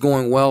things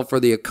going well for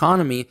the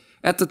economy.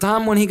 At the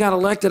time when he got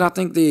elected, I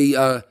think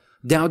the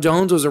Dow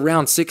Jones was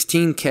around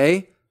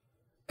 16K.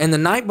 And the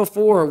night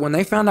before, when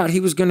they found out he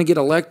was going to get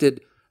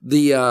elected,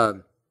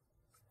 the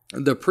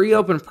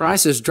pre-open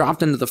prices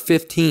dropped into the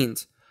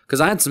 15s because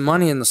I had some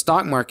money in the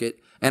stock market,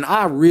 and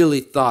I really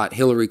thought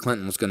Hillary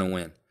Clinton was going to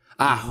win.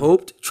 I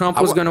hoped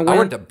Trump was going to win. I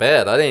went to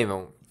bed. I didn't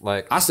even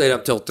I stayed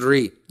up till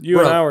 3. You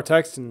and I were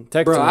texting.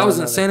 Bro, I was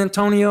in San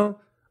Antonio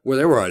where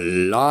there were a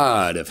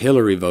lot of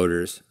Hillary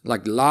voters,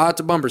 like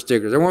lots of bumper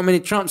stickers. There weren't many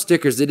Trump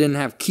stickers that didn't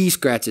have key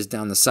scratches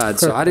down the side,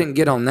 so I didn't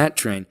get on that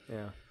train.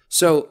 Yeah.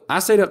 So I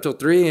stayed up till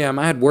 3 a.m.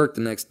 I had work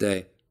the next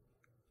day.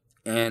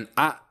 And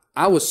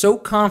I was so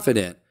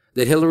confident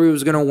that Hillary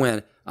was going to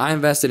win, I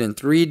invested in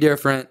 3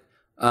 different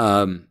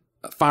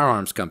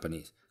firearms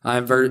companies. I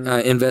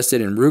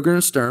invested in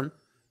Ruger & Sturm.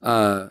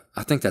 I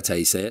think that's how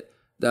you say it,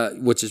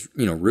 which is,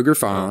 Ruger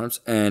Firearms.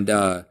 And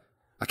I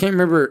can't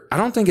remember. I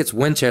don't think it's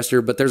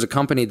Winchester, but there's a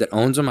company that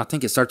owns them. I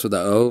think it starts with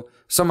an O.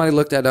 Somebody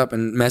looked that up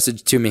and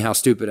messaged to me how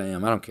stupid I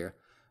am. I don't care.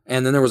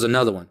 And then there was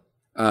another one.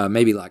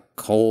 Maybe like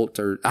Colt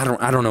or I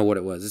don't know what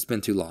it was. It's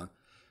been too long.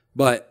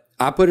 But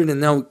I put it in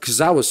there because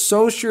I was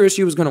so sure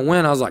she was going to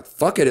win. I was like,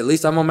 fuck it. At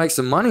least I'm going to make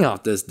some money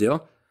off this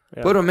deal.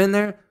 Yeah. Put them in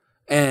there.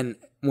 And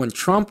when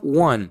Trump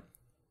won,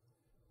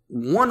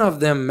 one of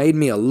them made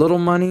me a little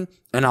money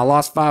and I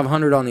lost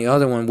 $500 on the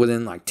other one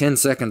within like 10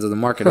 seconds of the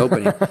market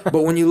opening.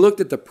 But when you looked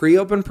at the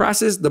pre-open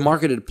prices, the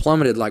market had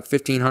plummeted like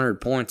 1,500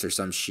 points or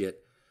some shit.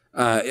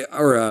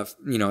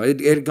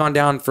 It had gone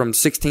down from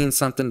 16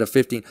 something to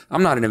 15.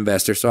 I'm not an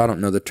investor, so I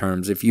don't know the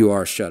terms. If you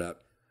are, shut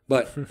up.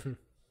 But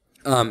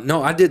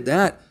no, I did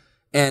that,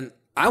 and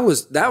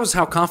that was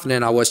how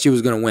confident I was she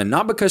was going to win.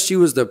 Not because she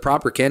was the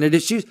proper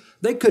candidate.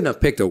 They couldn't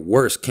have picked a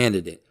worse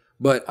candidate.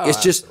 But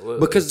it's just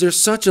because there's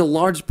such a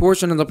large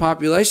portion of the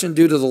population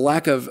due to the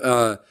lack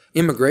of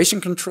immigration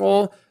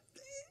control.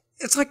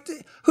 It's like,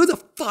 who the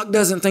fuck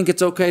doesn't think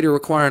it's okay to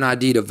require an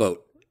ID to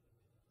vote?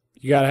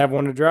 You got to have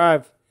one to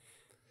drive.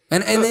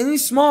 And in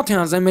these small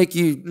towns, they make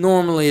you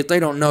normally, if they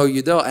don't know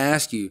you, they'll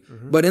ask you.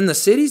 But in the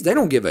cities, they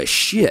don't give a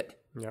shit.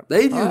 Yep.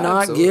 They do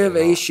not give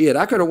a shit.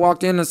 I could have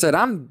walked in and said,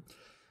 I'm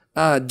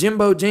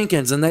Jimbo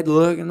Jenkins, and they'd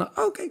look and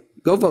okay,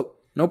 go vote.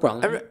 No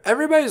problem.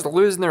 Everybody's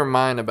losing their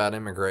mind about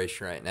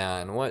immigration right now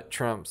and what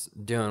Trump's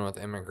doing with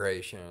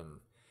immigration.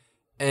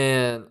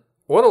 And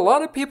what a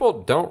lot of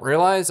people don't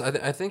realize,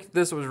 I think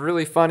this was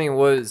really funny,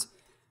 was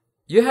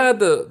you had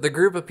the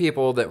group of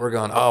people that were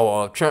going, oh,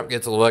 well, if Trump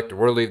gets elected,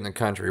 we're leaving the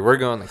country. We're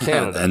going to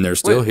Canada. And they're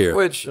still here.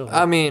 Which,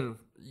 I mean,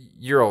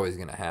 you're always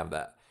going to have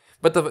that.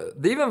 But the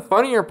even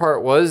funnier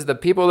part was the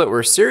people that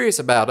were serious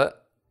about it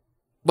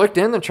looked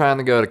into trying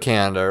to go to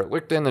Canada or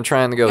looked into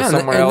trying to go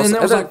somewhere else. And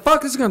then was like,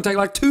 fuck, this is going to take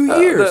like 2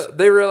 years.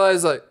 They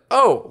realized, like,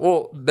 oh,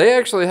 well, they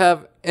actually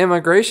have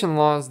immigration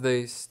laws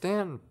they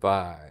stand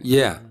by.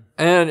 Yeah.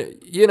 And,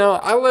 you know,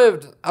 I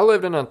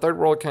lived in a third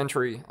world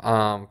country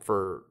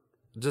for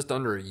just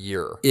under a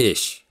year.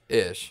 Ish.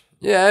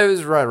 Yeah, it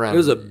was right around. It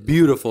was a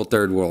beautiful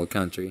third world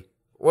country.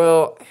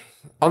 Well,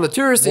 on the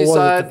touristy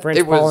side, it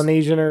French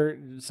Polynesian or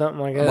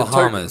something like that.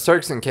 Bahamas.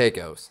 Turks and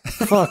Caicos.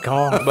 Fuck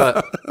off.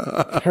 But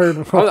I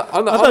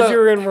thought you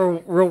were in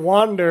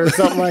Rwanda or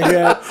something like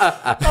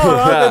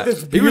that.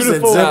 This he was in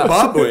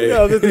Zimbabwe.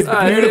 This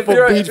beautiful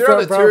if you're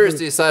on the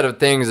touristy side of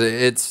things,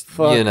 it's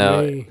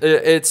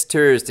it's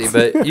touristy.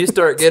 But you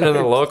start getting on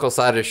the local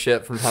side of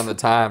shit from time to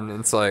time, and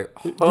it's like,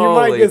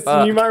 holy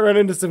fuck. You might run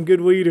into some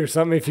good weed or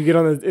something if you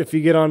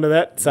get onto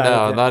that side.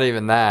 No, not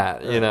even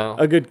that. You know,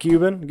 a good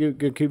Cuban,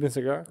 good Cuban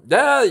cigar.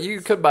 Yeah,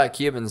 you could buy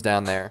Cubans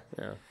down there.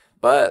 Yeah.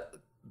 But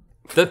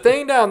the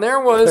thing down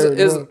there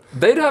is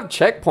they'd have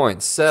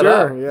checkpoints set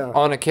up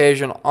on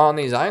occasion on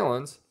these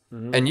islands,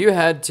 and you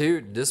had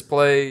to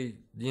display,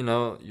 you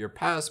know, your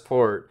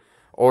passport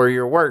or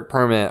your work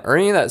permit or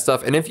any of that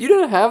stuff. And if you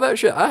didn't have that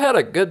shit, I had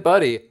a good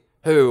buddy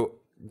who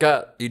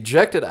got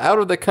ejected out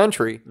of the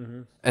country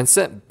and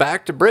sent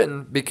back to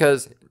Britain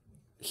because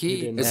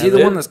is he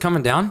the one that's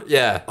coming down?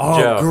 Yeah.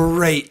 Oh, Joe.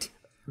 Great.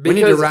 We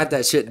need to write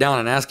that shit down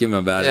and ask him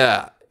about it.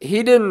 Yeah.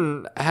 He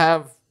didn't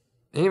have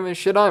any of his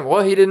shit on him.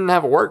 Well, he didn't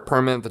have a work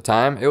permit at the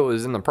time. It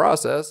was in the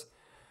process.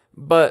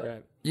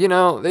 But, you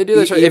know, they do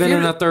that shit. Even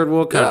in a third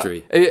world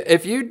country.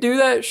 If you do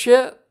that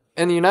shit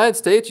in the United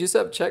States, you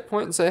set up a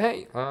checkpoint and say,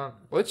 hey,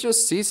 let's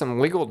just see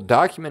some legal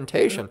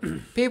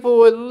documentation. People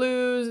would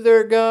lose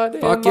their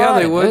goddamn mind. Yeah,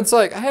 they would. And it's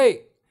like,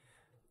 hey,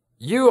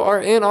 you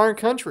are in our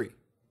country.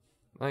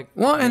 Like,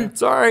 well, and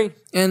sorry.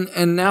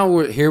 And now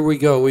here we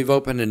go. We've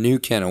opened a new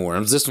can of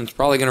worms. This one's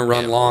probably going to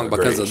run long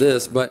because of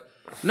this. But,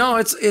 no,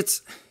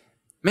 it's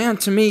man,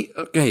 to me,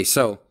 okay,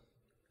 so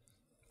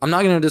I'm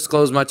not going to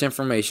disclose much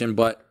information,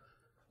 but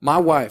my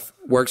wife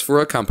works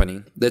for a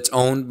company that's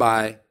owned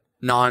by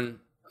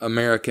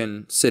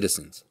non-American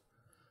citizens.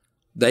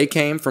 They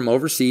came from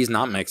overseas,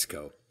 not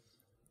Mexico.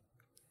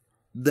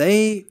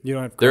 They're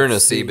in a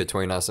sea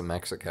between us and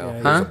Mexico.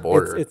 Yeah, there's a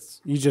border.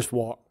 You just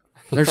walk.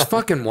 There's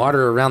fucking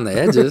water around the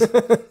edges.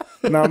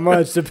 Not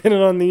much,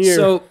 depending on the year.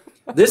 So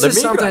this is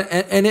something,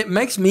 and it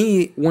makes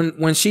me,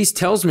 when she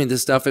tells me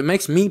this stuff, it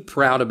makes me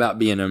proud about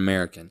being an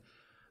American.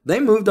 They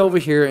moved over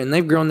here, and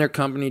they've grown their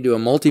company to a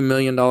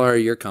multi-million-dollar a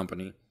year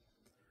company.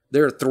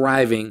 They're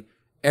thriving.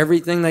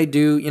 Everything they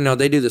do, you know,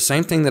 they do the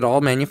same thing that all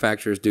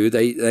manufacturers do.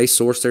 They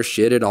source their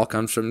shit. It all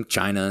comes from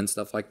China and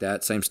stuff like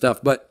that, same stuff.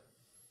 But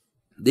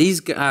these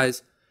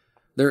guys,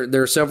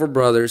 they're several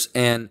brothers,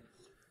 and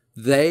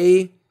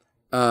they...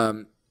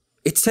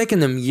 it's taken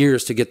them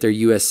years to get their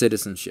U.S.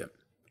 citizenship.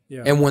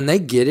 Yeah. And when they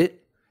get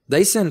it,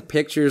 they send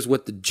pictures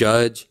with the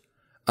judge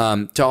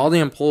to all the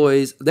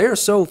employees. They are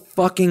so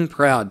fucking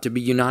proud to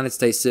be United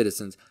States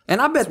citizens.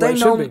 And I bet they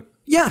know.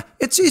 Yeah,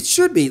 it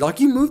should be. Like,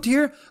 you moved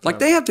here. Like,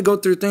 they have to go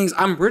through things.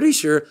 I'm pretty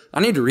sure. I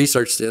need to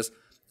research this.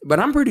 But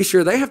I'm pretty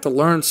sure they have to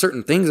learn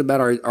certain things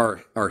about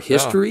our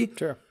history. Oh,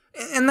 sure.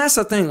 And that's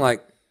the thing.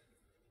 Like,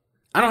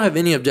 I don't have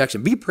any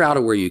objection. Be proud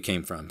of where you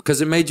came from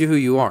because it made you who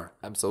you are.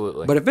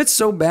 Absolutely. But if it's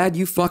so bad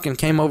you fucking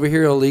came over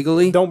here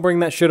illegally, don't bring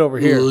that shit over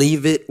here.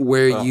 Leave it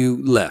where you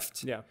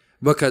left. Yeah.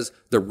 Because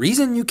the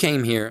reason you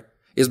came here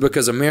is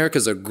because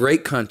America's a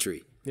great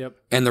country. Yep.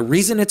 And the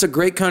reason it's a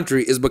great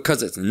country is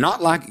because it's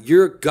not like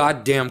your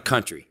goddamn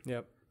country.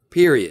 Yep.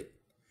 Period.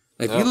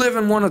 If you live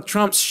in one of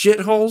Trump's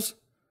shitholes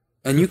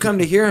and you come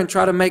to here and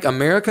try to make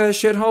America a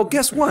shithole,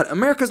 guess what?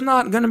 America's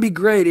not going to be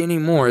great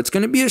anymore. It's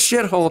going to be a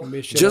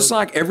shithole, just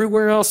like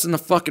everywhere else in the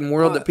fucking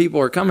world that people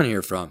are coming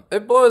here from.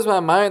 It blows my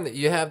mind that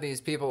you have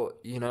these people,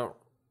 you know,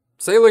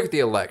 say look at the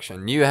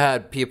election. You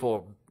had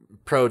people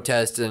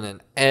protesting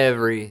in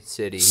every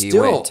city he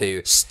went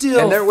to.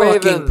 And they're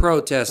fucking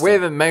protesting.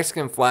 Waving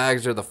Mexican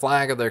flags or the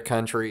flag of their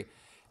country.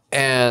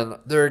 And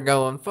they're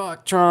going,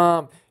 fuck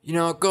Trump. You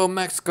know, go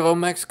Mexico,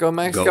 Mexico,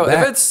 Mexico.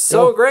 If it's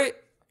so great,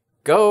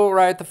 go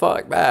right the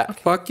fuck back.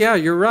 Fuck yeah,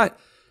 you're right.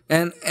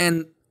 And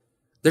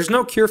there's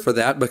no cure for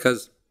that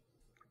because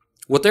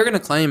what they're going to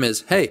claim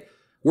is, hey,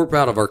 we're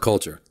proud of our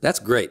culture. That's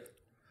great.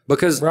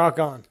 Because rock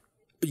on.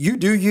 You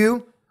do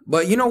you.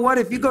 But you know what?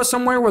 If you go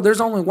somewhere where there's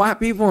only white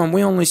people and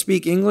we only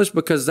speak English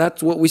because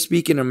that's what we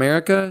speak in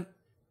America,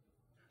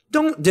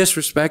 don't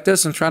disrespect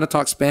us and try to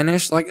talk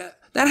Spanish. Like,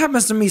 that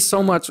happens to me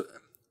so much.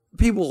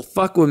 People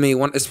fuck with me,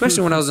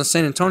 especially when I was in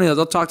San Antonio.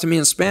 They'll talk to me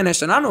in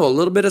Spanish, and I know a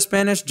little bit of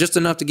Spanish, just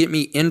enough to get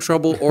me in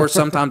trouble or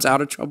sometimes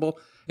out of trouble.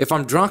 If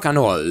I'm drunk, I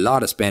know a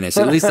lot of Spanish.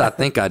 At least I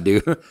think I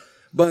do.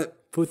 But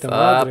Puta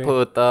madre.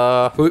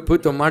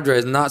 puto madre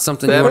is not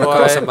something you want to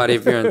call somebody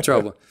if you're in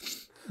trouble.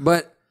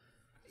 But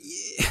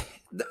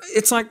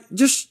it's like,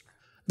 just,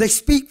 they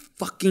speak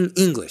fucking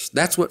English.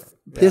 That's what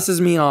pisses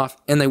me off,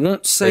 and they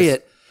won't say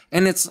it.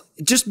 And it's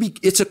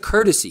a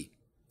courtesy.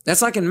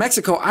 That's like in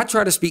Mexico. I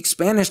try to speak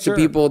Spanish to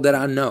people that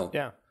I know.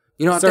 Yeah.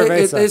 You know,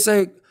 they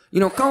say,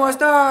 ¿cómo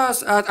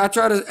estás?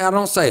 I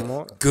don't say,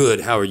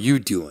 good, how are you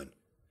doing?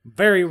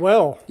 Very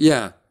well.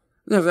 Yeah.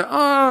 They're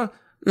like,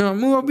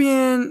 muy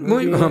bien,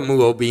 muy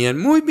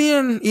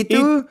bien, ¿y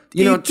tú?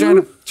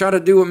 Try to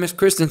do what Miss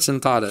Christensen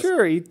taught us.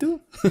 Sure, ¿y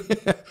tú?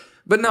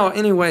 But no,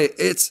 anyway,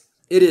 it's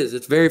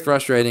very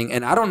frustrating,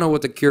 and I don't know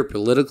what the cure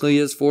politically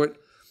is for it.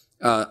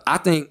 I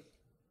think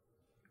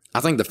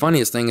the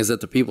funniest thing is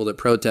that the people that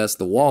protest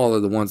the wall are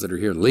the ones that are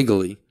here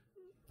legally.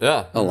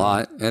 Yeah. A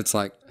lot. And it's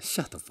like,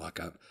 shut the fuck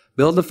up.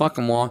 Build the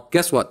fucking wall.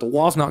 Guess what? The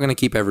wall's not going to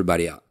keep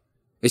everybody out.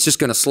 It's just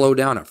going to slow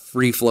down a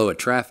free flow of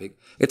traffic.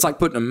 It's like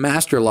putting a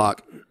master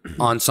lock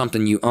on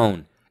something you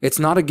own. It's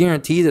not a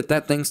guarantee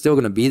that thing's still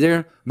going to be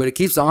there, but it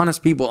keeps the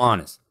honest people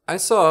honest. I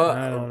saw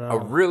a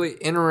really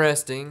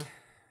interesting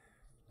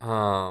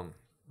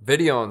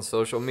video on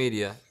social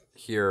media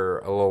here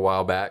a little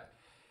while back.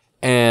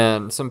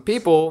 And some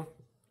people,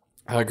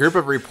 a group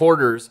of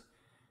reporters,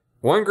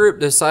 one group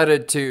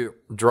decided to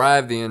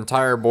drive the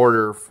entire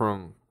border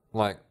from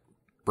like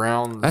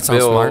Brownsville. That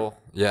sounds smart.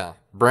 Yeah.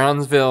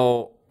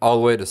 Brownsville all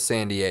the way to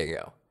San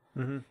Diego.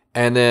 Mm-hmm.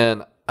 And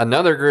then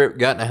another group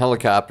got in a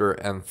helicopter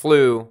and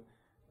flew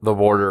the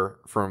border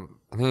from,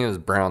 I think it was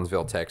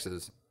Brownsville,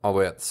 Texas, all the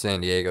way up to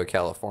San Diego,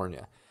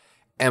 California.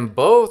 And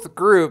both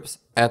groups,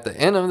 at the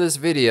end of this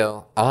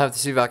video, I'll have to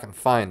see if I can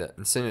find it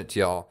and send it to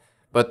y'all.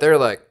 But they're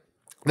like,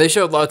 they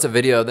showed lots of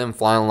video of them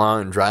flying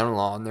along and driving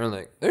along. And they're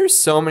like, there's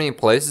so many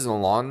places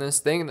along this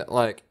thing that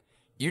like,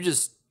 you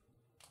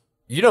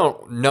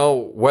don't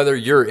know whether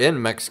you're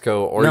in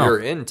Mexico or you're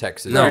in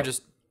Texas. No. You're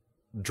just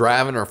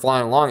driving or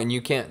flying along and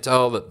you can't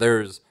tell that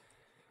there's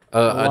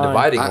a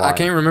dividing line. I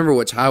can't remember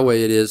which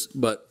highway it is,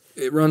 but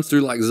it runs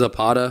through like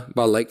Zapata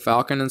by Lake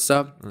Falcon and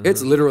stuff. Mm-hmm.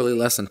 It's literally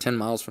less than 10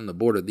 miles from the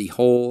border. The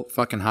whole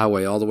fucking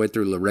highway all the way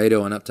through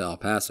Laredo and up to El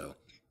Paso.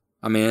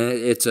 I mean,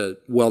 it's a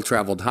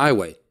well-traveled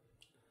highway.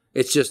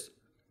 It's just,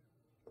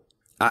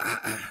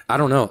 I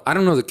don't know. I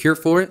don't know the cure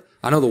for it.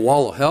 I know the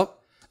wall will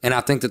help. And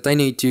I think that they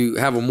need to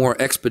have a more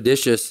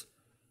expeditious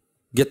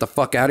get the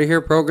fuck out of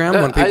here program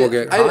when people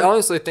get caught. I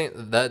honestly think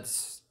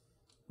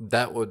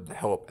that would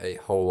help a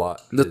whole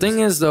lot. The thing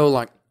is, though,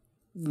 like,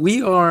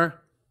 we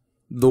are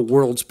the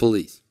world's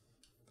police.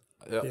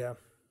 Yeah.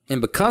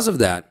 And because of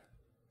that,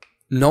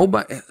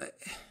 nobody,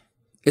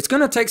 it's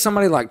going to take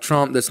somebody like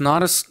Trump that's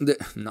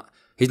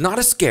he's not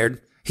as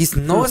scared. He's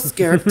not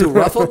scared to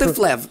ruffle the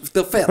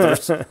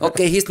feathers.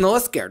 Okay, he's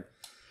not scared.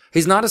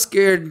 He's not as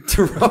scared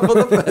to ruffle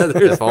the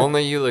feathers. If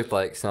only you looked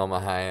like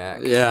Selma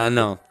Hayek. Yeah, I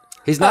know.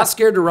 He's not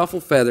scared to ruffle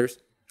feathers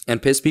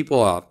and piss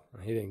people off.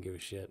 He didn't give a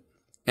shit.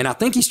 And I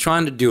think he's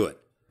trying to do it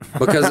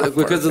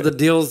because of the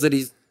deals that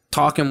he's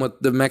talking with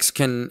the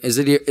Mexican.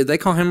 They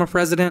call him a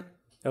president?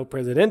 El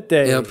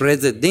Presidente. El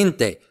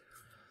Presidente.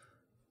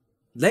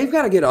 They've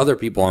got to get other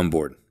people on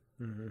board.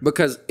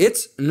 Because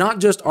it's not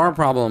just our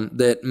problem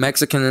that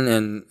Mexican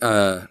and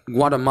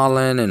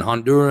Guatemalan and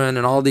Honduran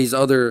and all these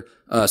other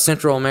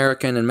Central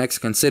American and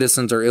Mexican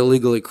citizens are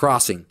illegally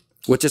crossing,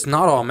 which is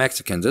not all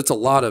Mexicans. It's a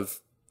lot of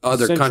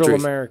other countries. Central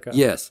America.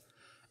 Yes.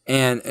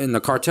 And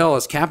the cartel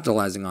is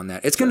capitalizing on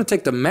that. It's going to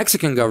take the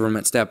Mexican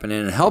government stepping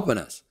in and helping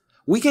us.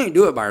 We can't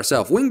do it by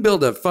ourselves. We can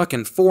build a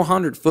fucking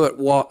 400-foot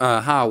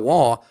high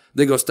wall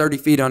that goes 30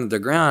 feet under the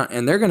ground,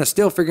 and they're going to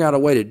still figure out a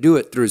way to do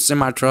it through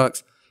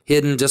semi-trucks,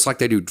 hidden, just like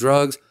they do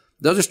drugs.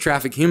 They'll just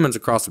traffic humans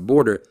across the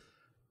border.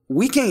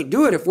 We can't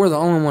do it if we're the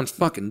only ones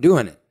fucking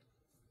doing it.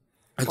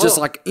 It's just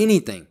like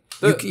anything.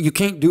 You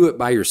can't do it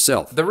by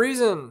yourself. The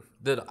reason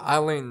that I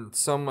lean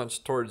so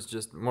much towards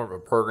just more of a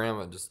program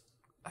of just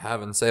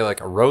having, say, like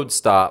a road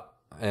stop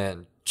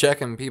and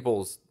checking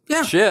people's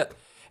shit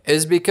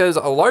is because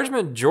a large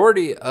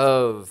majority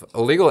of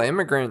illegal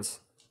immigrants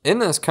in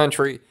this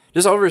country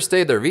just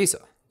overstayed their visa.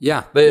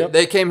 Yeah.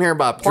 They came here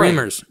by plane.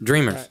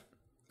 Dreamers. Right.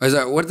 Is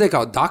that what do they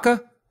call it?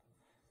 DACA?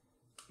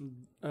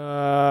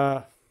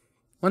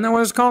 Wasn't that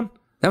what it's called?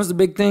 That was the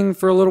big thing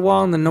for a little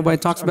while, and then nobody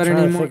talks about it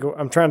anymore.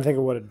 I'm trying to think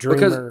of what a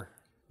dreamer.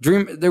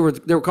 They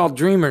were called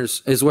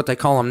dreamers, is what they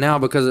call them now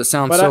because it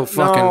sounds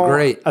fucking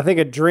great. I think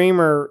a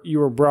dreamer, you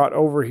were brought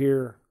over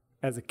here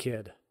as a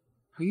kid.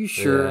 Are you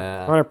sure?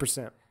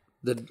 100%.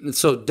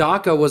 So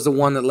DACA was the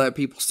one that let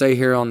people stay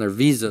here on their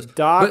visas.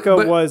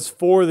 DACA was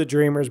for the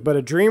dreamers, but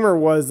a dreamer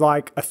was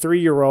like a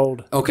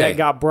 3-year-old that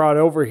got brought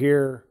over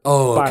here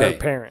by her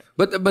parent.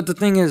 But the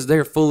thing is,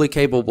 they're fully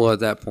capable at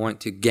that point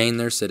to gain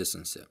their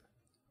citizenship.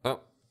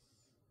 Oh,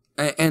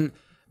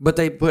 but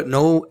they put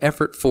no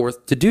effort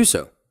forth to do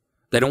so.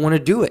 They don't want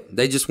to do it.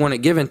 They just want it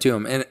given to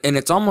them. And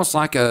it's almost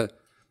like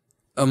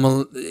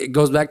it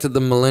goes back to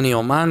the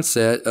millennial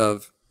mindset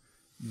of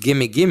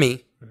gimme,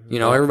 gimme. You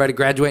know, everybody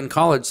graduating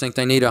college think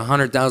they need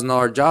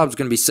 $100,000 job is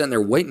going to be sitting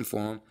there waiting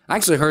for them. I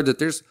actually heard that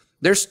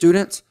there's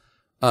students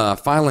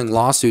filing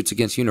lawsuits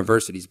against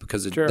universities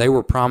because they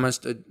were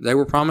promised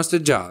a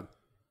job,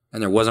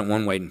 and there wasn't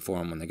one waiting for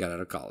them when they got out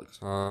of college.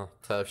 Oh,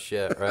 tough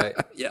shit, right?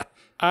 Yeah.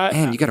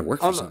 Man, you got to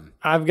work for something.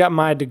 I've got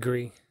my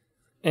degree,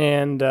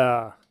 and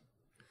I'm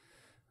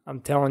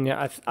telling you,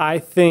 I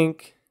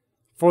think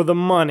for the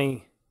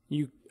money,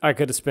 I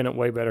could have spent it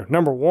way better.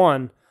 Number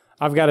one,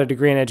 I've got a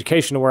degree in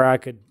education to where I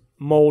could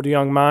mold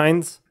young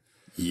minds.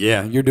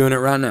 Yeah, you're doing it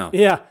right now.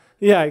 Yeah,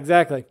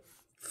 exactly.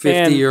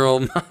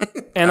 50-year-old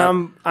mind. And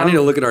I need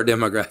to look at our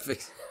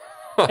demographics.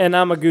 And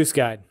I'm a goose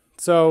guide.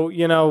 So,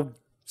 you know.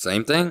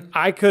 Same thing.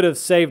 I could have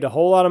saved a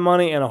whole lot of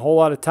money and a whole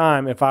lot of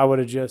time if I would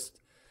have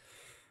just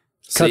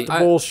cut the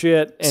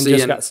bullshit and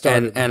just got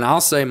started. And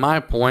I'll say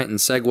my point and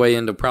segue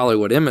into probably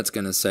what Emmett's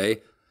going to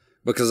say,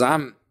 because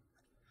I've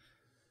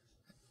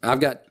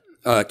got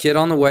a kid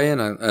on the way and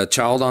a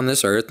child on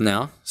this earth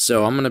now.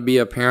 So I'm going to be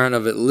a parent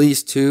of at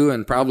least 2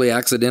 and probably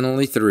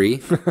accidentally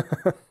 3.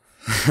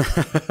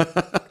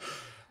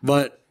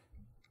 But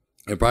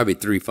it'll probably be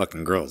 3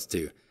 fucking girls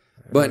too.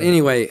 But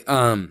anyway,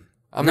 I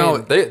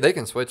mean, they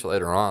can switch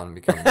later on and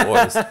become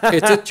boys.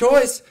 It's a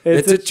choice.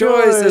 It's a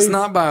choice. It's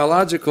not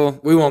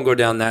biological. We won't go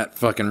down that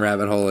fucking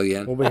rabbit hole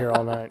again. We'll be here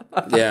all night.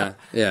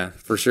 Yeah,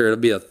 for sure. It'll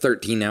be a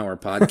 13-hour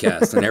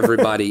podcast, and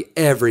everybody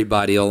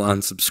will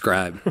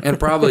unsubscribe, and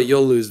probably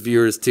you'll lose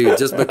viewers too,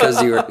 just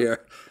because you were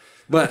here.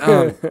 But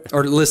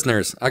or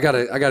listeners, I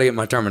gotta get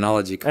my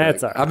terminology correct.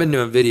 That's all right. I've been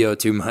doing video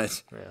too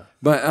much. Yeah.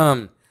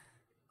 But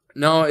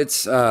no,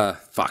 it's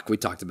fuck. We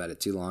talked about it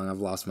too long. I've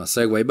lost my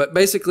segue. But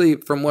basically,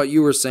 from what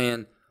you were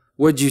saying,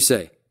 what'd you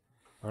say?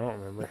 I don't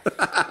remember.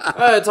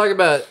 Talk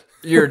about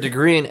your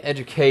degree in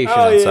education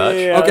and such.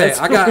 Yeah, okay,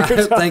 I got.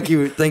 Thank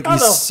you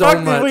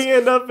so much. Did we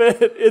end up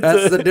at?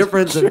 That's the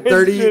difference in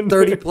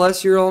 30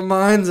 plus year old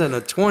minds and a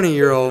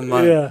 20-year-old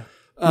mind. Yeah.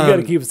 You got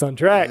to keep us on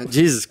track.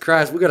 Jesus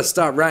Christ, we got to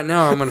stop right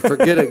now or I'm going to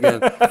forget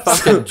again.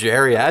 Fucking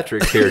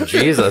geriatrics here,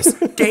 Jesus.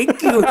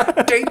 Thank you,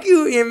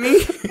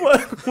 Emmy.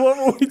 What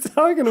were we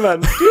talking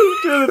about? Two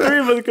of the 3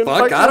 of us couldn't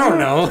Fuck, I don't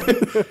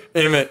know.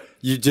 Emmett,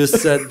 you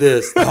just said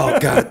this. Oh,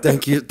 God,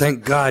 thank you.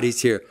 Thank God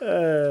he's here.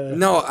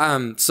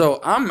 So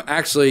I'm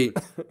actually,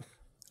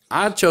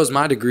 I chose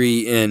my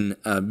degree in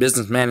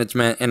business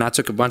management, and I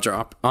took a bunch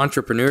of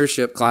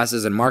entrepreneurship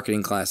classes and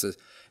marketing classes.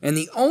 And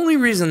the only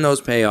reason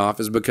those pay off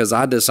is because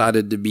I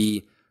decided to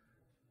be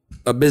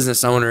a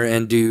business owner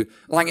and do,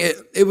 like,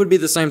 it would be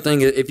the same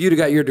thing. If you'd have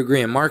got your degree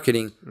in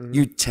marketing,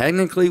 you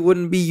technically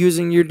wouldn't be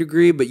using your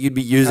degree, but you'd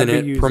be using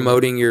it,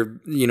 promoting your,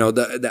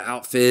 the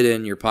outfit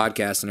and your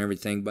podcast and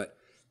everything. But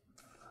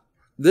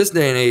this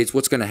day and age,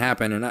 what's going to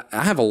happen, and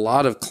I have a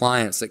lot of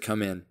clients that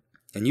come in,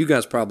 and you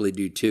guys probably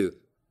do too,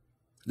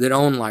 that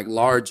own like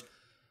large,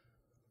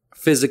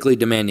 physically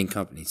demanding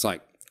companies,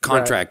 like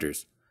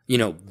contractors.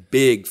 Right.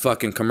 Big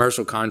fucking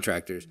commercial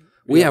contractors.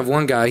 We have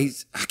one guy,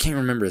 I can't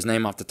remember his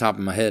name off the top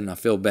of my head, and I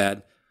feel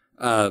bad.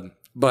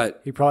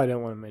 But he probably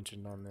didn't want to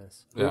mention on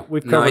this. Yeah.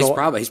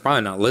 He's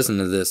probably not listening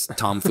to this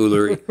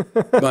tomfoolery.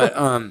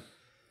 But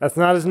that's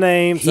not his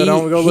name, so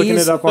don't go looking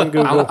it up on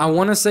Google. I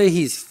want to say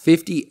he's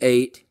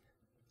 58,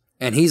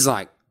 and he's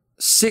like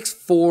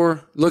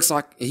 6'4", looks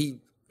like he,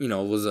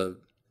 was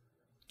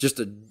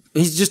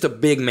he's just a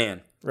big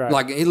man. Right.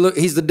 Like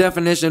he's the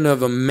definition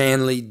of a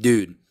manly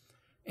dude.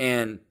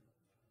 And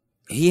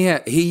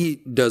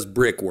he does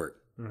brickwork.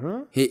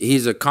 Mm-hmm.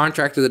 He's a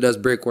contractor that does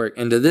brickwork.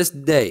 And to this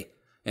day,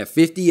 at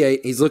 58,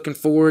 he's looking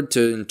forward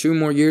to, in 2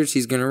 more years,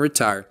 he's going to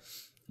retire.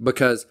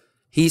 Because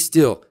he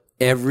still,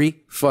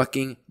 every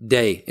fucking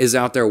day, is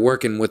out there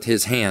working with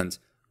his hands,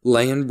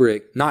 laying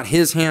brick. Not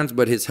his hands,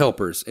 but his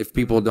helpers, if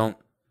people don't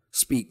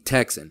speak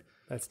Texan.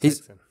 That's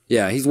Texan.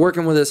 He's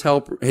working with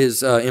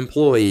his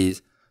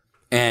employees.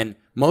 And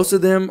most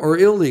of them are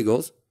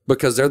illegals,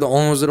 because they're the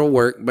only ones that'll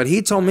work. But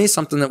he told me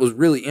something that was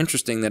really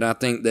interesting that I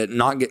think that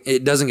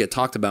it doesn't get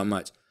talked about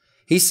much.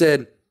 He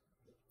said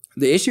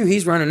the issue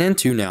he's running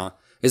into now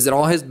is that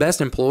all his best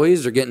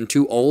employees are getting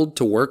too old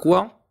to work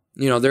well.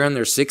 They're in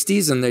their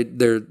 60s and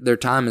their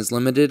time is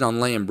limited on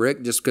laying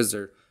brick just because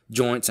their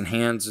joints and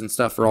hands and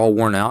stuff are all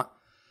worn out.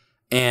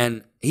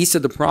 And he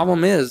said the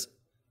problem is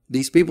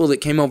these people that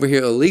came over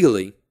here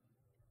illegally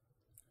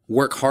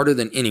work harder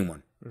than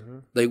anyone. Mm-hmm.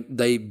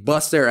 They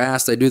bust their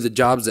ass. They do the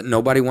jobs that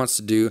nobody wants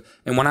to do.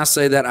 And when I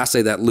say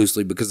that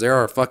loosely because there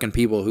are fucking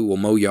people who will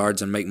mow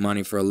yards and make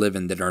money for a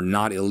living that are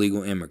not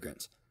illegal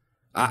immigrants.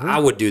 Mm-hmm. I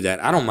would do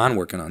that. I don't mind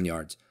working on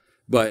yards.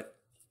 But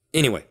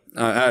anyway,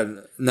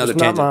 another tangent.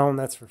 Not my own.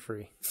 That's for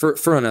free.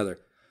 For another.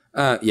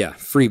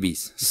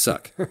 Freebies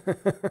suck.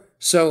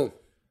 So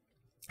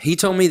he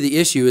told me the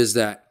issue is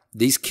that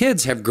these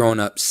kids have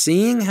grown up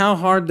seeing how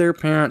hard their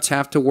parents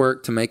have to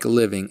work to make a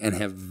living and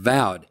have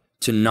vowed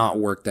to not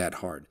work that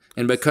hard.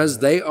 And because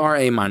they are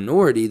a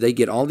minority, they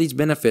get all these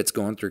benefits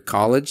going through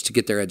college to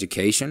get their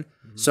education.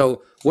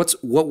 So what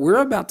we're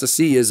about to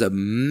see is a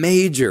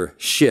major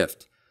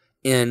shift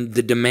in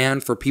the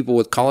demand for people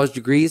with college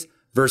degrees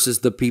versus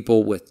the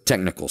people with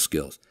technical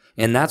skills.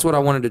 And that's what I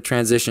wanted to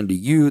transition to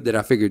you, that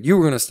I figured you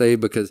were going to say,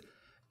 because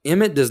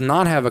Emmett does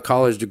not have a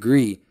college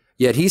degree,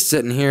 yet he's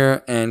sitting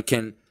here and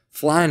can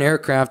fly an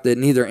aircraft that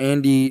neither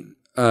Andy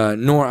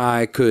nor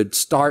I could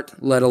start,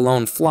 let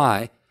alone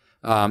fly.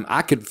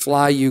 I could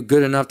fly you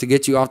good enough to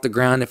get you off the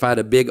ground if I had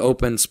a big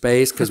open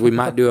space, because we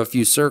might do a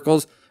few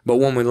circles, but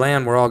when we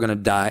land, we're all going to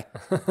die.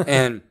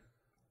 And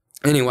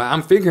anyway,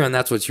 I'm figuring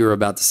that's what you were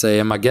about to say.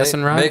 Am I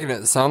guessing right? Making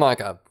it sound like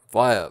I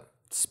fly a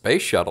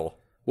space shuttle.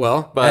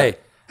 Well, But-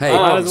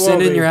 hey,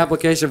 send in your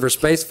application for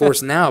Space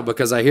Force now,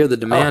 because I hear the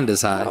demand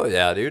is high. Oh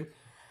yeah, dude.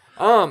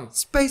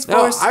 Space No,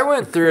 Force. I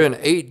went through an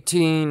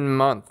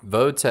 18-month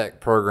VOTEC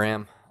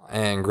program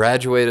and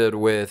graduated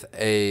with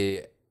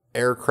a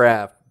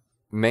aircraft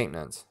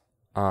maintenance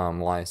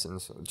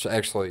license, which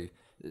actually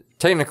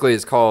technically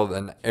is called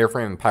an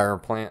airframe and power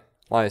plant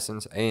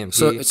license, AMP.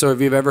 So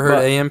if you've ever heard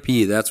AMP,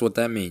 that's what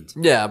that means.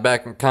 Yeah,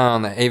 back kind of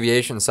on the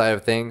aviation side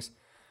of things.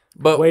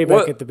 But Way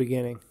back at the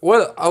beginning.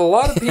 what a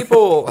lot of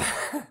people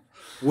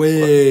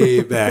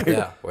Way back.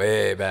 yeah,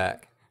 way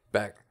back.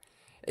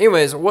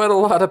 Anyways, what a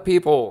lot of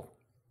people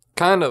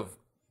kind of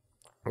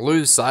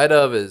lose sight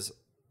of is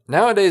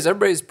nowadays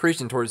everybody's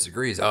preaching towards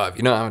degrees. Oh, if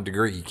you don't have a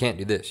degree, you can't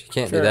do this, you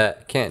can't do that,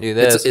 you can't do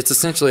this. It's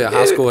essentially a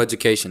high school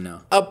education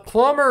now. A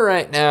plumber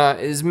right now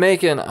is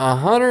making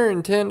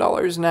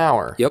 $110 an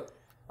hour. Yep.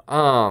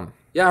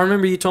 Yeah, I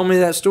remember you told me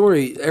that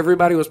story.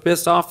 Everybody was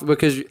pissed off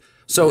because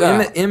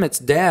Emmett's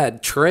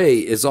dad, Trey,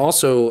 is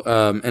also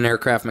an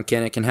aircraft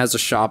mechanic and has a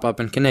shop up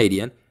in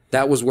Canadian.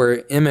 That was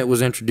where Emmett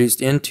was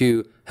introduced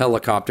into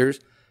helicopters,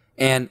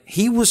 and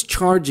he was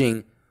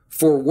charging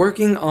for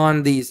working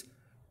on these,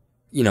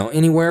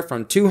 anywhere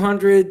from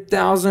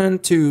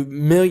 $200,000 to $1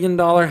 million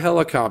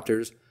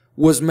helicopters,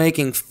 was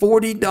making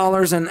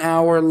 $40 an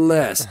hour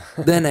less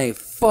than a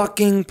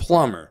fucking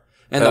plumber.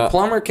 And the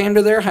plumber came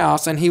to their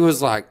house, and he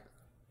was like,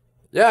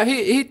 Yeah,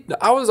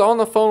 I was on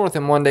the phone with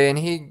him one day, and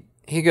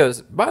he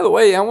goes, by the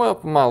way, I went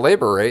up with my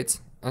labor rates.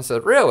 I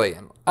said, really?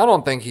 And I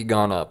don't think he'd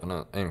gone up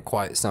in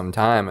quite some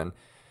time.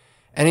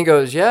 And he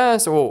goes, yeah.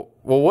 So,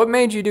 well, what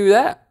made you do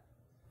that?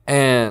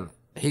 And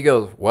he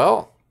goes,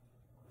 well,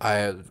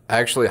 I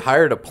actually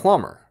hired a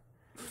plumber.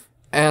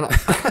 And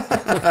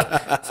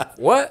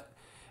what?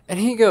 And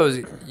he goes,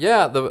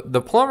 yeah,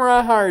 the plumber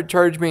I hired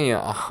charged me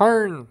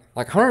 $115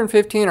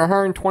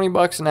 or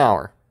 $120 an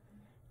hour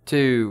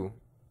to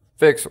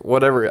fix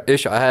whatever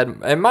issue I had.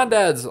 And my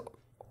dad's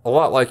a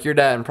lot like your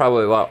dad, and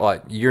probably a lot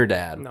like your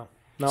dad. No,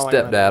 not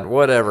stepdad, like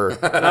whatever.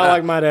 Not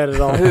like my dad at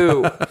all.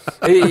 Who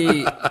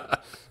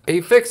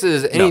he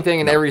fixes anything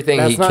and everything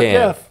That's he not can.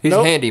 Jeff. He's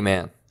Nope. a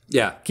handyman.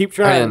 yeah. Keep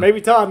trying. And-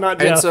 Maybe Todd, not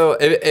Jeff. And so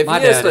if My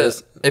he has dad to,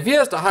 is. if he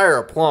has to hire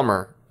a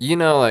plumber,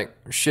 like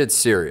shit's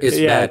serious. It's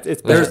Yeah, bad.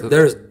 it's there's bad.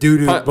 there's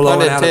doo-doo Pun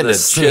blowing out of the intended,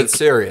 sink. shit's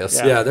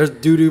serious. Yeah. There's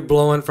doo-doo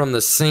blowing from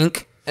the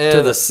sink to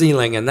And- the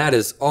ceiling, and that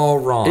is all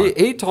wrong.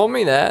 He told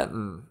me that,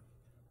 and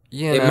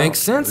It makes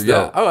sense, Yeah.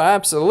 though. Oh,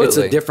 absolutely. It's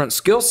a different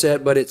skill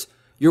set, but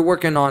you're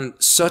working on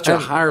such a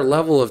higher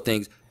level of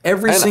things.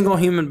 Every single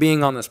human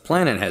being on this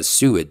planet has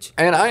sewage.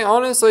 And I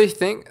honestly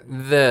think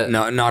that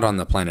No, not on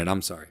the planet.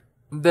 I'm sorry.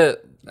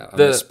 that I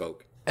the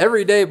misspoke.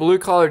 everyday blue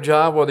collar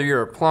job, whether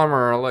you're a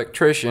plumber or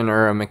electrician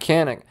or a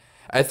mechanic,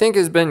 I think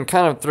has been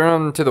kind of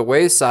thrown to the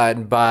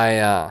wayside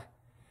by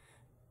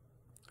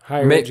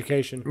Higher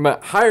education.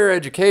 higher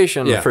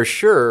education Yeah. for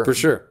sure. For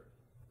sure.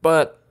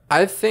 But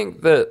I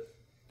think that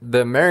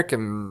the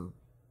American,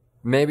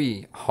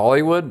 maybe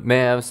Hollywood, may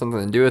have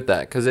something to do with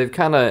that, because they've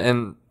kind of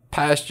in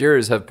past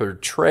years have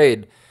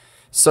portrayed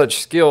such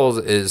skills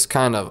as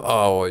kind of,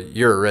 oh,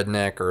 you're a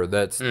redneck, or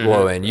that's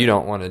low end, you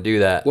don't want to do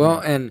that. Well,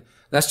 and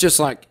that's just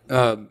like,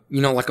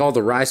 like all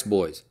the Rice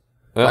Boys.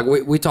 Yeah.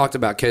 Like we talked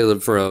about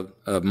Caleb for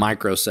a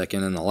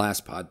microsecond in the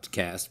last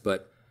podcast,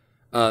 but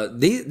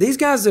these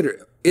guys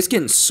it's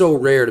getting so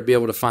rare to be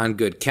able to find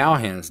good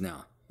cowhands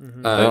now.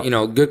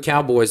 Good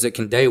cowboys that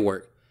can day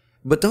work.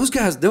 But those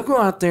guys, they'll go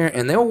out there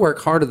and they'll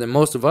work harder than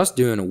most of us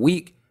do in a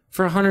week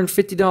for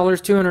 $150,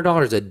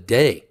 $200 a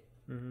day.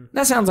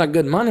 That sounds like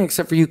good money,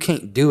 except for you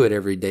can't do it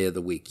every day of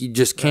the week. You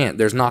just can't.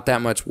 There's not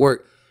that much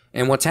work.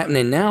 And what's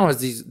happening now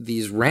is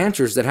these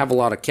ranchers that have a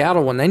lot of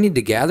cattle, when they need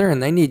to gather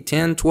and they need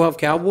 10, 12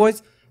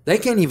 cowboys, they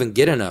can't even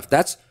get enough.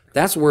 That's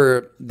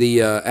where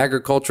the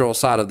agricultural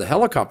side of the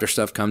helicopter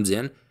stuff comes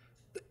in.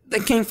 They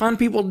can't find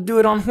people to do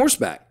it on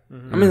horseback.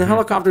 I mean, the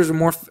helicopters are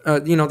more,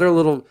 they're a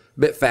little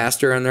bit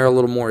faster and they're a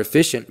little more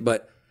efficient,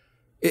 but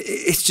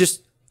it's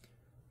just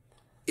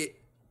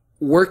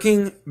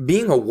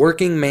being a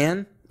working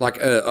man, like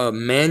a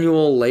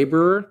manual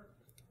laborer,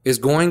 is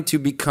going to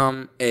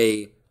become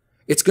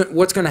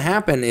what's going to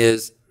happen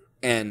is,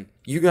 and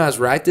you guys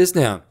write this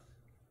down,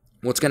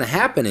 what's going to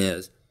happen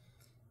is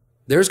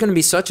there's going to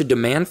be such a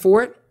demand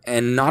for it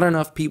and not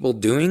enough people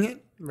doing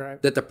it,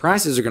 Right. that the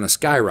prices are going to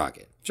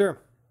skyrocket. Sure.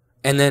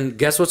 And then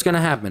guess what's going to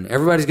happen?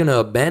 Everybody's going to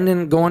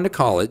abandon going to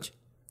college.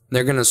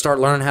 They're going to start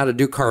learning how to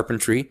do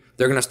carpentry.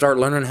 They're going to start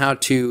learning how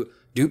to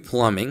do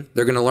plumbing.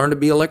 They're going to learn to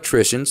be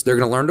electricians. They're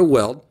going to learn to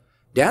weld.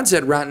 Dad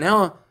said right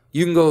now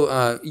you can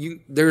go,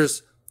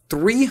 there's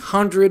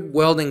 300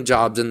 welding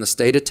jobs in the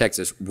state of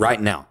Texas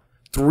right now.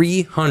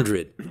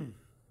 300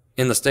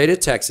 in the state of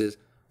Texas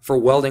for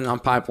welding on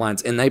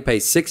pipelines, and they pay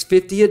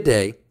 $650 a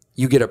day.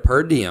 You get a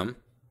per diem.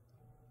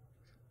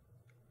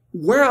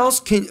 Where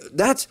else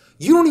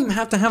you don't even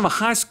have to have a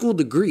high school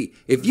degree.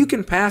 If you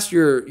can pass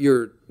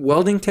your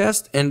welding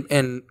test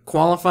and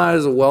qualify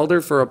as a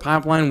welder for a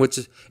pipeline, which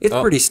is, it's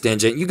pretty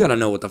stingent. You got to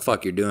know what the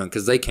fuck you're doing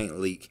because they can't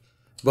leak.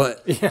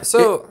 But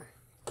so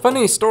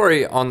funny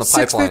story on the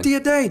pipeline. $650 a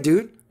day,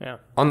 dude. Yeah.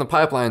 On the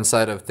pipeline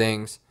side of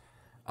things,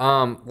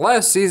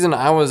 last season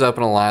I was up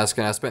in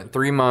Alaska and I spent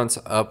 3 months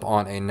up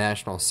on a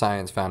National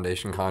Science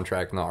Foundation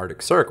contract in the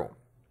Arctic Circle.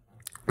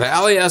 The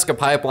Alyeska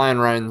pipeline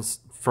runs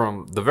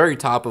from the very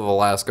top of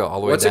Alaska all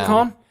the way down. What's it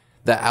called?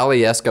 The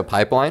Alyeska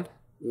pipeline.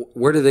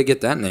 Where did they get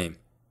that name?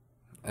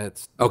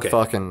 It's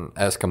fucking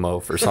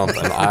Eskimo for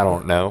something. I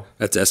don't know.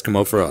 That's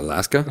Eskimo for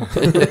Alaska?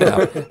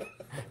 Yeah.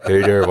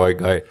 Hey there, white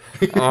guy.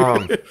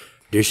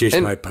 This is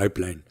my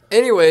pipeline.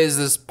 Anyways,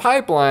 this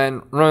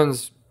pipeline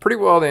runs pretty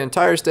well the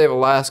entire state of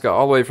Alaska,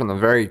 all the way from the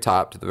very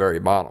top to the very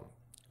bottom.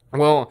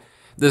 Well,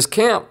 this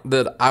camp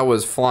that I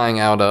was flying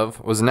out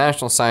of was a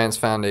National Science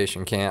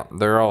Foundation camp.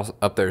 They're all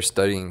up there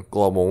studying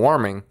global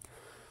warming.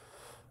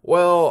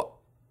 Well,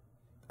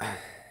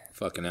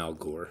 fucking Al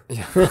Gore.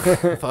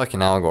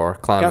 Fucking Al Gore,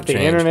 climate Got the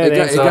change. internet.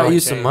 It got you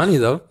some money,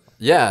 though.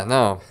 Yeah,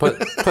 no,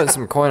 put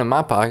some coin in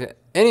my pocket.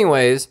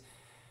 Anyways,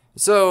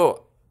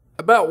 so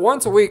about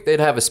once a week they'd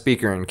have a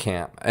speaker in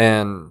camp,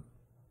 and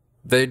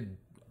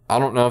I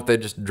don't know if they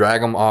just drag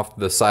them off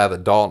the side of the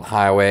Dalton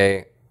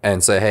Highway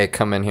and say, hey,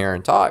 come in here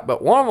and talk.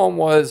 But one of them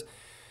was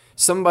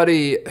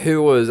somebody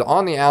who was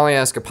on the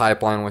Alyeska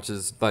pipeline, which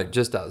is like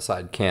just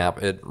outside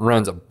camp. It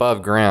runs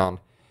above ground.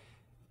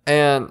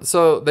 And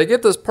so they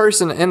get this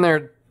person in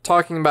there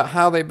talking about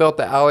how they built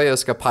the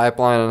Alyeska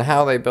pipeline and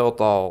how they built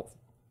all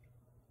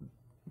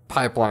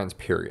pipelines,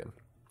 period.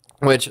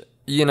 Which,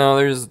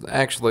 there's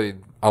actually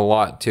a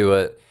lot to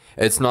it.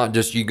 It's not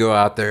just you go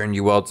out there and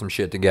you weld some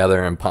shit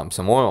together and pump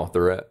some oil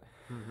through it.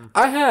 Mm-hmm.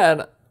 I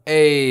had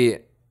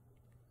a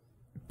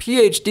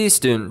PhD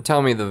student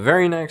tell me the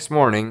very next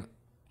morning,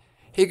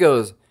 he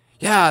goes,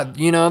 yeah,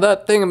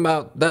 that thing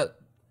about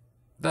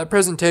that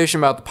presentation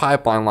about the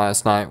pipeline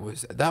last night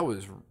was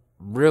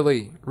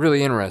really,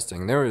 really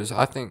interesting.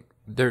 I think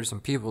there's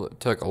some people that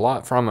took a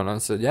lot from it. And I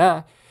said,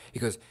 yeah. He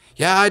goes,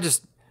 yeah,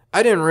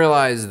 I didn't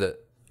realize that,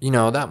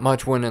 that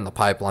much went in the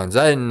pipelines.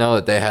 I didn't know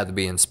that they had to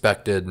be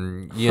inspected.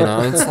 And,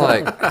 it's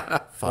like,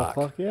 fuck.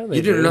 Well, fuck yeah,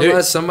 You didn't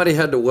realize somebody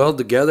had to weld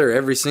together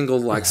every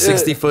single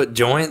 60-foot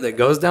joint that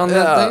goes down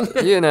that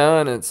thing?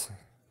 And it's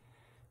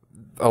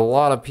a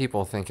lot of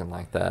people thinking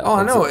like that. Oh,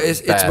 I know.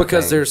 It's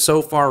because they're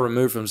so far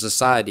removed from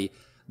society.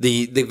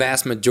 The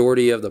vast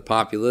majority of the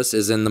populace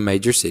is in the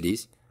major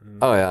cities.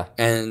 Oh, yeah.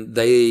 And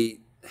I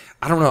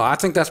don't know. I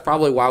think that's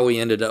probably why we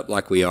ended up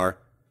like we are.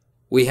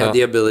 We had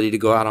the ability to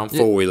go out on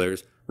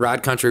four-wheelers,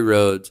 ride country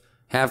roads,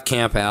 have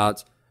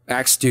campouts,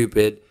 act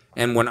stupid.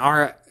 And when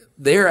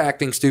they're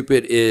acting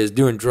stupid is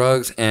doing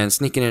drugs and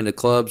sneaking into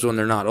clubs when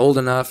they're not old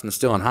enough and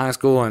still in high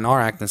school. And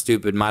our acting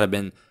stupid might have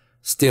been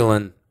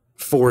stealing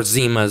 4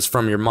 Zimas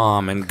from your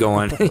mom and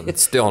going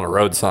stealing a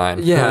road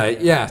sign.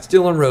 Yeah,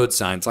 stealing road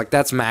signs. Like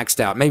that's maxed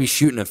out. Maybe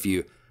shooting a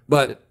few.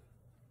 But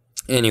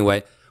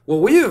anyway,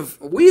 well,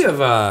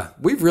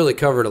 we've really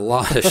covered a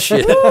lot of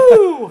shit.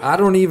 I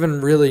don't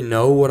even really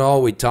know what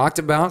all we talked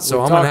about,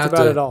 so I'm gonna have to. Talked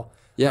about it all.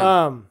 Yeah.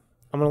 I'm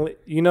gonna.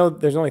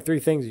 There's only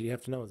 3 things you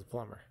have to know as a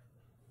plumber.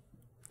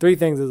 3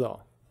 things is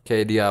all.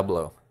 Que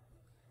Diablo.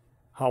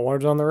 Hot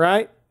water's on the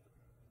right.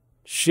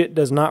 Shit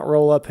does not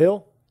roll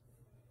uphill.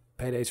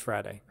 Payday's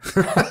Friday.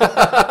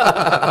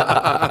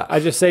 I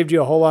just saved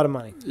you a whole lot of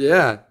money.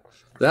 Yeah,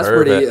 that's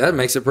Perfect. pretty. That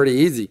makes it pretty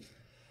easy.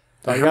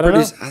 So you gotta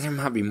know. There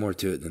might be more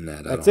to it than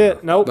that. That's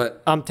it. Know. Nope.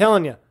 But I'm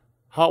telling you,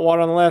 hot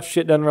water on the left.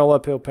 Shit doesn't roll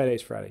uphill.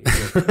 Payday's Friday.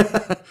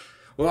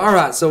 well, all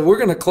right. So we're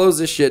gonna close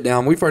this shit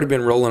down. We've already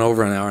been rolling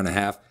over an hour and a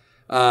half.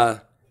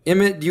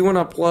 Emmett, do you want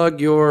to plug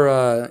your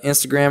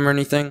Instagram or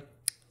anything?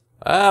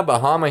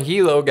 Bahama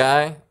Hilo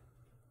guy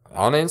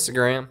on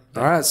Instagram.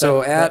 All right,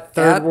 so at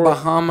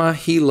Bahama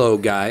Hilo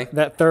guy.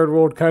 That third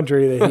world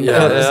country that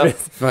he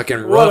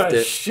Fucking what roughed a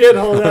it.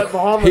 shithole that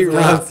Bahamas He is.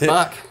 roughed it.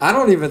 I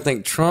don't even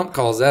think Trump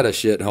calls that a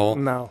shithole.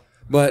 No.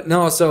 But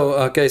no,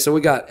 so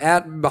we got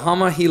at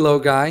Bahama Hilo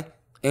guy.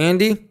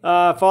 Andy?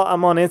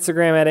 I'm on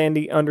Instagram at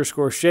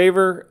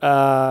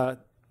Andy_shaver.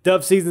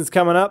 Dove season's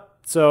coming up,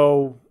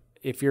 so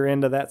if you're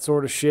into that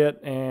sort of shit,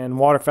 and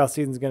waterfowl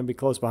season's going to be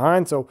close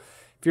behind, so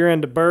if you're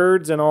into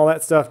birds and all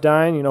that stuff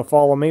dying,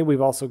 follow me.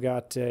 We've also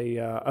got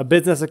a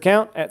business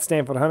account at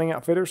Stanford Hunting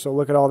Outfitters, so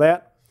look at all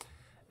that.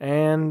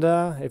 And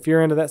if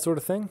you're into that sort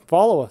of thing,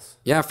 follow us.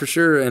 Yeah, for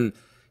sure. And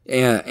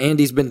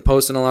Andy's been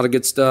posting a lot of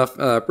good stuff.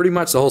 Pretty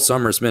much the whole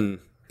summer's been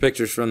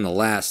pictures from the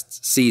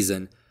last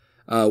season.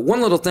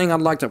 One little thing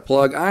I'd like to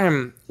plug, I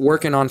am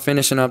working on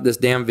finishing up this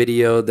damn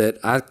video that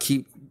I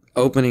keep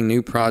opening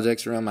new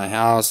projects around my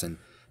house, and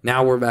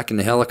now we're back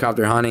into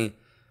helicopter hunting.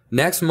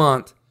 next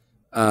month,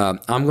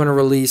 I'm going to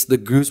release the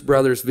Goose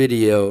Brothers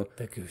video.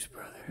 The Goose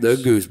Brothers. The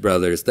Goose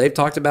Brothers. They've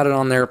talked about it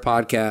on their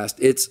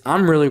podcast.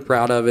 I'm really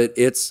proud of it.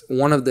 It's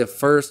one of the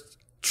first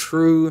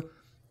true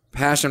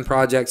passion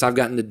projects I've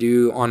gotten to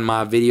do on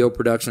my video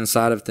production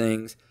side of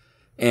things.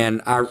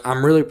 And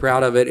I'm really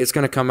proud of it. It's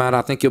going to come out.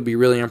 I think you'll be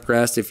really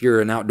impressed if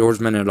you're an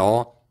outdoorsman at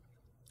all.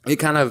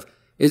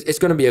 It's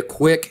going to be a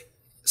quick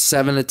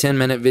 7 to 10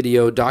 minute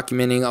video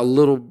documenting a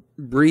little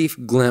brief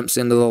glimpse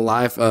into the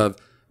life of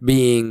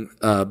being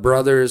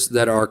brothers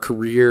that are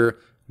career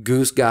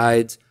goose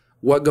guides,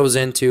 what goes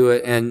into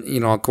it,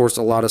 and, of course,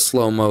 a lot of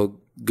slow-mo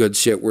good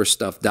shit where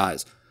stuff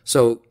dies.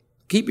 So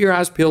keep your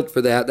eyes peeled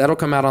for that. That'll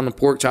come out on the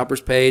Pork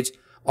Choppers page.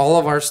 All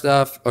of our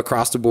stuff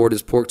across the board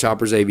is Pork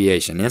Choppers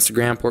Aviation.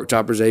 Instagram, Pork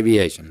Choppers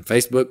Aviation.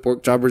 Facebook,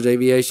 Pork Choppers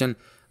Aviation.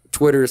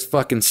 Twitter is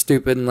fucking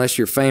stupid unless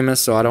you're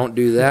famous, so I don't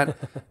do that.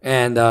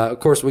 And, of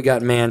course, we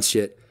got man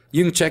shit.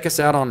 You can check us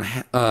out on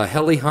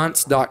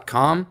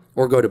helihunts.com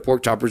or go to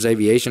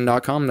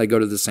porkchoppersaviation.com. They go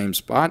to the same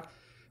spot.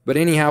 But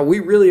anyhow, we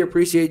really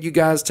appreciate you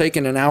guys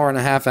taking an hour and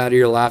a half out of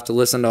your life to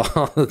listen to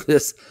all of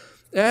this.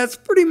 It's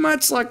pretty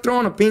much like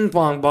throwing a ping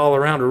pong ball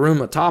around a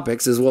room of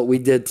topics is what we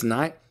did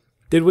tonight.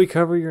 Did we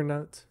cover your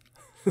notes?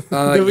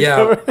 I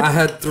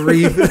had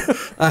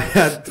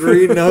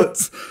three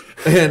notes,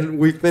 and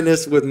we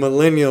finished with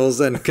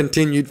millennials and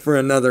continued for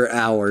another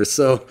hour.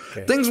 So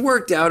Things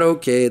worked out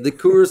okay. The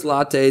Coors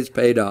lattes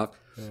paid off.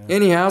 Yeah.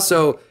 Anyhow,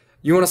 so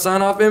you want to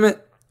sign off,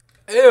 Emmett?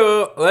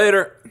 Ew,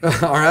 later.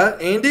 All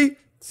right, Andy?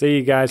 See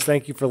you guys.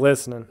 Thank you for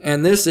listening.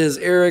 And this is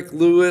Eric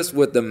Lewis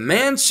with the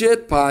Man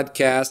Shit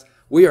Podcast.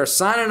 We are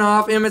signing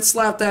off. Emmett,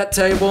 slap that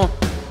table.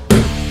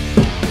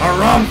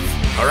 Harumph.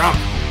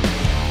 Harumph.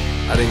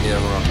 I didn't get a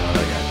rump out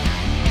of that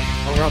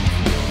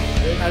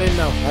guy.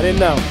 I didn't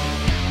know.